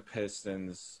 Can the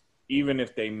Pistons, even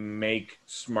if they make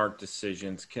smart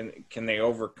decisions, can they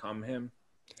overcome him?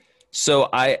 So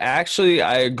I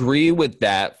agree with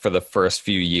that for the first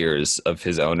few years of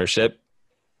his ownership.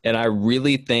 And I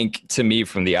really think, to me,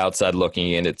 from the outside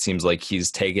looking in, it seems like he's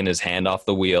taken his hand off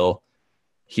the wheel.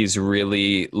 He's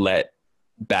really let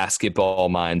basketball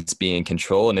minds be in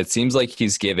control. And it seems like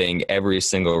he's giving every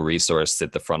single resource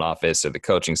that the front office or the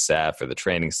coaching staff or the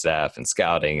training staff and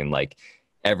scouting and like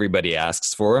everybody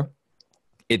asks for.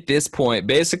 At this point,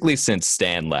 basically since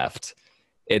Stan left,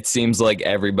 it seems like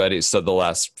everybody, so the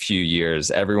last few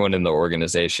years, everyone in the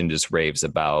organization just raves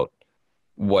about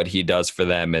what he does for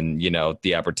them and,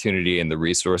 the opportunity and the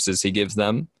resources he gives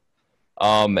them.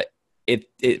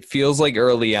 It feels like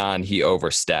early on he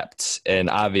overstepped, and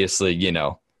obviously,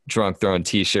 drunk throwing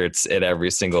T-shirts at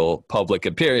every single public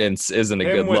appearance isn't a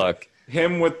good look.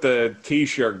 Him with the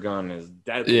T-shirt gun is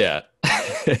deadly. Yeah.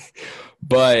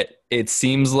 But it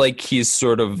seems like he's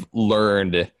sort of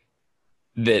learned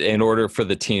that in order for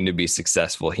the team to be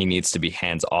successful, he needs to be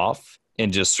hands off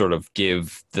and just sort of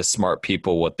give the smart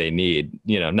people what they need.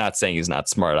 Not saying he's not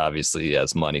smart. Obviously, he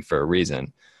has money for a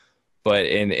reason. But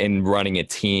in running a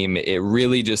team, it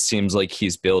really just seems like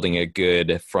he's building a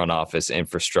good front office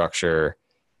infrastructure.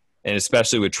 And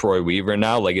especially with Troy Weaver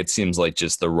now, like it seems like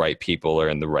just the right people are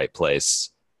in the right place.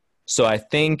 So I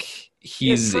think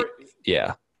he's,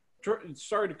 yeah.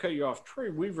 Sorry to cut you off.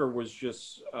 Troy Weaver was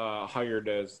just hired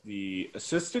as the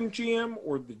assistant GM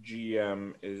or the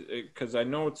GM, because I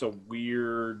know it's a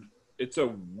weird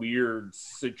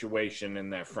situation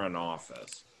in that front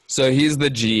office. So he's the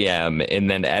GM, and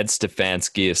then Ed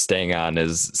Stefanski is staying on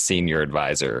as senior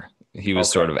advisor. He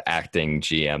was sort of acting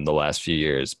GM the last few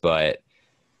years, but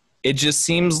it just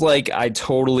seems like I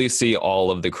totally see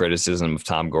all of the criticism of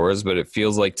Tom Gores, but it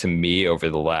feels like to me over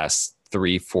the last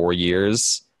 3-4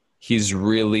 years, he's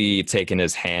really taken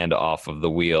his hand off of the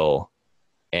wheel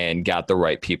and got the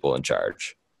right people in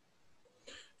charge.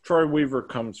 Troy Weaver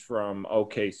comes from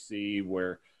OKC,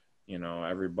 where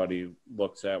everybody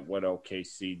looks at what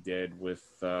OKC did with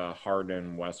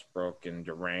Harden, Westbrook, and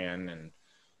Durant. And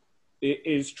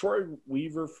is Troy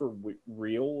Weaver for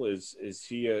real? Is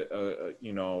he an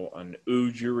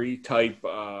Ujiri type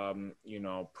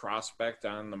prospect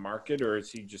on the market, or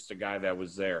is he just a guy that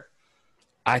was there?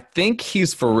 I think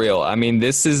he's for real. I mean,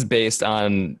 this is based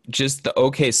on just the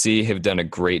OKC have done a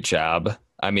great job.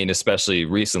 I mean, especially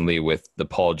recently with the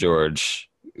Paul George,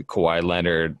 Kawhi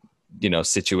Leonard,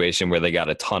 situation where they got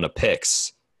a ton of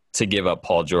picks to give up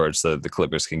Paul George so that the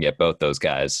Clippers can get both those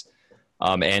guys.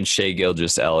 And Shai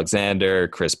Gilgeous-Alexander,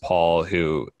 Chris Paul,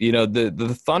 who,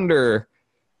 the Thunder,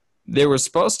 they were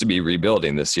supposed to be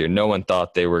rebuilding this year. No one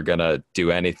thought they were going to do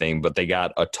anything, but they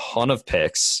got a ton of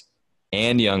picks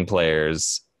and young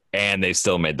players, and they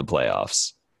still made the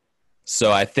playoffs.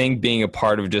 So I think being a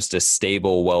part of just a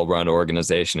stable, well-run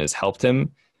organization has helped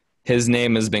him. his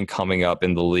name has been coming up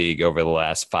in the league over the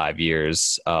last 5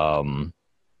 years.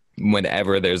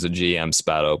 Whenever there's a GM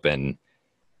spot open,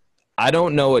 I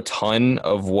don't know a ton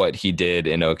of what he did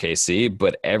in OKC,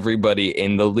 but everybody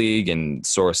in the league and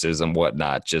sources and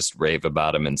whatnot just rave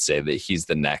about him and say that he's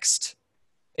the next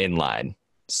in line.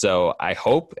 So I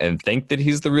hope and think that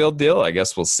he's the real deal. I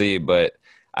guess we'll see, but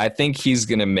I think he's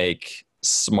going to make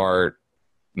smart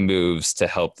moves to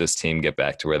help this team get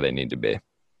back to where they need to be.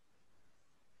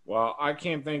 Well, I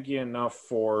can't thank you enough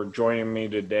for joining me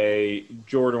today.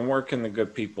 Jordan, where can the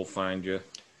good people find you?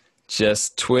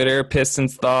 Just Twitter,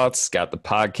 Pistons Thoughts, got the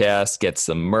podcast, get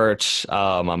some merch.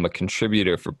 I'm a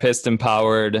contributor for Piston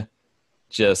Powered.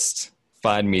 Just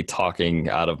find me talking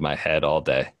out of my head all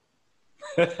day.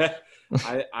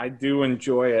 I do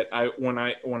enjoy it. When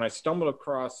I stumbled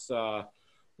across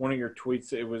one of your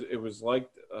tweets, it was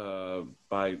liked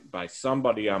by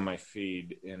somebody on my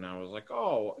feed, and I was like,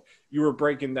 oh, you were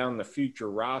breaking down the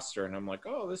future roster, and I'm like,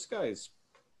 oh, this guy's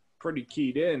pretty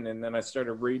keyed in. And then I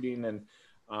started reading, and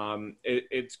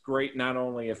it's great not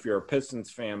only if you're a Pistons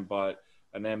fan, but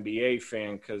an NBA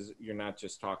fan, because you're not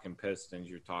just talking Pistons,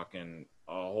 you're talking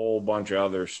a whole bunch of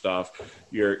other stuff.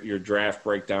 Your draft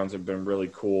breakdowns have been really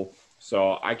cool.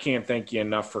 So I can't thank you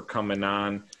enough for coming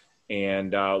on.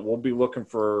 And we'll be looking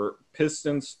for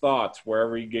Pistons Thoughts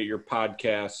wherever you get your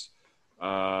podcasts,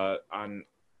 on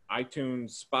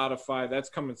iTunes, Spotify. That's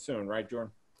coming soon, right,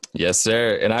 Jordan? Yes,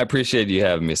 sir. And I appreciate you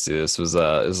having me, Stu. This was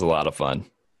a lot of fun.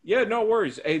 Yeah, no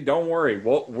worries. Hey, don't worry.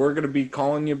 We're going to be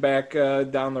calling you back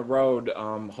down the road,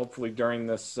 hopefully during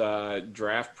this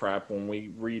draft prep when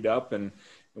we read up and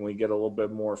we get a little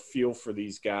bit more feel for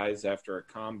these guys after a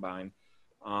combine.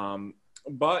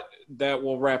 But that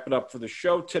will wrap it up for the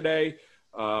show today.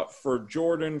 For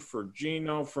Jordan, for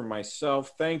Gino, for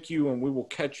myself, thank you, and we will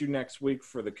catch you next week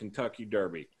for the Kentucky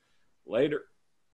Derby. Later.